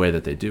 In the way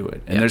that they do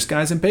it. And there's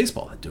guys in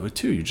baseball that do it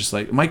too. You're just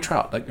like Mike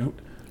Trout. Like,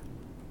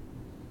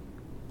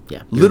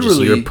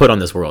 literally you're put on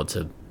this world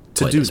to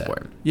play do the that.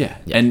 sport. Yeah.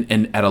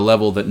 And at a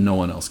level that no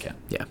one else can.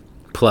 Yeah.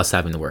 Plus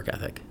having the work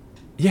ethic.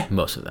 Yeah.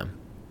 Most of them.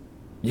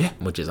 Yeah.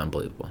 Which is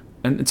unbelievable.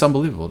 And it's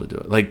unbelievable to do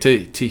it. Like, to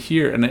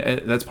hear, and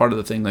that's part of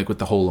the thing, like, with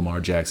the whole Lamar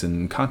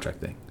Jackson contract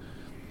thing.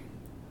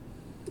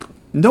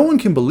 No one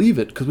can believe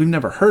it because we've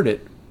never heard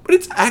it, but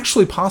it's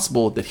actually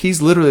possible that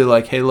he's literally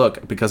like, hey,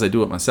 look, because I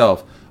do it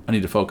myself, I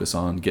need to focus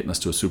on getting us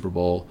to a Super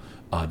Bowl.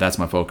 That's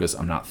my focus.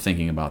 I'm not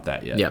thinking about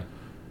that yet. Yeah.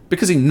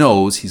 Because he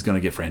knows he's going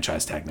to get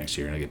franchise tag next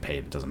year and get paid.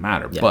 It doesn't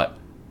matter. Yeah. But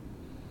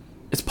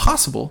it's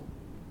possible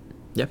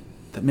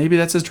that maybe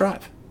that's his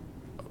drive.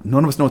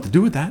 None of us know what to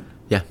do with that.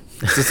 Yeah.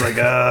 It's just like,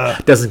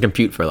 it doesn't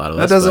compute for a lot of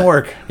us. That doesn't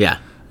work. Yeah.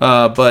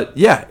 But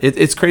yeah,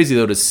 it's crazy,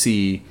 though, to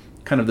see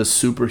kind of the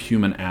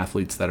superhuman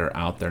athletes that are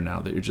out there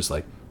now that you're just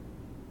like,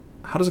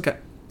 how does a guy...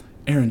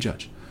 Aaron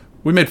Judge.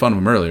 We made fun of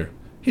him earlier.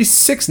 He's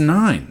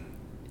 6'9".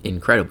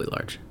 Incredibly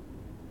large.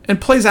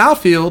 And plays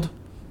outfield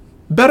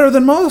better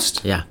than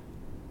most. Yeah.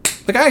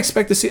 Like, I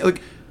expect to see...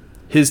 like.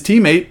 His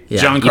teammate,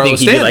 Giancarlo Stanton.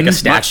 He'd be like a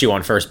statue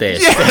on first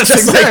base. Yeah,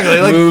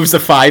 exactly. Like, moves the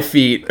 5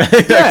 feet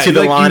to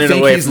the line and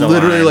away from the line.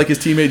 He's literally like his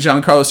teammate,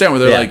 Giancarlo Stanton,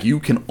 where they're like, you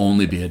can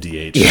only be a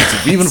DH. Yeah.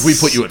 Even if we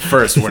put you at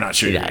first, we're not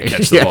sure you're going to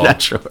catch the ball.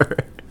 Not sure.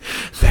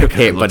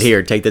 Okay, but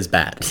here, take this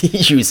bat.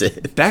 Use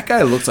it. That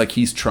guy looks like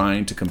he's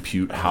trying to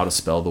compute how to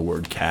spell the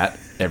word cat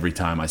every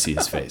time I see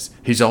his face.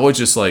 He's always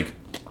just like,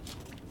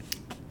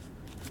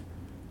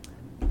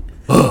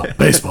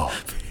 baseball.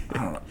 I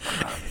don't know.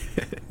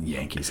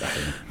 Yankees, I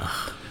hate him.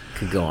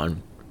 Could go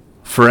on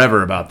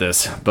forever about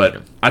this,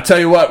 but I tell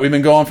you what, we've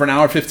been going for an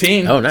hour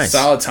 15. Oh, nice.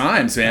 Solid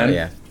times, man. Oh,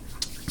 yeah.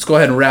 Let's go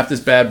ahead and wrap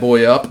this bad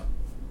boy up.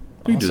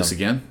 We can do this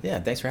again. Yeah,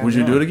 thanks for having me.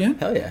 Would you do it again?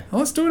 Hell yeah. Well,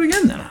 let's do it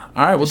again then. All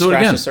right, we'll do it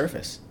again. Scratch the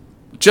surface.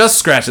 Just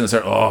scratching the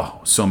surface.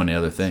 Oh, so many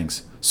other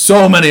things.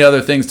 So many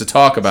other things to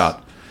talk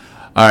about.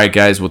 All right,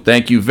 guys. Well,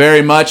 thank you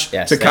very much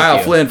to Kyle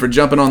Flynn for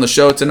jumping on the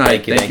show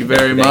tonight. Thank you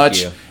very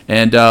much.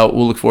 And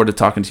we'll look forward to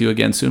talking to you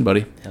again soon,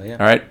 buddy. Hell yeah.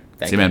 All right.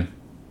 See you, man.